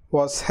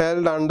was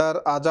held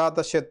under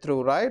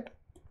Ajatashatru, right?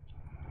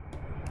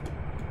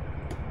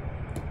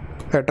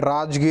 At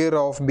Rajgir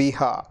of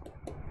Bihar,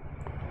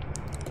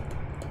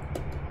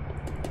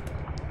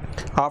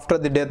 after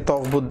the death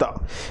of Buddha.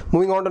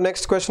 Moving on to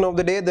next question of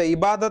the day. The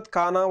Ibadat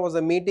Khana was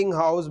a meeting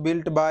house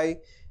built by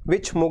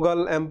which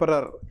Mughal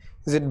emperor?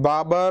 Is it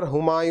Babur,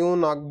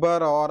 Humayun,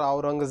 Akbar or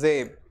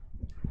Aurangzeb?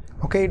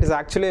 Okay, it is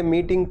actually a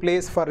meeting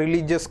place for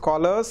religious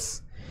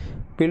scholars,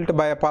 built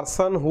by a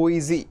person. Who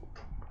is he?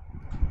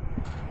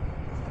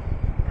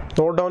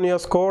 Note down your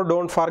score,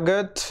 don't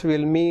forget.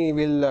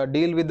 We'll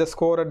deal with the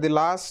score at the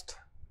last.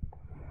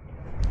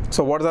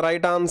 So what's the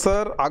right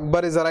answer?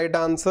 Akbar is the right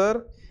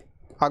answer.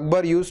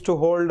 Akbar used to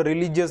hold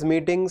religious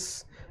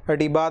meetings at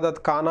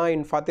Ibadat Khana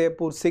in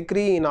Fatehpur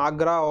Sikri in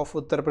Agra of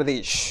Uttar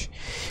Pradesh.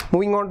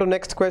 Moving on to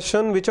next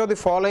question. Which of the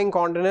following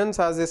continents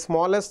has the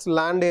smallest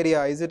land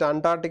area? Is it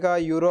Antarctica,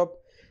 Europe,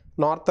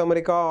 North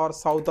America or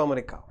South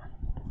America?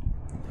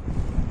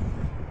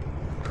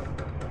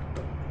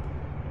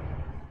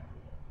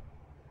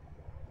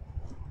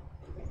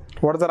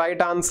 What is the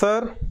right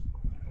answer?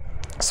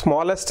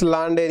 Smallest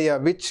land area,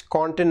 which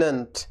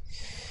continent?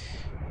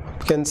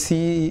 You can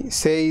say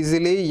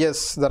easily.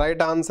 Yes, the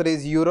right answer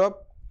is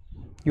Europe.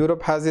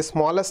 Europe has the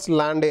smallest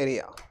land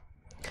area.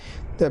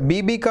 The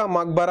Bibi Ka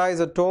Maqbara is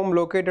a tomb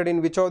located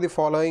in which of the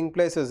following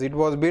places? It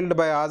was built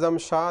by Azam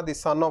Shah, the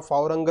son of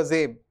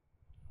Aurangzeb.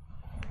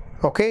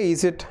 Okay,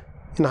 is it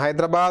in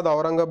Hyderabad,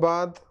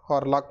 Aurangabad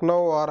or Lucknow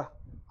or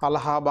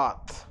Allahabad?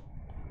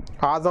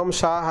 Azam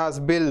Shah has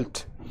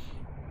built.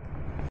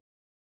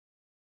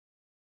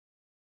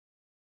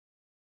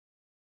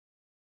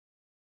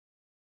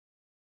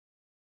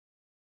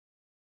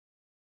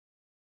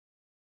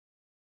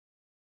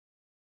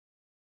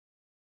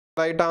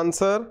 Right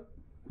answer?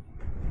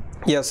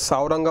 Yes,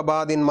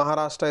 Aurangabad in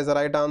Maharashtra is the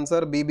right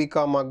answer. Bibi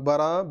Ka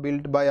Maqbara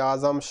built by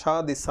Azam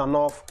Shah, the son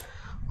of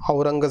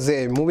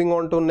Aurangzeb. Moving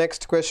on to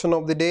next question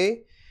of the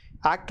day.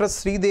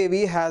 Actress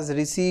Sridevi has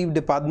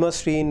received Padma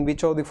Shri in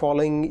which of the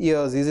following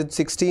years? Is it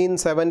 16,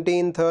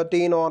 17,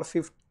 13 or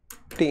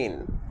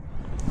 15?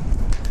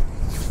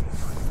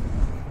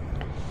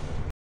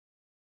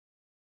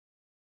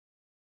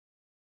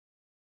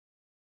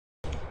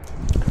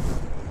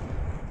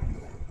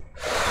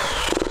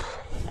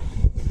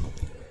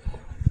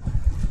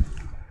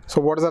 So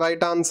what is the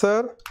right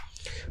answer?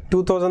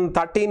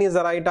 2013 is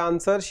the right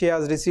answer. She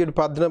has received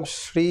Padma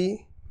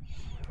Shri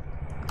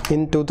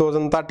in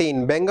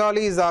 2013.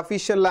 Bengali is the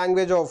official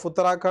language of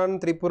Uttarakhand,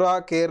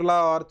 Tripura, Kerala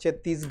or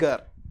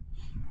Chhattisgarh.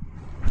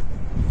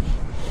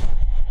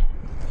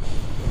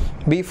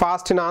 Be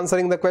fast in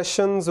answering the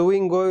questions.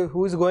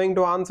 Who is going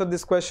to answer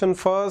this question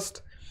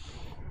first?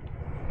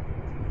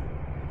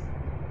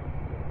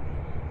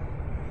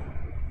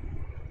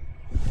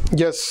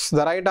 Yes,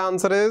 the right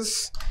answer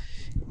is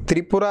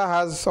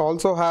Tripura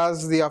also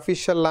has the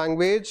official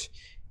language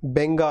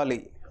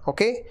Bengali.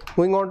 Okay,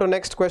 moving on to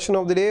next question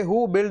of the day.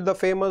 Who built the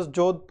famous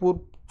Jodhpur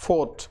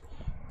fort?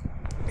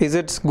 Is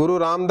it Guru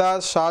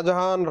Ramdas, Shah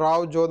Jahan,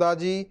 Rao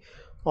Jodaji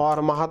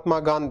or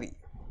Mahatma Gandhi?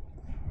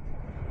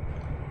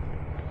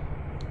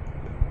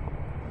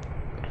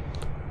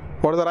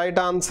 What is the right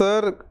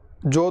answer?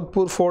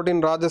 Jodhpur fort in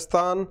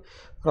Rajasthan.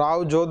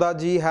 Rao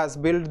Jodaji has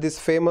built this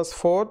famous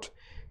fort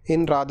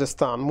in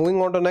Rajasthan.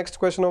 Moving on to next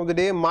question of the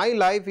day. My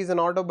life is an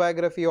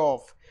autobiography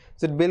of,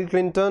 is it Bill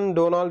Clinton,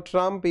 Donald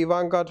Trump,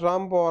 Ivanka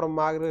Trump or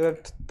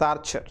Margaret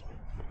Thatcher?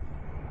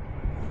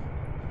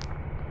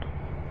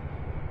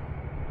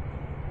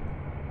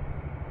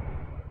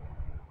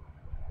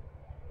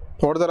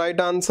 What is the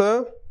right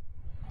answer?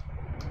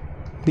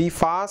 Be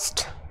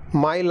fast.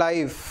 My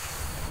life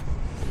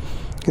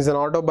is an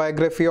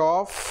autobiography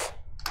of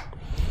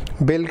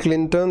Bill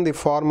Clinton, the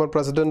former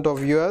president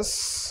of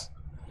US.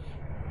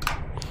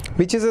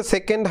 Which is the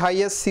second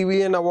highest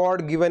civilian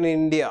award given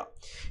in India?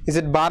 Is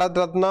it Bharat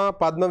Ratna,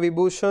 Padma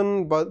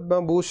Vibhushan,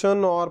 Padma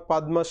Bhushan or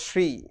Padma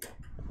Shri?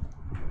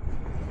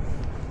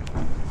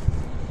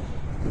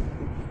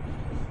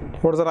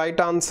 What is the right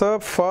answer?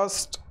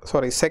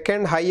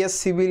 Second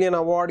highest civilian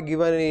award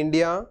given in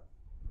India.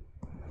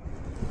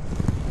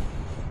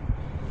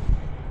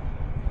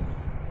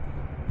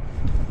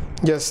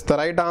 Yes, the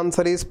right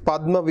answer is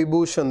Padma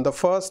Vibhushan. The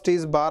first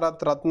is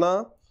Bharat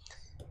Ratna,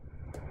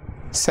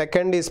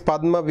 second is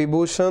Padma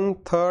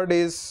Vibhushan, third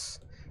is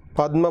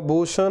Padma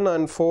Bhushan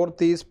and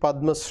fourth is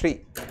Padma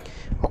Shri.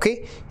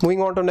 Okay, moving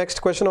on to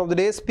next question of the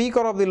day.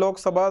 Speaker of the Lok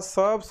Sabha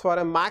serves for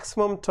a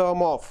maximum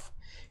term of,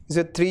 is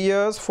it 3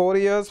 years, 4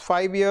 years,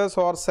 5 years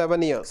or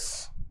 7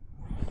 years?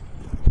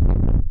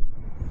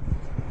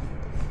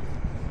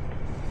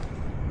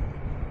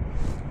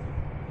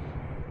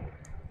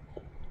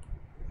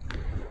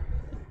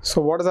 So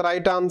what is the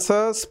right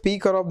answer?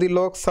 Speaker of the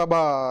Lok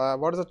Sabha.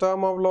 What is the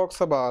term of Lok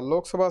Sabha?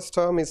 Lok Sabha's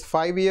term is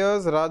 5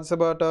 years. Rajya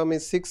Sabha term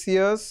is 6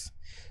 years.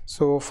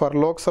 So for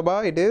Lok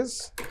Sabha it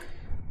is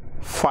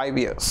 5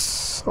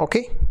 years.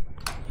 Okay.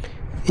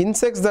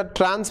 Insects that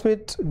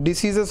transmit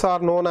diseases are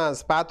known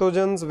as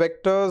pathogens,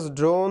 vectors,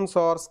 drones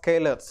or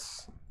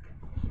scalers.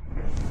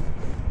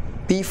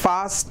 Be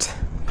fast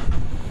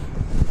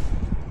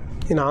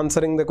in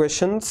answering the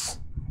questions.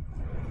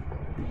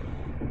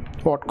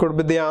 What could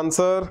be the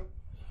answer?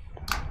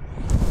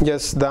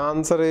 Yes, the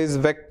answer is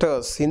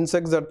vectors.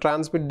 Insects that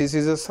transmit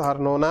diseases are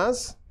known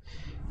as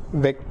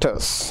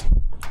vectors.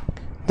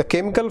 The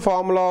chemical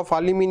formula of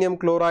aluminium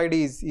chloride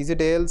is it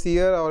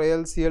AlCl or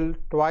AlCl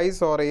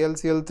twice or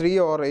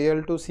AlCl3 or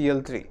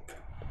Al2Cl3?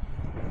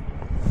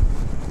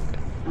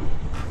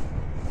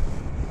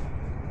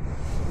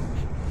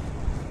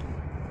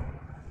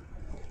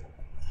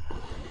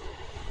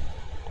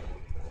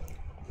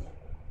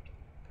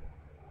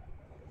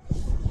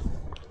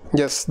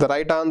 Yes, the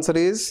right answer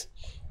is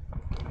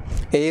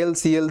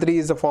AlCl3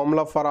 is the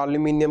formula for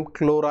aluminium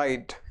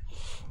chloride.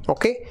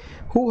 Okay,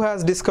 who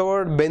has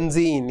discovered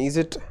benzene? Is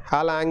it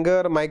Hal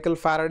Anger, Michael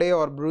Faraday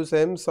or Bruce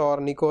Ems or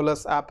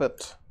Nicholas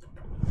Appert?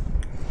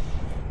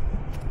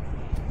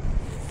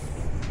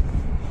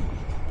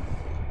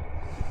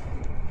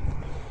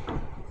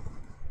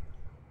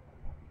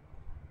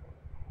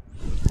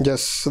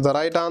 Yes, the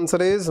right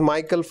answer is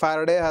Michael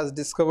Faraday has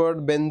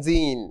discovered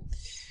benzene.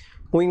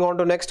 Moving on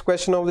to next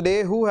question of the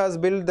day. Who has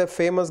built the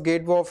famous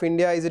Gateway of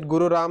India? Is it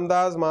Guru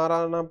Ramdas,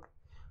 Maharana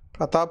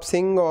Pratap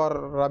Singh or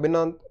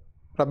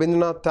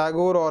Rabindranath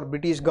Tagore or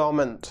British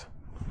government?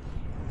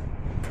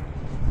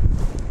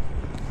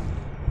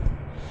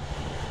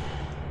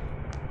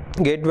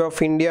 Gateway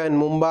of India in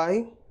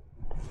Mumbai.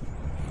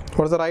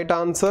 What is the right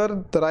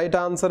answer? The right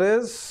answer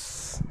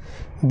is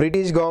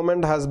British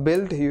government has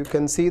built. You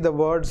can see the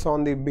words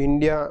on the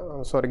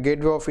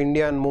Gateway of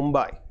India in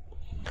Mumbai.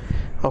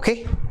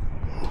 Okay.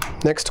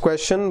 Next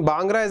question.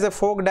 Bhangra is a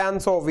folk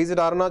dance of, is it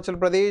Arunachal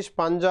Pradesh,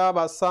 Punjab,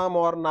 Assam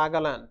or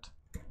Nagaland?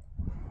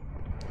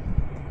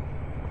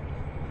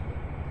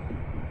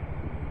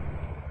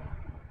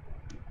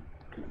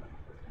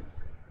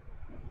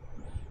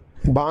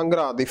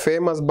 Bhangra, the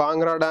famous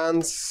Bhangra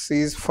dance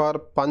is for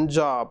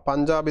Punjab.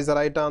 Punjab is the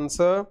right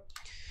answer.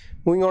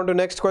 Moving on to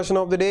next question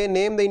of the day.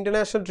 Name the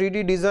international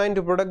treaty designed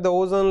to protect the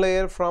ozone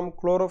layer from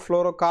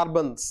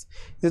chlorofluorocarbons.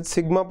 Is it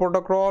Sigma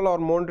Protocol or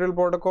Montreal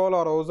Protocol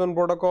or Ozone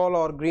Protocol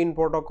or Green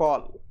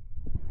Protocol?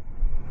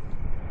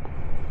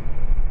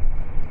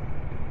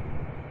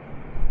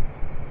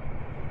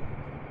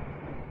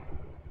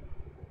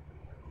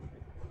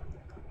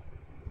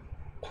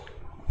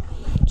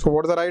 So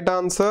what is the right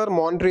answer?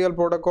 Montreal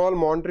Protocol.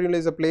 Montreal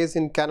is a place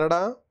in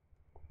Canada.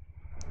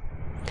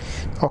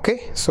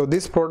 Okay, so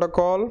this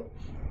protocol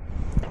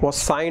was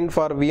signed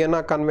for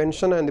Vienna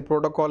Convention, and the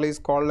protocol is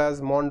called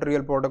as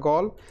Montreal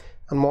Protocol,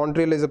 and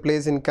Montreal is a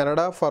place in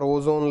Canada for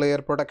ozone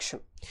layer protection.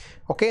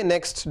 Okay,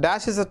 next,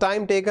 dash is the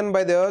time taken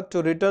by the Earth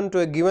to return to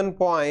a given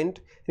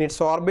point in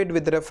its orbit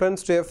with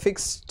reference to a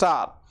fixed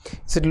star.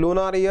 Is it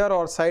lunar year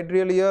or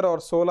sidereal year or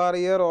solar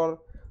year or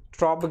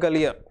tropical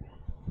year?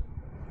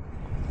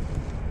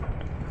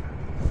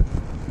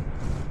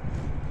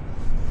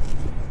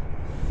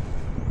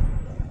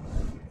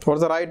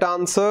 What's the right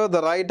answer?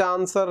 The right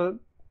answer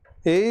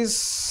is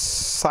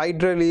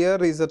sidereal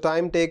year is the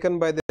time taken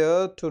by the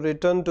Earth to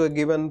return to a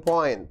given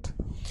point,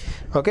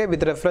 okay,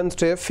 with reference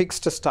to a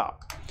fixed star.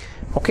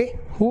 Okay,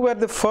 who were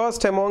the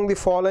first among the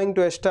following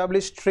to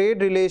establish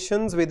trade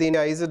relations with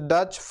India? Is it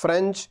Dutch,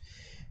 French,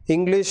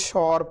 English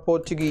or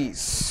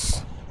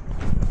Portuguese?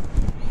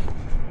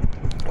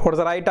 What is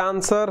the right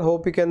answer?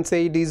 Hope you can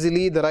say it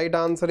easily. The right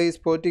answer is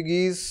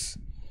Portuguese.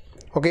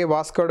 Okay,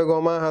 Vasco da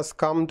Gama has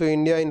come to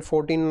India in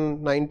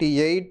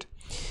 1498.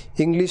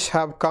 English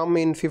have come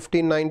in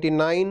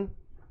 1599.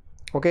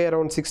 Okay,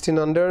 around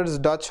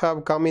 1600s. Dutch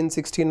have come in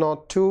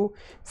 1602.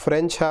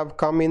 French have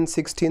come in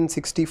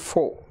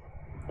 1664.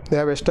 They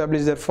have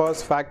established their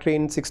first factory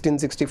in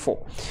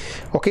 1664.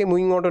 Okay,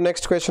 moving on to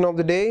next question of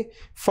the day.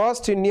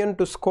 First Indian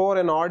to score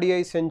an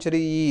ODI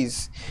century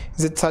is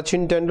it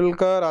Sachin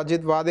Tendulkar,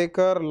 Ajit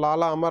Wadekar,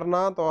 Lala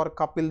Amarnath or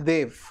Kapil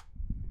Dev?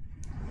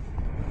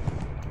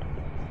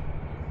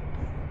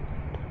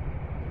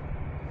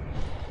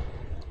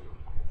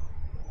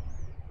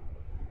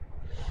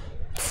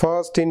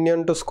 First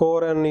Indian to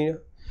score an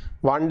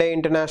one-day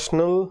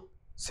international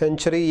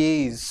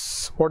century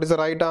is, what is the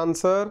right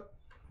answer?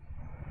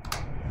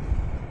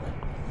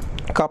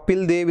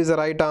 Kapil Dev is the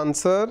right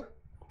answer.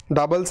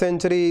 Double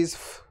century is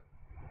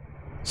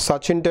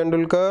Sachin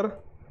Tendulkar,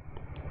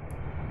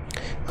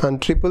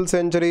 and triple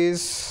century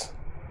is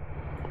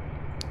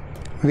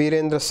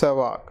Virendra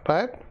Sehwag,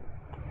 right?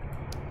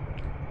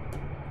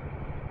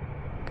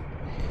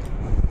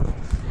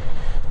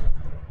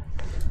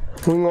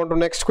 Moving on to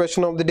next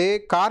question of the day.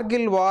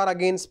 Kargil war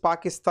against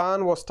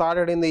Pakistan was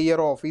started in the year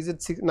of, is it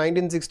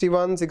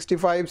 1961,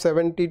 65,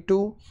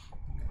 72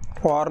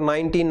 or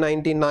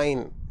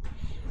 1999?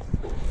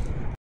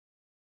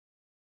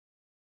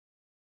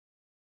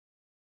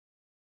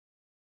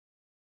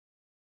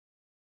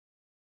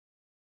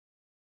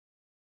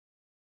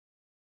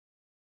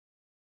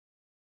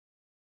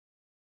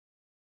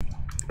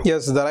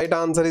 Yes, the right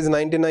answer is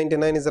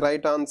 1999 is the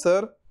right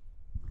answer.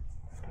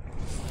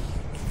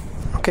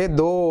 Okay,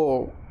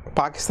 though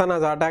Pakistan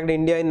has attacked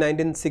India in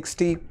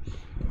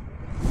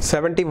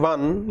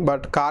 1971,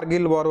 but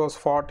Kargil war was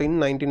fought in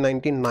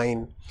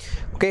 1999.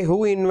 Okay,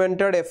 who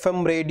invented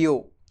FM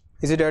radio?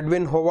 Is it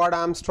Edwin Howard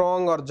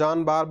Armstrong or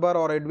John Barber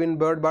or Edwin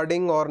Bird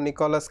Budding or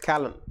Nicholas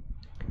Callan?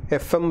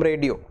 FM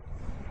radio,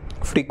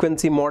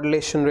 frequency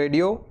modulation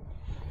radio.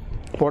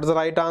 What is the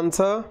right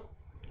answer?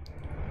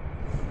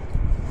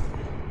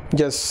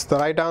 Yes, the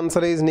right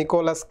answer is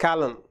Nicholas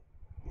Callan.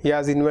 He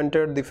has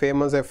invented the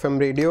famous FM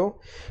radio.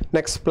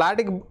 Next,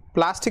 plastic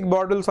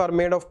bottles are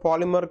made of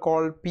polymer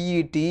called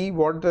PET.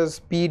 What does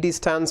PET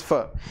stands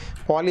for?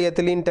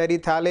 Polyethylene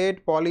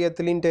terephthalate,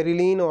 polyethylene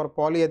terylene or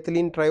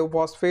polyethylene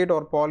triophosphate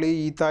or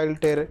polyethyl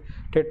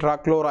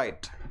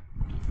tetrachloride.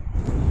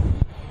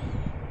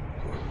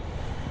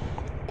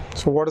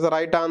 So what is the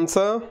right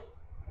answer?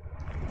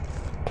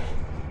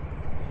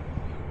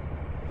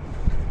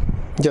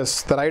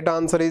 Yes, the right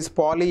answer is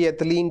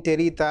polyethylene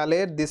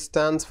terephthalate. This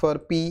stands for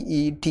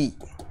PET.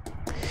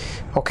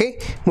 Okay,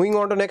 moving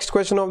on to next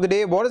question of the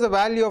day. What is the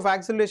value of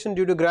acceleration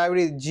due to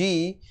gravity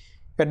G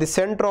at the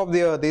center of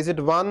the earth? Is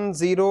it 1,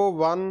 0,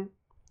 1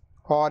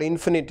 or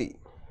infinity?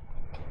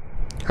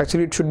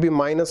 Actually, it should be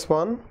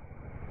 -1.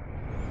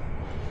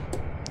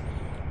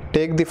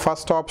 Take the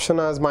first option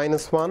as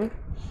 -1.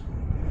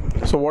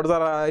 So what is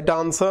the right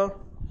answer?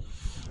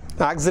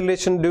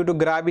 Acceleration due to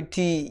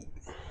gravity.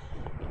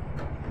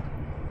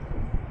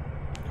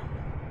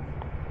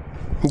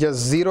 Yes,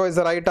 0 is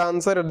the right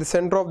answer. At the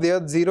center of the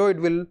earth, 0, it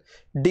will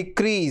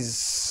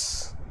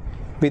decrease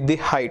with the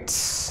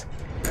heights.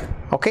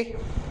 Okay,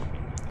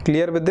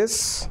 clear with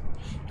this?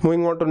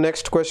 Moving on to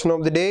next question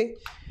of the day.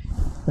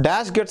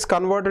 Dash gets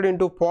converted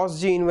into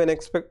phosgene when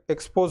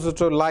exposed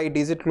to light.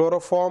 Is it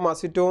chloroform,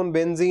 acetone,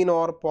 benzene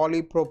or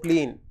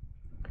polypropylene?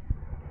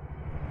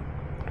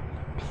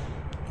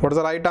 What is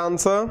the right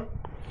answer?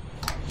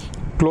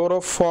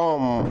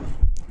 Chloroform,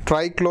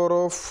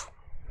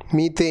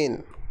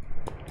 trichloromethane.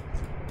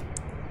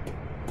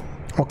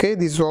 Okay,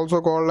 this is also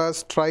called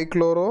as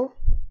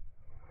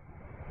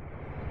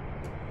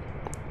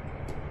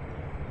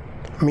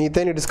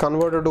trichloromethane. It is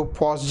converted to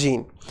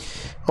phosgene.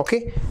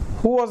 Okay,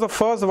 who was the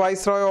first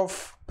viceroy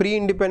of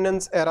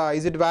pre-independence era?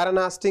 Is it Warren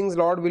Hastings,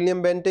 Lord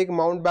William Bentinck,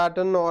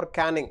 Mountbatten or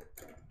Canning?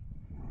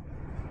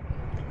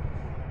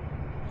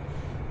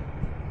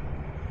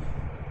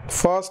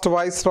 First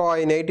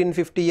viceroy in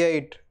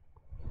 1858.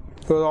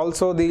 He was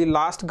also the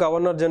last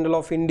Governor General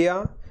of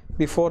India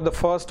before the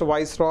first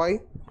Viceroy.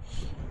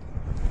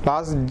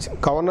 Last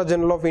Governor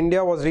General of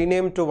India was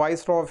renamed to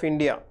Viceroy of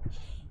India.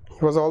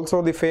 He was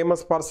also the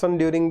famous person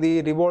during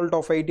the revolt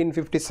of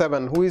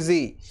 1857. Who is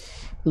he?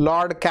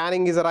 Lord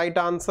Canning is the right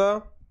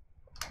answer.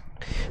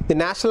 The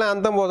national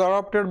anthem was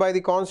adopted by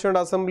the Constituent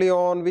Assembly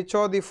on which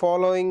of the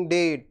following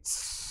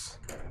dates?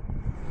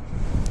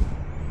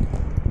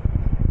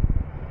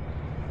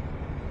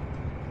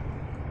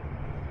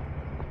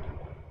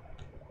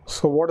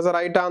 So what is the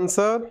right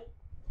answer?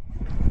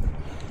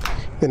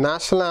 The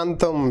national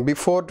anthem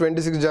before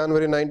 26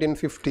 January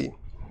 1950.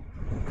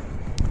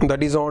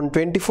 That is on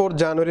 24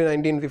 January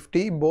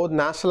 1950. Both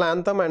national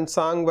anthem and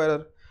song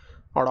were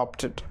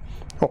adopted.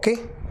 Okay.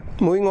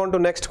 Moving on to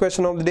next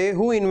question of the day.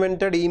 Who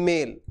invented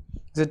email?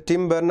 Is it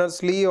Tim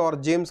Berners-Lee or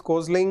James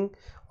Gosling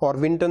or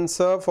Winton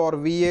Cerf or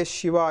V.A.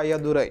 Shiva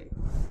Ayadurai?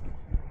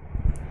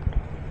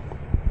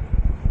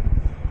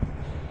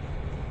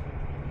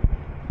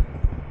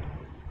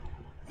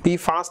 Be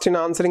fast in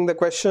answering the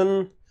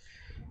question.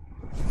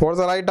 What is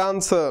the right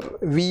answer?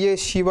 V.A.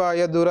 Shiva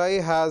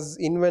Ayadurai has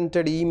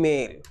invented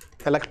email,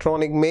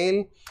 electronic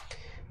mail.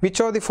 Which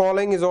of the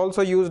following is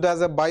also used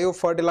as a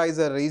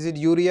biofertilizer? Is it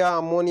urea,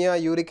 ammonia,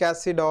 uric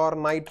acid or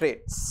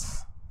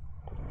nitrates?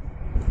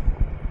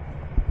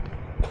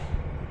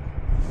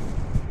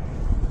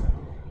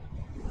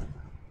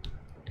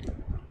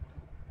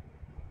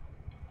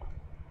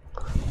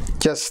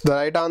 Yes, the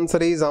right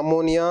answer is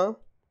ammonia.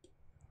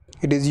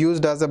 It is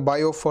used as a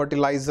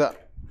biofertilizer.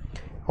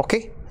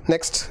 Okay,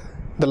 next.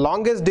 The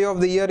longest day of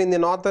the year in the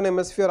northern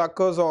hemisphere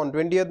occurs on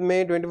 20th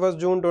May, 21st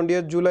June,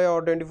 20th July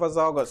or 21st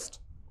August.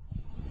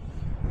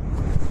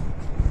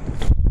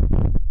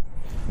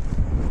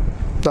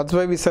 That's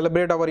why we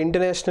celebrate our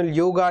International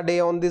Yoga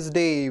Day on this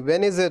day.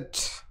 When is it?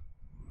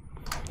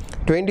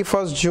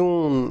 21st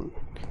June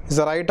is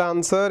the right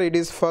answer. It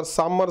is for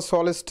summer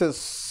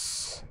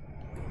solstice.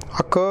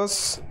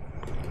 Occurs.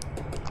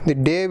 The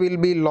day will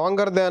be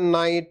longer than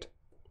night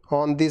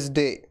on this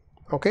day.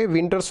 Okay,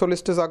 winter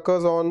solstice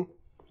occurs on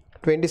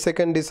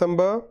 22nd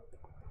December.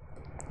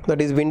 That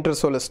is winter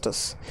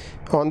solstice.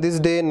 On this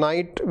day,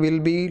 night will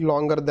be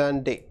longer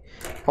than day.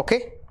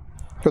 Okay.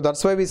 So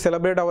that's why we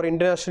celebrate our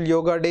International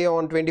Yoga Day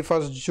on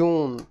 21st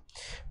June.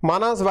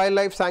 Manas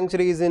Wildlife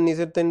Sanctuary is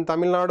it in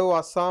Tamil Nadu,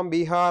 Assam,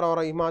 Bihar or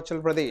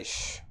Himachal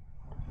Pradesh?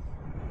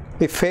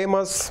 The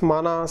famous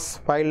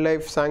Manas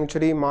Wildlife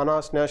Sanctuary,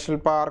 Manas National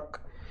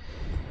Park,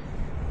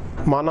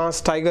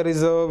 Manas Tiger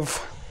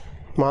Reserve,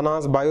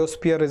 Manas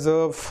Biosphere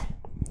Reserve.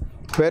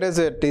 Where is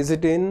it? Is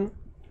it in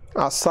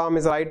Assam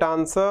is the right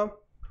answer.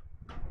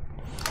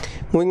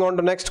 Moving on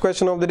to next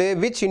question of the day.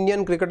 Which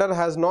Indian cricketer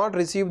has not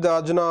received the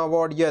Arjuna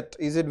Award yet?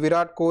 Is it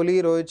Virat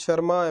Kohli, Rohit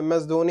Sharma,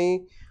 MS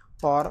Dhoni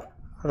or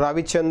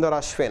Ravichandran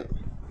Ashwin?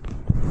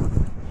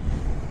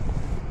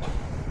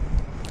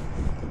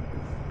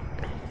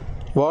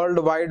 World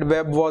Wide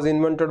Web was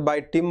invented by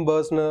Tim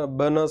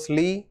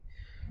Berners-Lee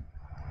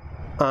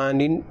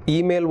and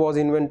email was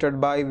invented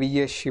by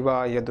V.A. Shiva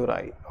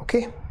Ayadurai.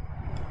 Okay,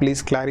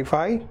 please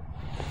clarify.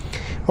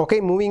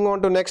 Okay, moving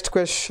on to next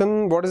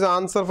question. What is the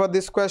answer for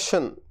this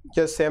question?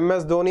 Yes,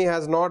 MS Dhoni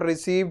has not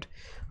received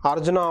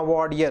Arjuna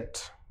Award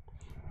yet.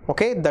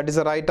 Okay, that is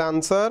the right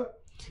answer.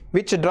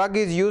 Which drug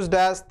is used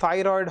as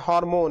thyroid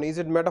hormone? Is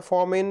it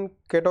metformin,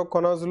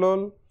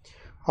 ketoconazole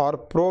or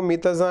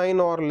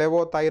promethazine or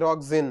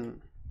levothyroxine?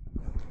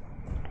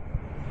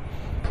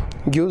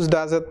 Used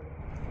as a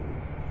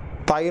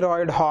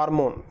thyroid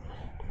hormone.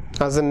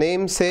 As the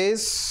name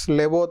says,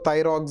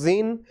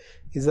 levothyroxine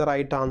is the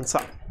right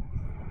answer.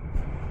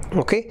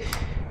 Okay,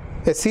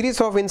 a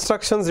series of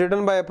instructions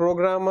written by a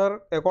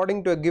programmer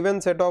according to a given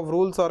set of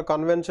rules or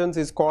conventions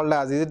is called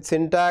as, is it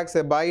syntax,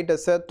 a byte, a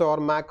set or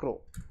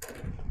macro?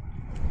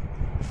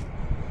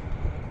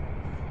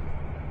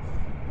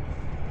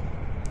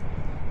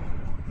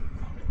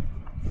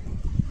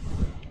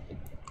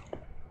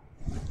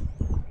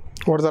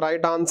 What's the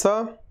right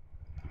answer?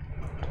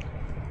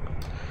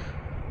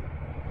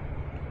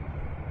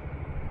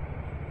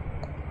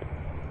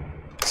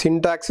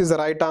 Syntax is the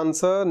right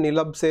answer.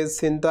 Nilab says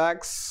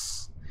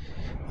syntax.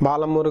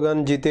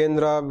 Balamurugan,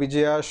 Jitendra,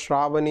 Vijaya,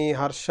 Shravani,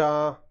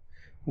 Harsha,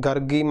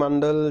 Gargi,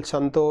 Mandal,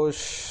 Santosh,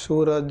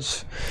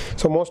 Suraj.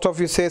 So most of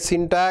you say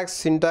syntax.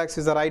 Syntax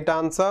is the right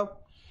answer.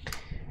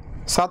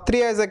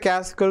 Satriya is a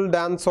classical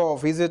dance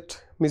of, is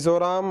it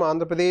Mizoram,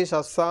 Andhra Pradesh,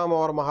 Assam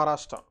or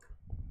Maharashtra?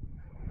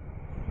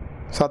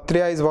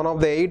 Satriya is one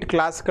of the 8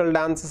 classical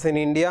dances in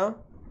India.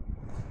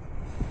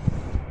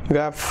 We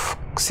have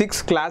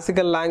 6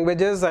 classical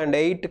languages and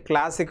 8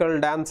 classical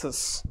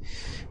dances.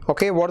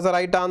 Okay, what's the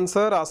right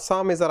answer?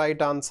 Assam is the right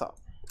answer.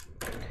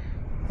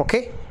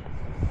 Okay.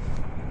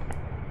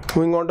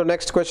 Moving on to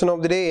next question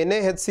of the day.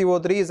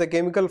 NaHCO3 is a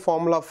chemical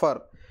formula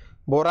for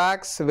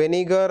borax,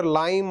 vinegar,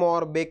 lime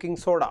or baking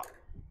soda.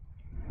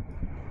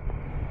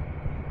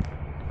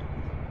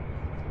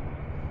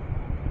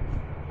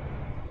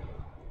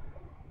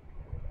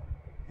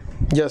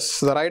 Yes,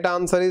 the right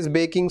answer is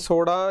baking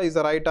soda is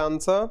the right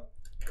answer.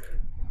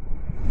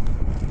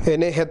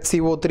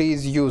 NaHCO3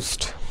 is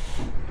used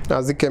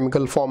as the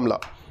chemical formula.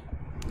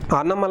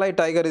 Annamalai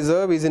Tiger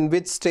Reserve is in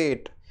which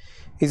state?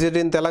 Is it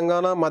in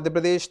Telangana, Madhya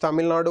Pradesh,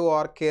 Tamil Nadu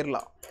or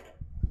Kerala?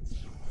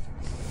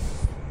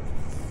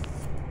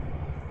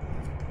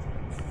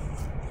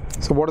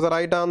 So what is the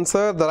right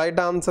answer? The right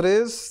answer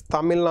is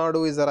Tamil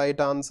Nadu is the right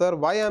answer.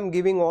 Why I am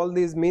giving all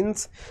these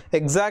means,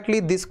 exactly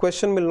this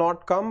question will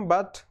not come,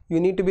 but you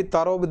need to be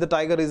thorough with the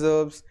tiger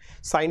reserves,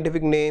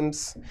 scientific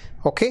names,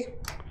 okay?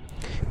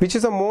 Which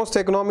is the most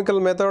economical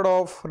method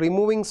of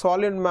removing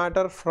solid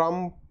matter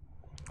from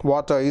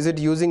water? Is it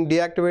using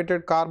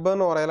deactivated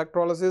carbon or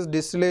electrolysis,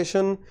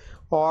 distillation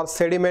or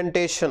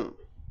sedimentation?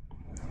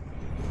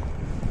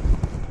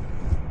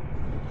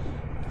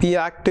 Be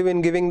active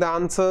in giving the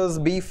answers,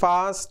 be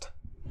fast.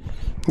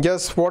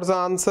 Just what's the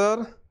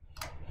answer?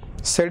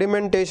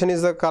 Sedimentation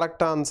is the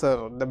correct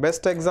answer. The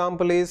best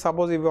example is,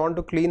 suppose if we want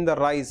to clean the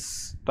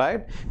rice,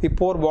 right? We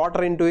pour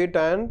water into it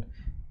and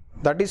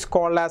that is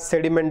called as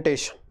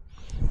sedimentation.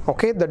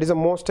 Okay, that is the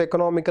most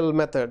economical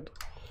method.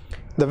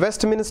 The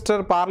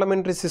Westminster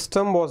parliamentary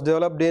system was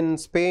developed in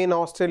Spain,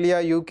 Australia,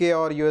 UK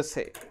or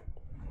USA.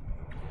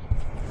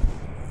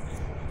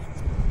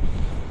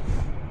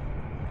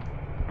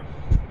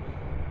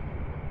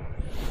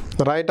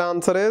 The right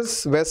answer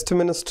is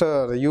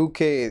Westminster,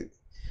 UK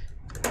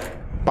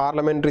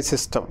parliamentary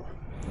system.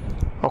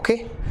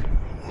 Okay.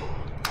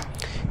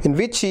 In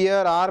which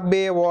year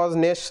RBI was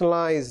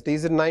nationalized?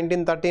 Is it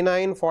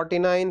 1939,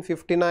 49,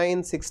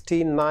 59,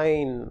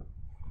 69?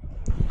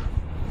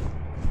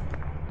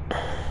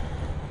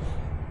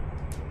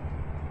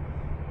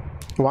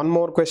 One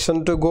more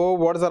question to go.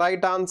 What is the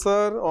right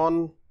answer?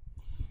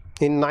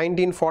 In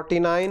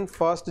 1949,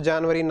 1st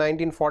January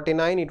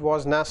 1949, it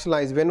was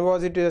nationalized. When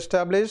was it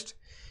established?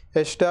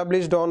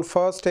 Established on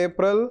 1st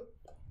April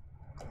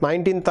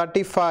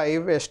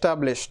 1935,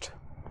 established.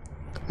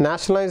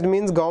 Nationalized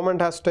means government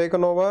has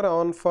taken over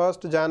on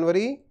 1st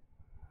January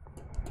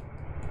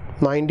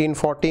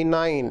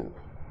 1949.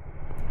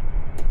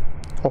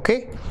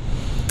 Okay.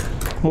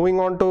 Moving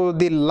on to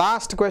the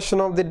last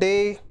question of the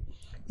day.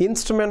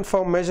 Instrument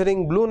for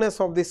measuring blueness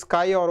of the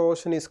sky or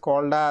ocean is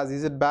called as?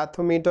 Is it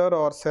bathymeter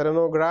or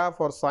selenograph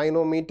or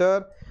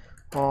cyanometer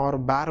or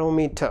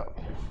barometer?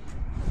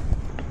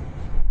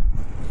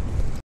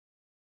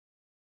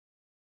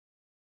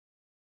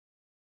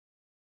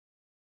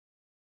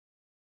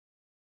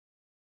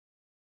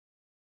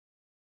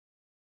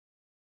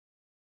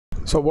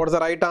 So what is the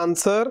right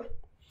answer?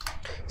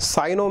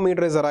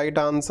 Cyanometer is the right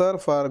answer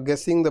for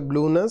guessing the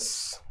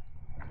blueness,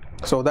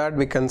 so that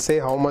we can say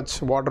how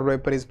much water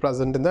vapor is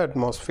present in the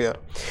atmosphere.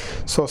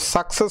 So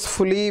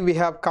successfully we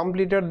have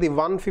completed the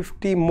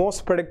 150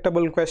 most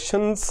predictable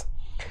questions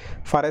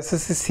for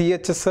SSC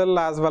CHSL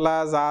as well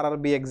as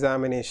RRB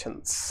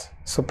examinations.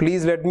 So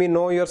please let me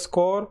know your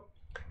score.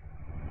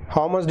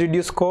 How much did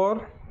you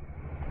score?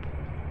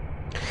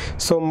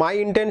 So my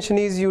intention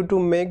is to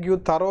make you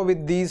thorough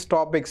with these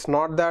topics,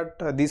 not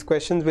that these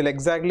questions will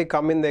exactly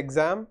come in the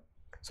exam.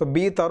 So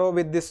be thorough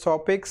with these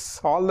topics.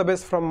 All the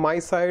best from my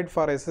side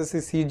for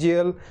SSC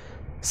CGL,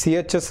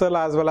 CHSL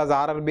as well as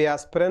RRB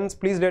aspirants.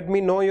 Please let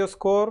me know your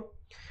score.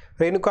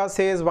 Renuka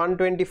says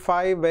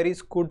 125, very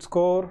good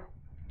score.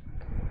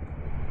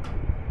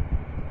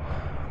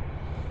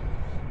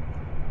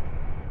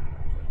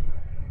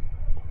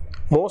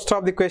 Most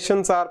of the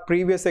questions are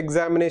previous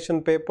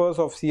examination papers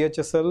of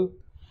CHSL.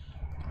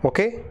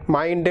 Okay,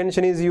 my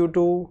intention is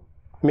to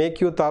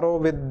make you thorough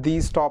with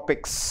these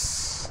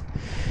topics.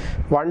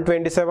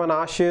 127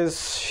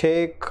 Ashish,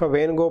 Sheikh,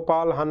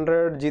 Venugopal,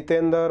 100,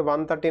 Jitender,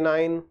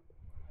 139.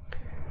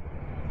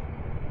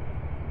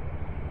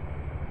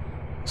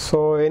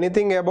 So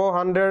anything above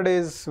 100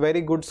 is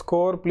very good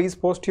score. Please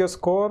post your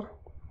score.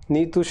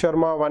 Neetu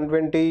Sharma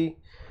 120,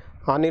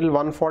 Anil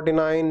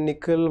 149,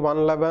 Nikhil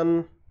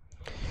 111.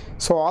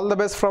 So all the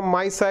best from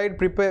my side.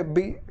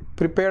 Be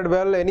prepared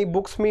well. Any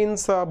books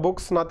means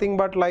books, nothing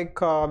but like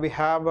we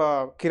have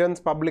Kiran's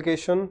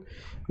publication.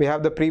 We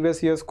have the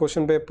previous year's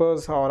question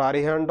papers, or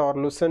Arihant or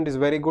Lucent is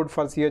very good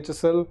for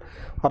CHSL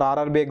or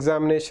RRB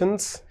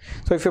examinations.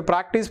 So if you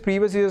practice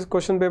previous year's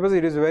question papers,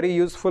 it is very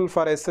useful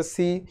for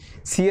SSC,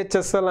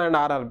 CHSL and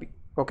RRB.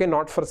 Okay,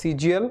 not for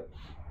CGL.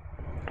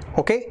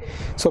 Okay,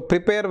 so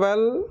prepare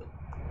well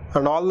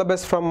and all the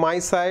best from my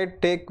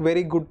side. Take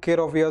very good care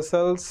of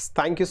yourselves.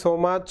 Thank you so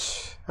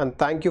much and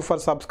thank you for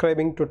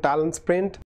subscribing to TalentSprint.